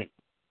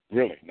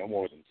 really no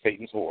more than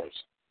Satan's whores.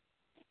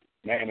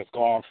 Man has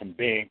gone from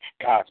being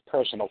God's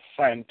personal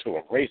friend to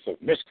a race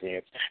of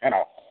miscreants, and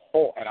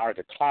our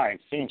decline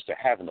seems to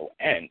have no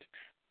end.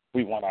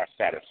 We want our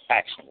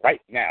satisfaction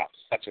right now,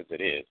 such as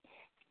it is,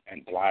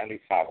 and blindly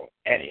follow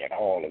any and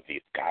all of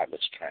these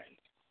godless trends.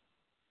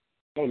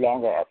 No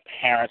longer are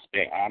parents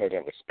being honored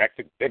and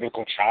respected.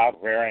 Biblical child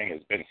rearing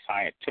has been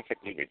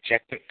scientifically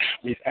rejected.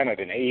 We've entered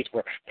an age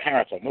where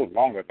parents are no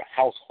longer the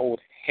household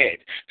head,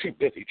 too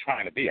busy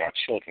trying to be our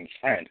children's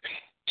friend.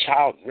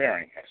 Child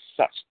rearing as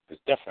such has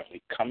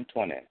definitely come to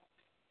an end.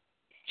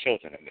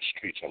 children in the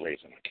streets are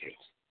raising our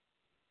kids.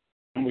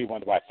 And we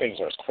wonder why things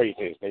are as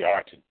crazy as they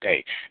are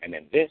today. And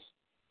in this,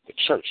 the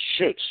church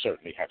should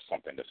certainly have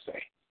something to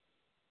say.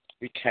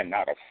 We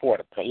cannot afford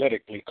a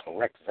politically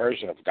correct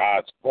version of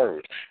God's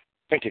word.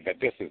 Thinking that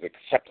this is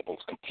acceptable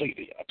is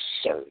completely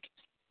absurd.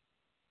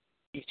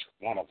 Each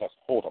one of us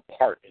hold a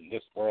part in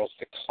this world's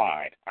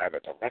decline, either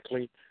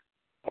directly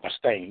or by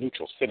staying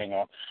neutral, sitting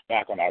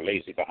back on our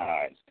lazy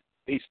behinds.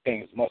 These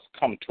things must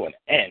come to an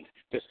end.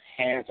 This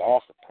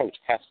hands-off approach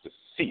has to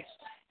cease.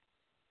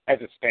 As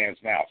it stands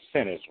now,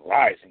 sin is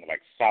rising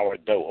like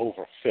sourdough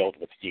overfilled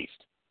with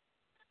yeast.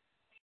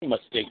 We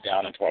must dig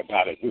down into our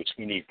godly roots.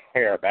 We need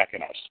prayer back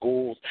in our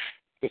schools.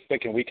 Just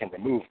thinking we can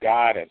remove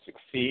God and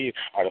succeed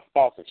are the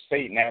thoughts of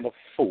Satan and of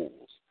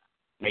fools,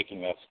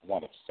 making us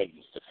one of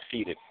Satan's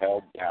defeated,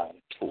 held-down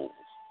tools.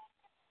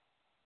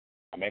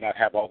 I may not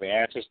have all the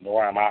answers,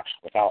 nor am I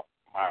without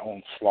my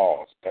own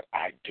flaws, but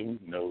I do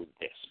know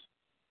this.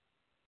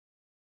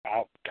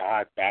 Without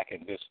God back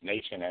in this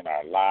nation and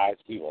our lives,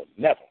 we will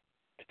never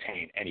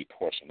attain any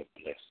portion of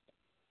bliss.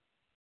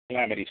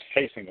 Calamities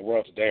facing the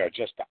world today are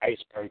just the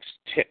iceberg's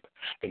tip.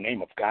 The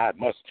name of God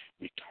must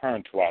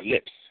return to our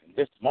lips. And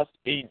this must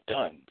be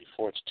done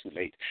before it's too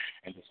late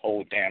and this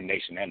whole damn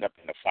nation end up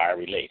in the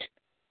fiery lake.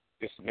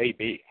 This may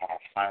be our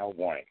final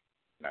warning,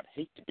 and I'd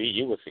hate to be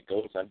you if it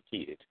goes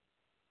unheeded.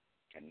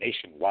 A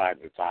nationwide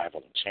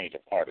revival and change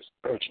of heart is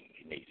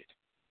urgently needed.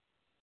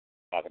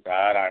 Father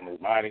God, I'm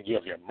reminding you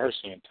of your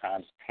mercy in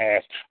times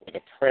past, where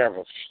the prayer of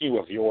a few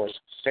of yours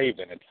saved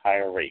an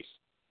entire race.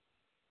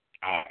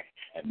 I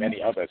and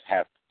many others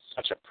have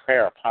such a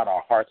prayer upon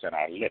our hearts and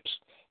our lips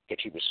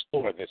that you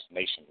restore this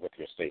nation with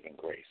your saving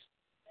grace.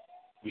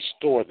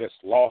 Restore this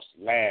lost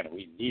land.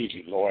 We need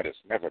you, Lord, as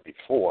never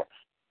before.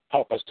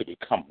 Help us to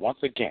become once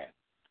again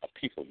a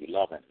people you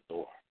love and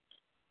adore.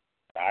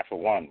 And I, for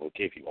one, will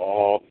give you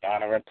all the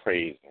honor and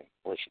praise and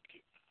worship you,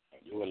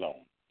 and you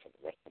alone, for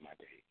the rest of my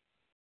days.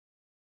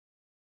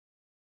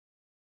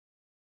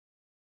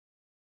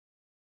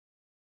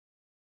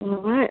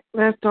 All right,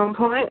 that's on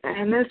point.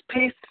 And this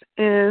piece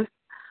is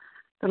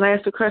the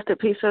last requested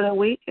piece of the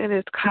week. It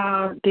is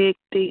called Dig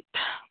Deep.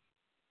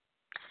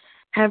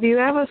 Have you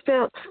ever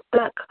felt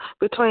stuck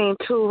between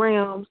two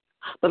realms,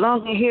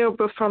 belonging here,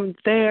 but from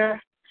there,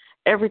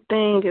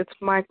 everything is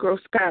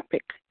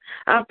microscopic?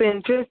 I've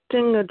been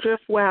drifting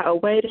adrift while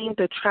awaiting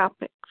the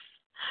tropics.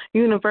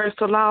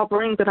 Universal law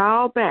brings it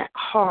all back,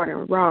 hard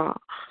and raw.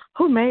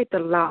 Who made the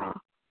law?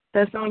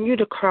 That's on you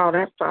to crawl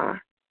that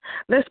far.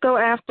 Let's go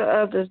after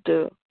others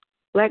do.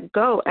 Let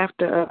go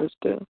after others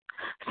do.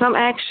 Some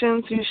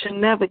actions you should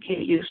never get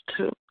used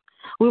to.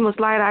 We must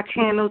light our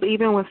candles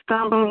even when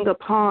stumbling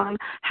upon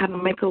how to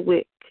make a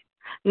wick.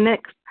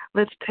 Next,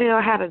 let's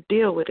tell how to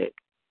deal with it.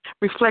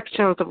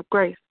 Reflections of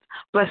grace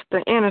bless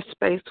the inner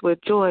space where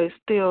joy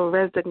still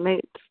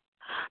resonates.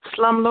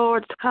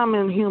 Slumlords come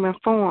in human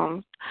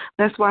forms.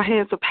 That's why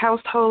heads of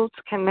households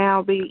can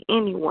now be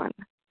anyone.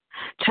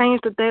 Change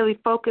the daily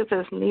focus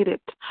as needed.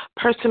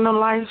 Personal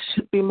life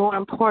should be more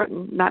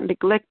important, not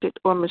neglected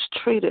or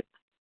mistreated.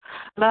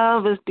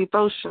 Love is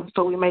devotion,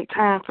 so we make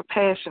time for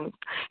passions.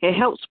 It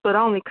helps, but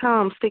only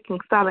comes seeking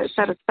solid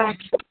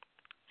satisfaction.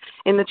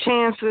 In the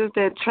chances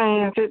that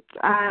transits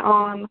I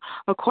on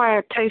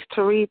acquired taste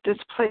to read this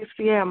place,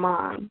 yeah,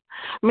 man.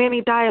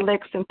 Many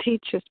dialects and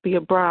teachers be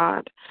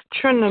abroad.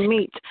 Trim the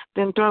meat,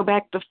 then throw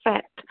back the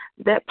fat.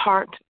 That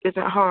part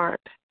isn't hard.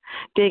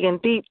 Digging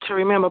deep to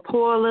remember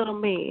poor little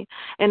me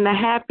and the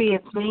happy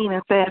and mean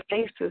and sad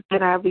faces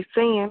that I be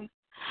seeing.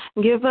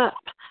 Give up.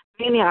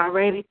 Many are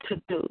ready to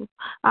do.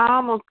 I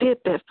almost did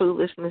that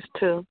foolishness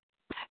too.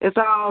 It's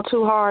all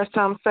too hard,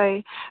 some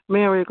say.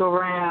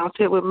 Merry-go-rounds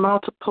hit with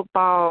multiple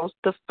balls.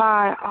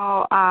 Defy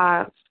all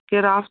odds.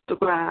 Get off the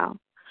ground.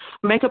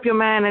 Make up your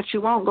mind that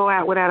you won't go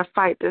out without a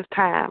fight this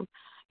time.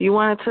 You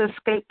wanted to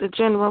escape the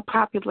general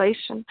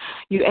population.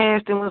 You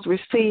asked and was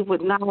received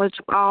with knowledge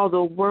of all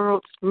the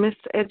world's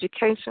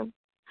miseducation.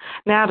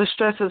 Now the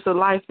stresses of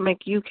life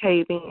make you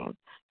cave in.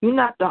 You're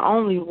not the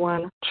only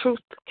one. Truth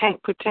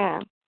can't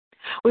pretend.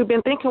 We've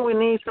been thinking we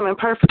need some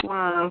imperfect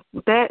ones.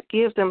 That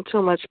gives them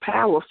too much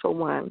power for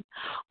one.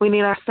 We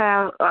need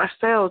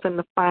ourselves in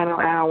the final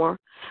hour.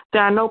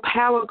 There are no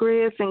power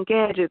grids and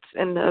gadgets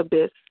in the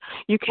abyss.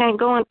 You can't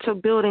go into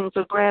buildings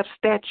or grab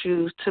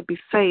statues to be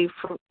saved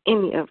from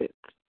any of it.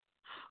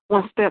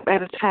 One step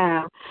at a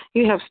time.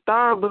 You have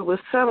starved but will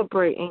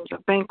celebrate in your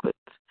banquets.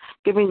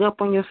 Giving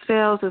up on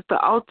yourselves is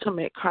the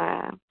ultimate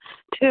crime.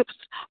 Tips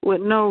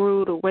with no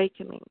rude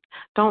awakening.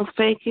 Don't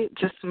fake it,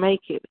 just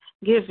make it.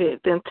 Give it,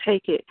 then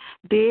take it.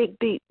 Dig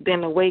deep,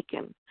 then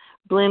awaken.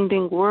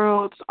 Blending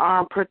worlds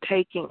are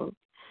partaking.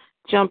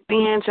 Jump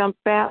in, jump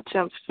out,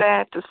 jump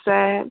side to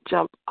side,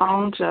 jump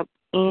on, jump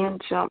in,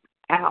 jump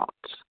out.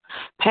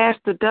 Pass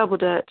the double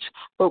dutch,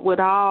 but with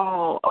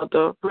all of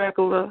the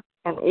regular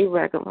and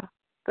irregular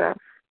stuff.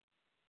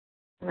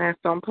 And that's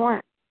on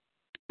point.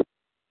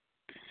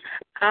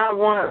 I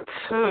want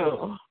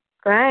to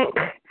thank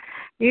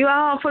you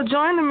all for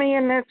joining me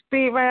in that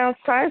speed round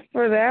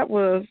cipher. That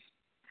was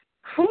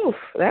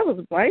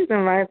blazing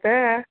right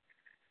there.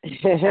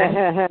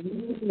 Yeah. What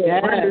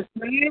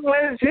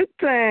did you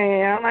think?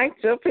 I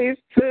liked your piece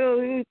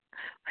too. You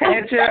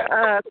had your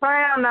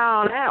crown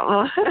on that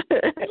one.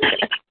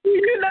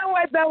 You know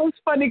what? That was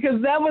funny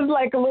because that was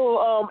like a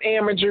little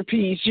amateur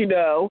piece, you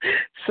know.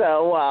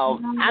 So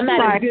I'm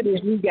not as good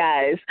as you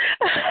guys.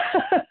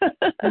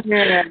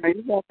 Yeah,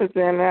 you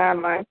represent that. I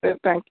like it.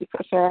 Thank you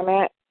for sharing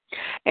that.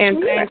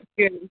 And thank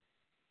you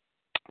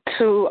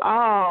to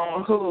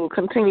all who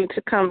continue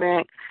to come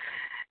back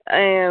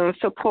and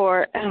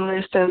support and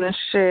listen and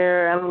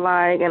share and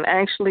like and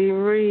actually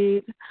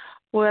read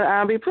what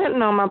I'll be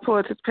putting on my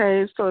Poetry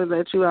page so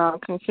that you all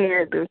can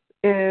hear it. This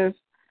is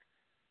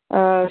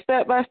a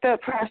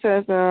step-by-step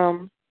process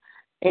and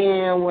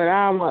what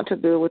I want to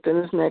do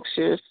within this next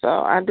year. So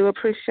I do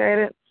appreciate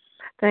it.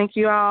 Thank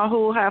you all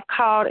who have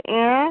called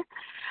in.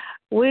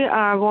 We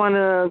are going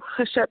to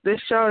shut this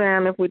show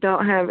down if we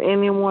don't have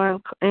any more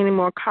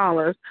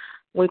callers.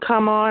 We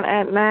come on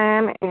at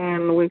 9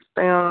 and we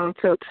stay on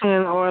until 10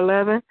 or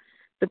 11,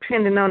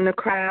 depending on the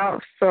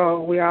crowd.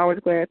 So we're always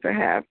glad to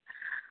have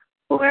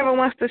whoever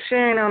wants to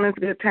share in on this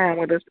good time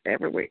with us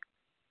every week.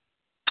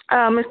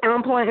 Mr.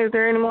 On Point, is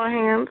there any more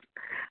hands?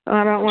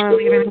 I don't want to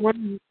leave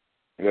anyone.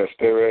 Yes,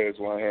 there is.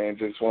 One hand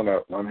just went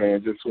up. One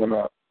hand just went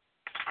up.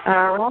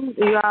 All right.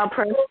 You all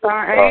press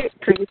 *8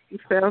 to get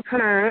yourself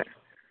heard.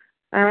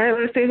 All right.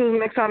 Let's see who's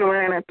next on the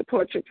line at the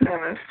Poetry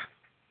Palace.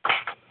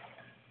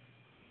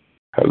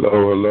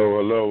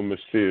 Hello,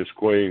 Mysterious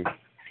Queen.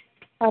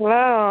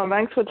 Hello.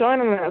 Thanks for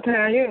joining us. How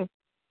are you?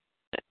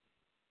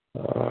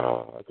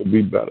 I could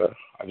be better.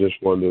 I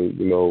just wanted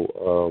to,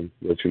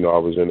 let you know I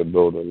was in the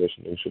building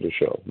listening to the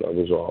show. That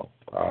was all.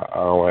 I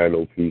don't have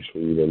no peace for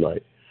you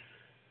tonight.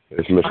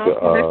 It's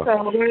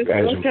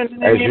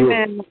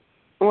Mr.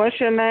 What's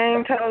your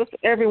name? Tell us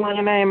everyone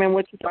your name and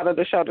what you thought of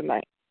the show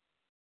tonight.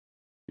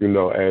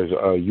 As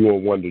you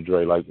and Wonder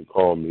Dre like to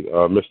call me,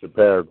 Mr.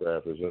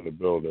 Paragraph is in the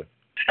building.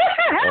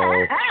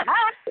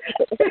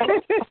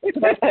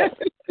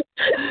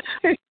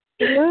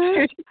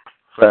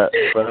 For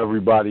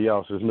everybody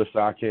else, it's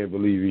Mr. I can't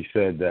believe he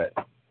said that.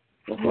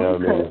 You know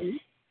what I mean?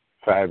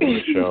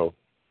 Fabulous show.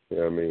 You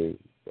know what I mean?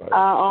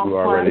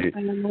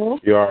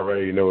 You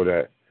already know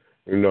that.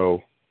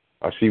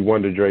 I see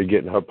Wonder Dre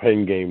getting her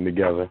pen game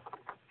together.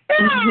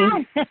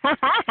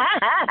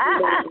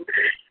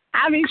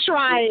 I be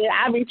trying.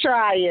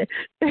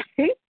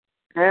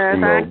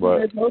 And I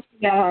both of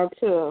y'all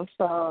too.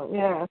 So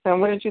yeah. So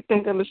what did you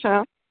think of the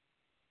show?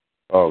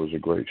 Oh, it was a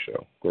great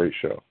show. Great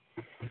show.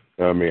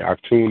 I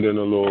tuned in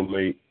a little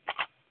late.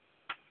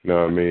 You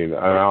know what I mean?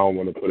 I don't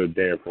want to put a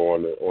damper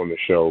on the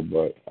show,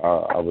 but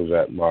I was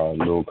at my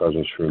little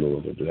cousin's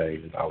funeral today,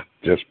 and I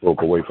just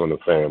broke away from the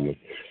family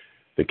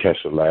to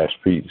catch the last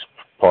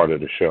part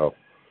of the show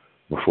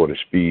before the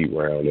speed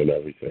round and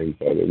everything.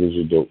 But it was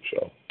a dope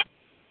show.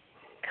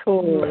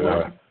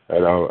 Cool.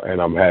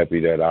 And I'm happy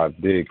that I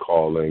did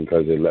call in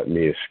because it let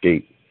me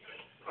escape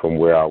from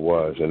where I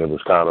was. And it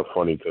was kind of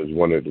funny because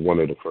one of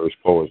the first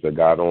poets that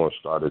got on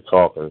started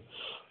talking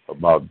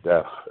about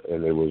death,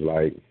 and it was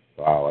like,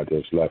 wow, I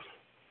just left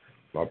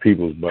my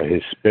people's, but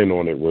his spin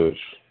on it was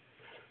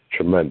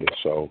tremendous.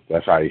 So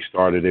that's how he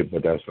started it,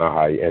 but that's not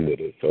how he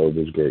ended it. So it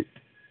was great.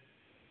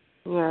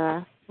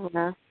 Yeah.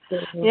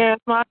 Yes,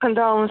 my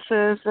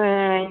condolences,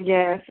 and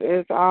yes,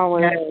 it's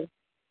always,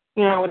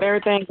 with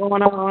everything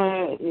going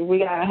on, we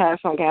got to have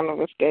some kind of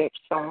escape.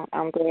 So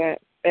I'm glad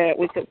that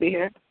we could be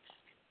here.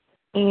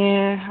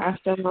 And I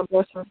send my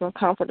blessings and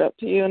comfort up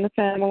to you and the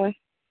family.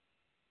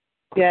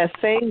 Yeah,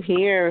 same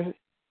here.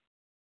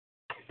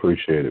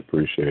 Appreciate it.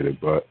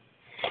 But,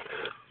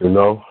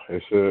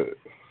 it's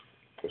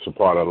a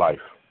part of life,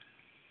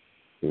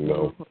 and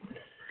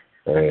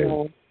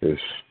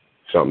it's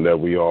something that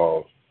we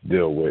all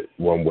deal with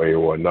one way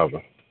or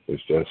another.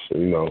 It's just,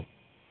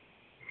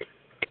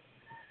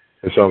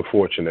 it's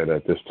unfortunate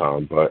at this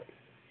time, but,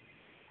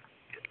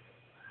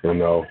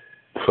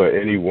 for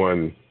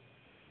anyone,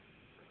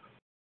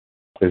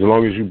 as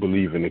long as you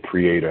believe in the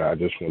Creator, I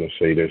just want to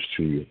say this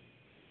to you.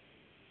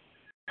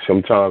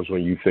 Sometimes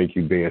when you think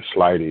you're being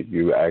slighted,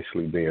 you're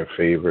actually being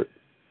favored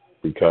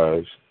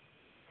because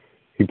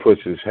he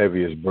puts his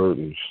heaviest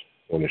burdens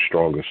on the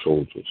strongest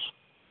soldiers.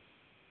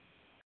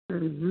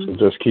 Mm-hmm. So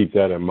just keep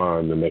that in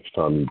mind the next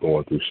time you're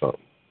going through something.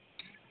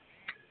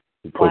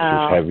 He puts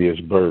his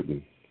heaviest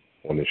burden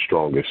on the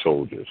strongest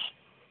soldiers.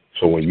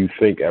 So when you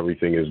think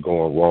everything is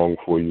going wrong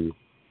for you,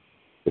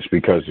 it's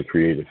because the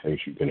Creator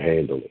thinks you can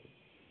handle it.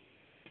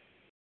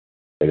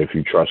 And if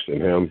you trust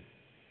in him,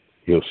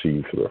 he'll see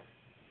you through.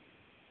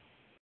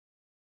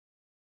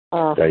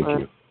 Thank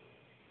you.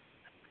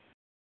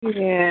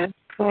 Yeah,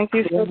 thank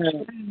you so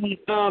much.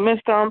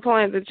 Mr. On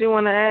Point, did you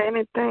want to add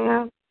anything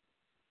else?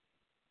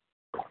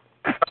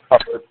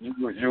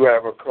 You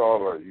have a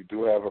caller. You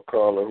do have a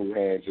caller who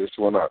hand just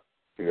went up.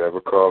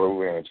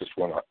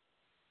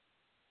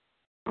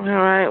 All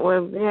right.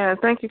 Well, yeah,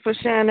 thank you for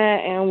sharing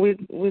that. And we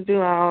do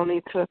all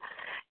need to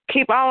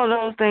keep all of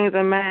those things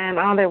in mind,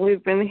 all that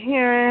we've been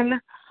hearing.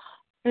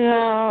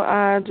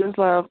 I just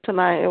love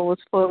tonight. It was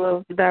full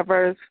of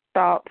diverse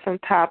thoughts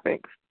and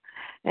topics.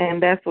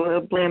 And that's what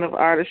a blend of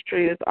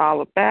artistry is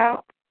all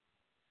about.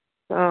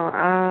 So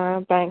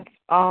I thank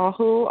all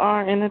who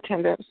are in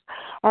attendance.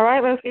 All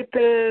right, let's get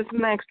this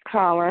next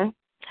caller.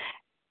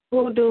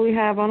 Who do we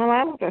have on the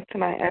line with us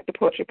tonight at the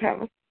Poetry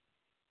Palace?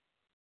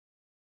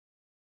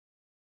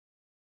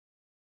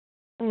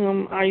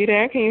 Are you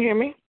there? Can you hear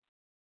me?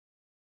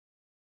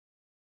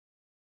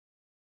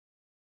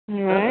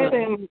 All right,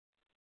 then.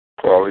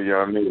 Caller,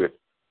 you're unmuted.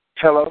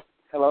 Hello?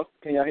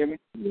 Can y'all hear me?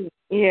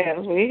 Yes,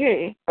 we hear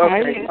you.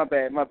 Okay, my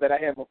bad. I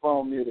had my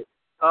phone muted.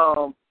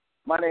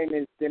 My name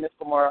is Dennis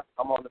Lamar.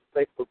 I'm on the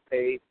Facebook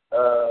page.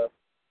 I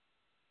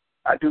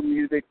do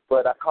music,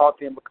 but I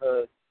called in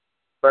because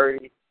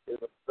Birdie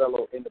is a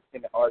fellow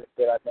independent artist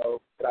that I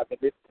know, that I've been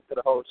listening to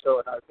the whole show,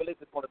 and I really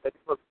just want to say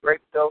this was a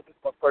great show. This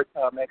is my first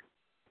time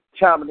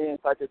chiming in,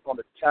 so I just want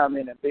to chime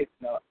in and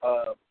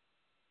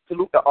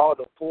salute to all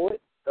the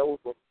poets. Those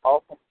were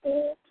awesome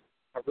poems.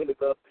 I really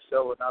love the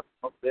show, and I'm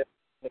definitely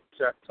making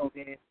sure I tune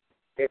in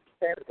every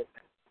Saturday.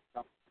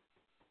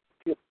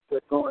 See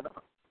what's going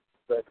on.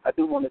 But I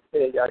do want to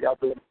say y'all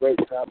doing a great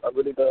job. I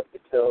really love the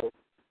show.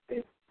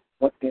 And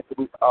once again,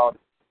 salute to all the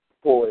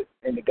poets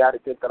and the guy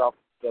that just got off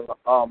the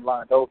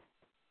line. Those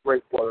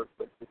great words.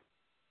 But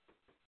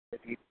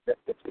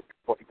that's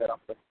what he got off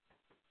the.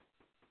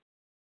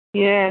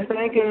 Yeah,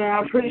 thank you.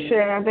 I appreciate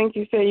it. I think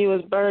you said you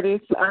was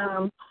Birdie's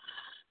friend.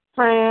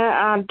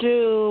 I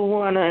do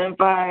want to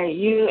invite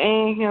you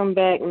and him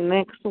back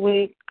next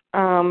week.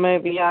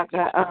 Maybe y'all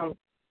got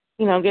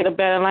get a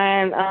better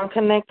line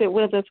connected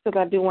with us, because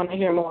I do want to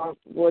hear more of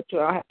what you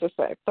all have to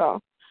say. So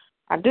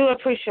I do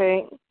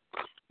appreciate,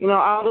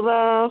 all the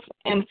love,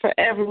 and for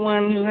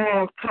everyone who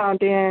has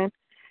called in,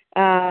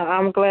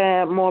 I'm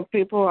glad more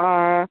people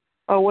are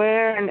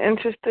aware and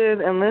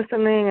interested in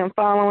listening and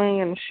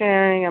following and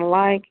sharing and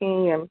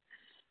liking, and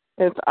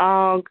it's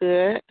all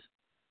good.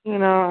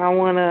 I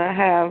want to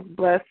have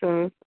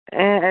blessings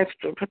and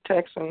extra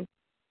protection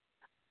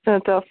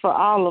sent up for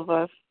all of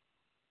us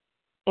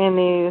in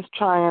these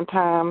trying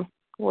times.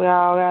 We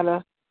all got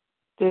to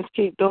just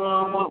keep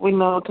doing what we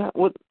know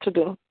what to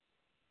do,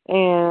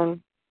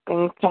 and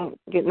things can't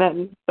get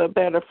nothing but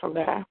better from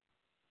there.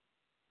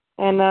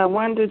 And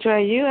Wonder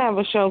J, you have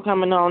a show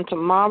coming on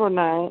tomorrow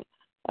night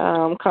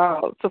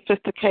called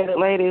Sophisticated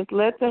Ladies.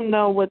 Let them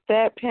know what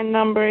that PIN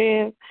number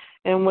is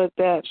and what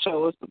that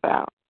show is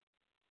about.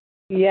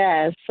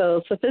 Yes,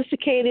 so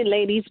Sophisticated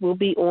Ladies will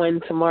be on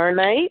tomorrow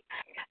night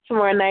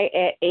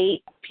at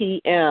 8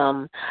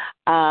 p.m.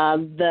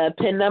 The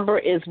PIN number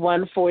is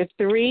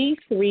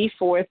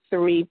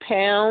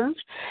 143343#,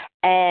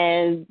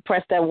 and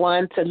press that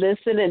 1 to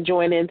listen and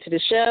join into the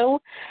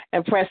show,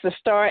 and press the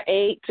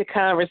 *8 to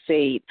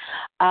conversate.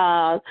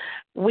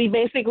 We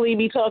basically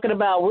be talking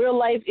about real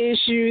life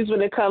issues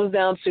when it comes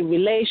down to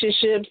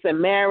relationships and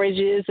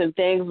marriages and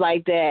things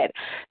like that.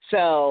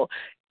 So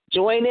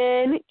join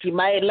in. You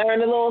might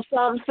learn a little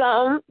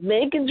something.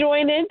 Men can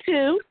join in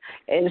too.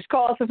 And it's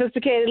called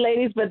Sophisticated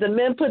Ladies, but the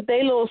men put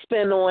their little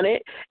spin on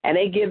it, and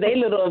they give their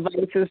little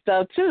advice and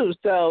stuff too.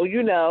 So,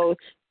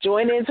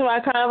 join into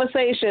our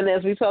conversation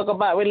as we talk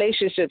about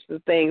relationships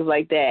and things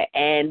like that.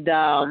 And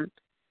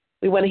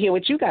we want to hear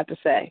what you got to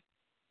say.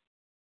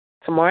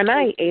 Tomorrow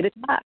night, 8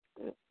 o'clock.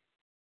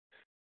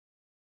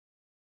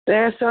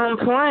 That's on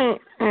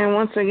point. And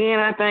once again,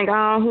 I thank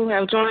all who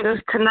have joined us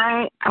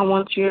tonight. I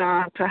want you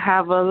all to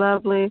have a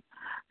lovely,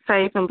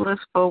 safe, and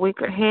blissful week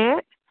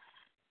ahead.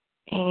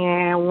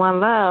 And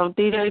one love.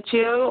 DJ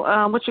Chill,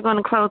 what you going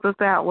to close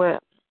us out with?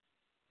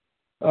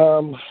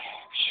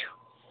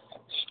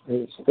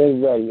 Stay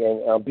ready.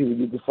 And people,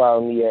 you can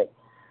follow me at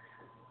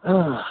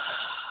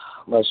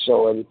my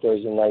show every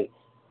Thursday night.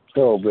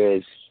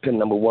 Thoroughbreds, PIN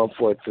number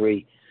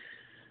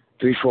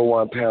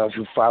 143341#. If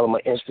you follow my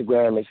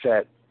Instagram, it's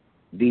at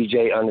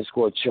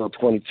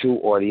DJ_Chill22,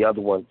 or the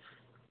other one,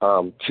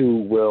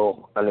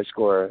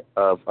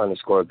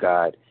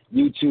 2will_of_God.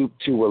 YouTube,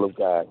 2will of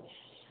God.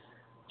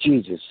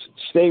 Jesus,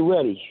 stay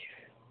ready.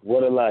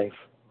 What a life.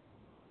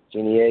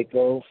 Jenny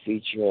Aiko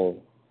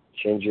featuring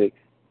Kendrick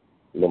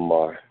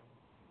Lamar.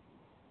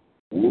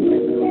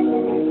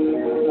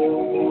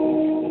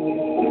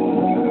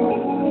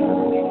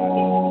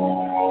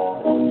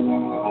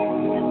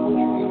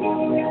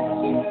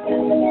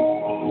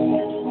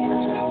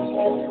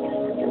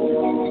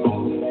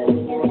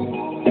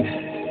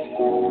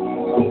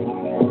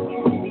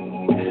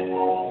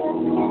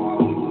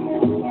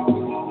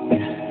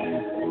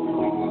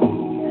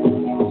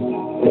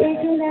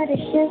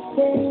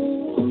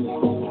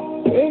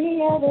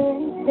 Any other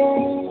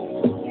instead,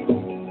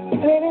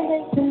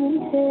 living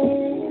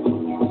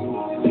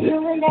you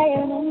and I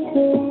are meant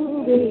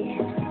to be.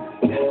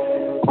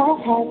 I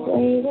have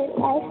waited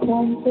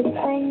lifetime to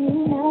find you.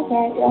 Now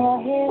that you're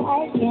here,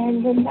 I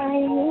can't deny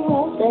you.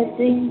 All the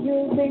things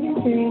you've been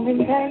dreaming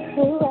back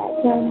to, I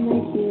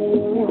promise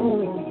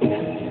you.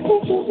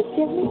 If you just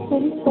give me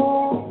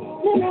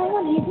 24, then I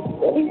won't need you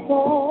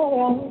 24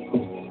 hours.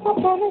 I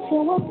promise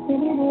you won't see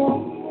me more.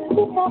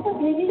 You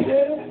probably be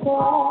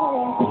beautiful.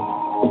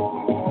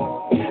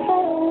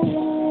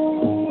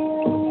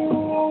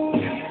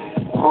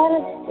 Out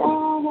of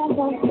town, I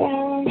don't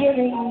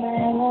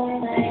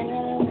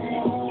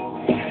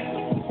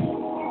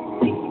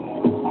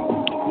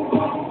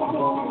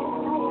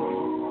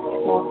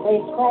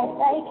place quite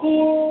like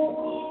here.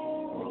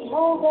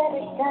 No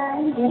better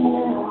time than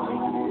now.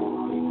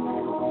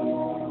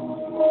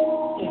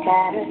 You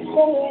gotta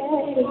stay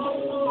ready.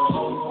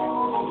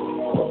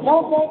 No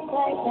place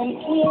quite like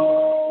here.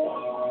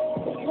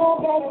 No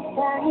better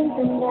time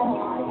than now.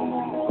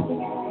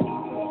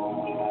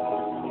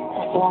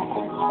 That's why I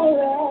stay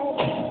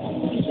ready.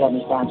 You tell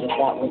me sign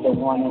just out with the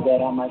warning that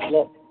I must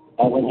look.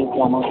 And when you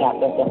come on top,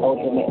 that's the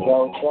ultimate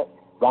road trip.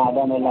 Ride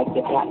on it like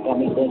the clock, got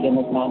me thinking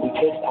it's 96.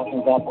 I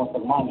can rap on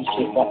some 90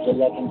 shit, wrap your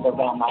leggings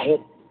around my hip.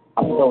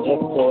 I'm so hip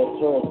to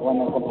it, tourist when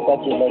I can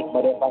speculate.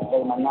 But if I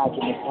say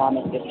monogamous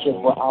comments, this shit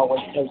will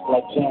always taste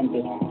like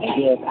candy. And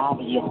yeah, it's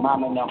obvious,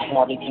 mama and them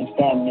probably can't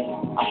stand me.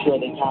 I'm sure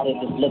they tired of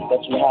this look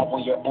that you have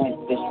when you're in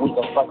this. We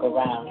gon' fuck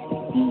around.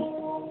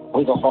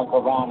 We gon' fuck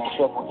around and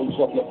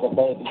triplets of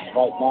babies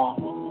right now.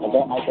 And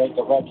that might break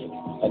the record.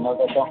 And no,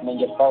 that don't mean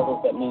you're fertile,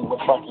 that means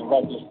we're fucking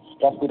reckless.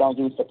 Guess we don't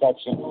use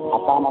protection. I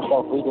find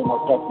myself reading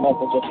those text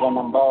messages when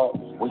I'm bored.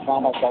 We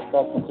find ourselves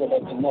until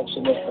the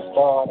connection is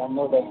restored. I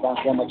know that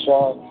sounds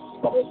immature,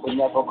 but if we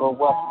never grow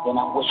up,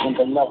 then I'm wishing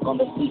good luck on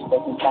the peace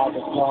that's inside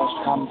this cash.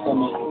 Come to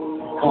me,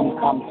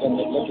 come to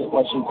me. Look at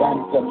what you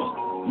done to me.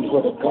 You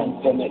put a gun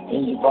to me,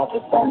 then you brought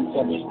the sun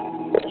to me.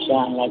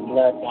 Shine like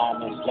blood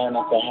diamonds,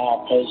 learning to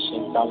have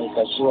patience, only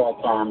cause you are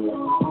timeless.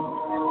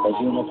 The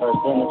universe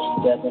energy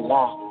doesn't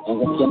lie, and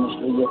the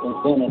chemistry is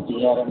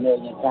infinity. Had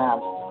 1,000,000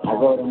 times, I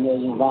wrote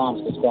 1,000,000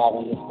 rhymes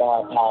describing your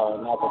star power.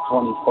 And after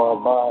 24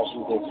 bars,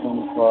 you get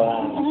 24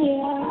 hours.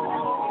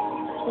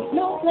 There's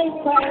no place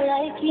quite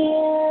like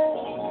here.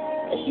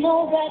 There's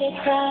no better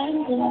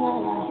time than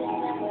now.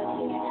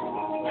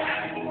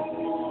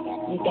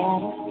 You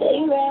gotta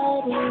stay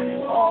ready.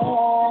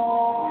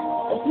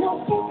 There's no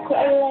place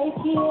quite like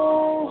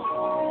here.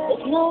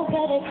 There's no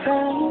better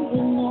time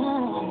than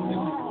now.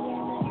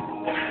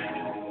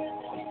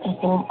 I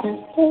don't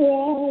have to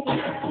worry.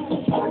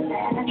 I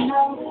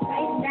know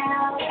right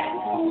now.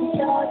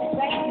 Show it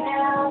right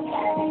now.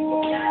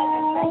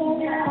 Right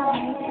now.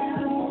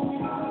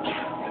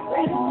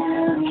 Right now.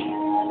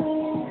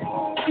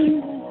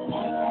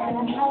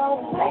 I know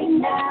right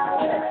now.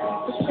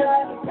 Show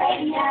it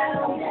right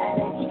now.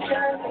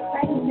 Show it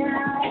right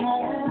now.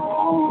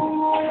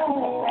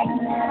 Right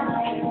now.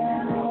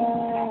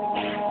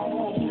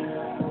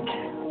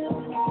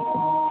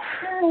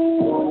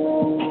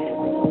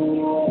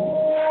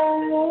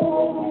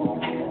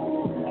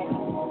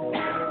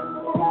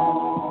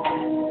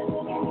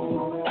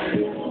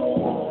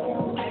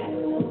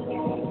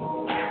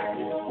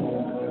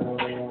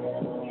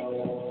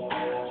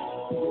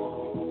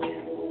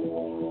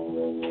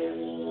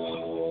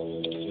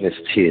 Miss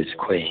Tears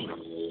Queen.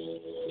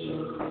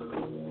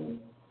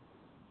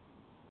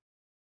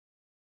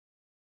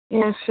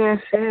 Yes.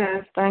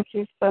 Thank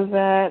you for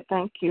that.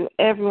 Thank you,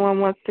 everyone,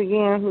 once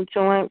again, who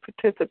joined,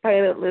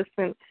 participated,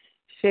 listened,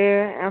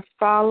 share, and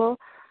follow.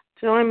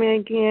 Join me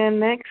again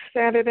next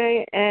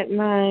Saturday at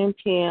 9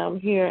 p.m.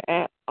 here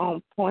at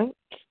On Point.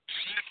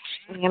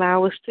 And I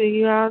will see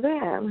you all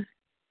then.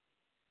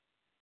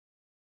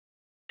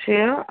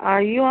 Chill,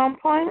 are you on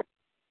point?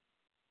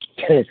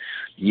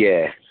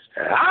 Yeah,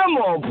 I'm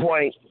on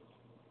point.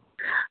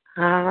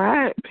 All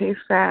right. Peace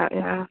out,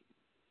 y'all.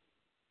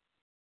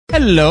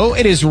 Hello,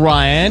 it is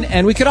Ryan,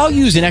 and we could all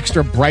use an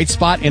extra bright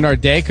spot in our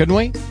day, couldn't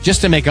we?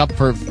 Just to make up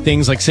for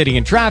things like sitting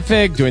in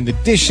traffic, doing the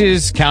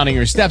dishes, counting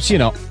your steps, you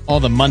know,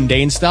 all the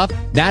mundane stuff.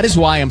 That is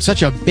why I'm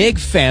such a big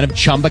fan of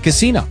Chumba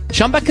Casino.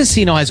 Chumba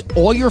Casino has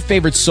all your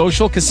favorite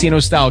social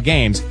casino-style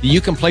games that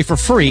you can play for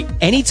free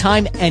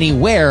anytime,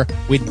 anywhere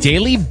with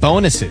daily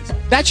bonuses.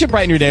 That should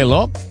brighten your day a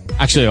little.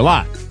 Actually, a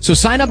lot. So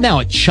sign up now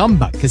at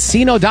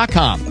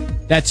ChumbaCasino.com.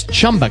 That's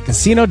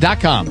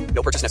ChumbaCasino.com.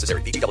 No purchase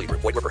necessary. VGW Group.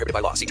 Void where prohibited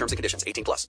by law. See terms and conditions. 18+.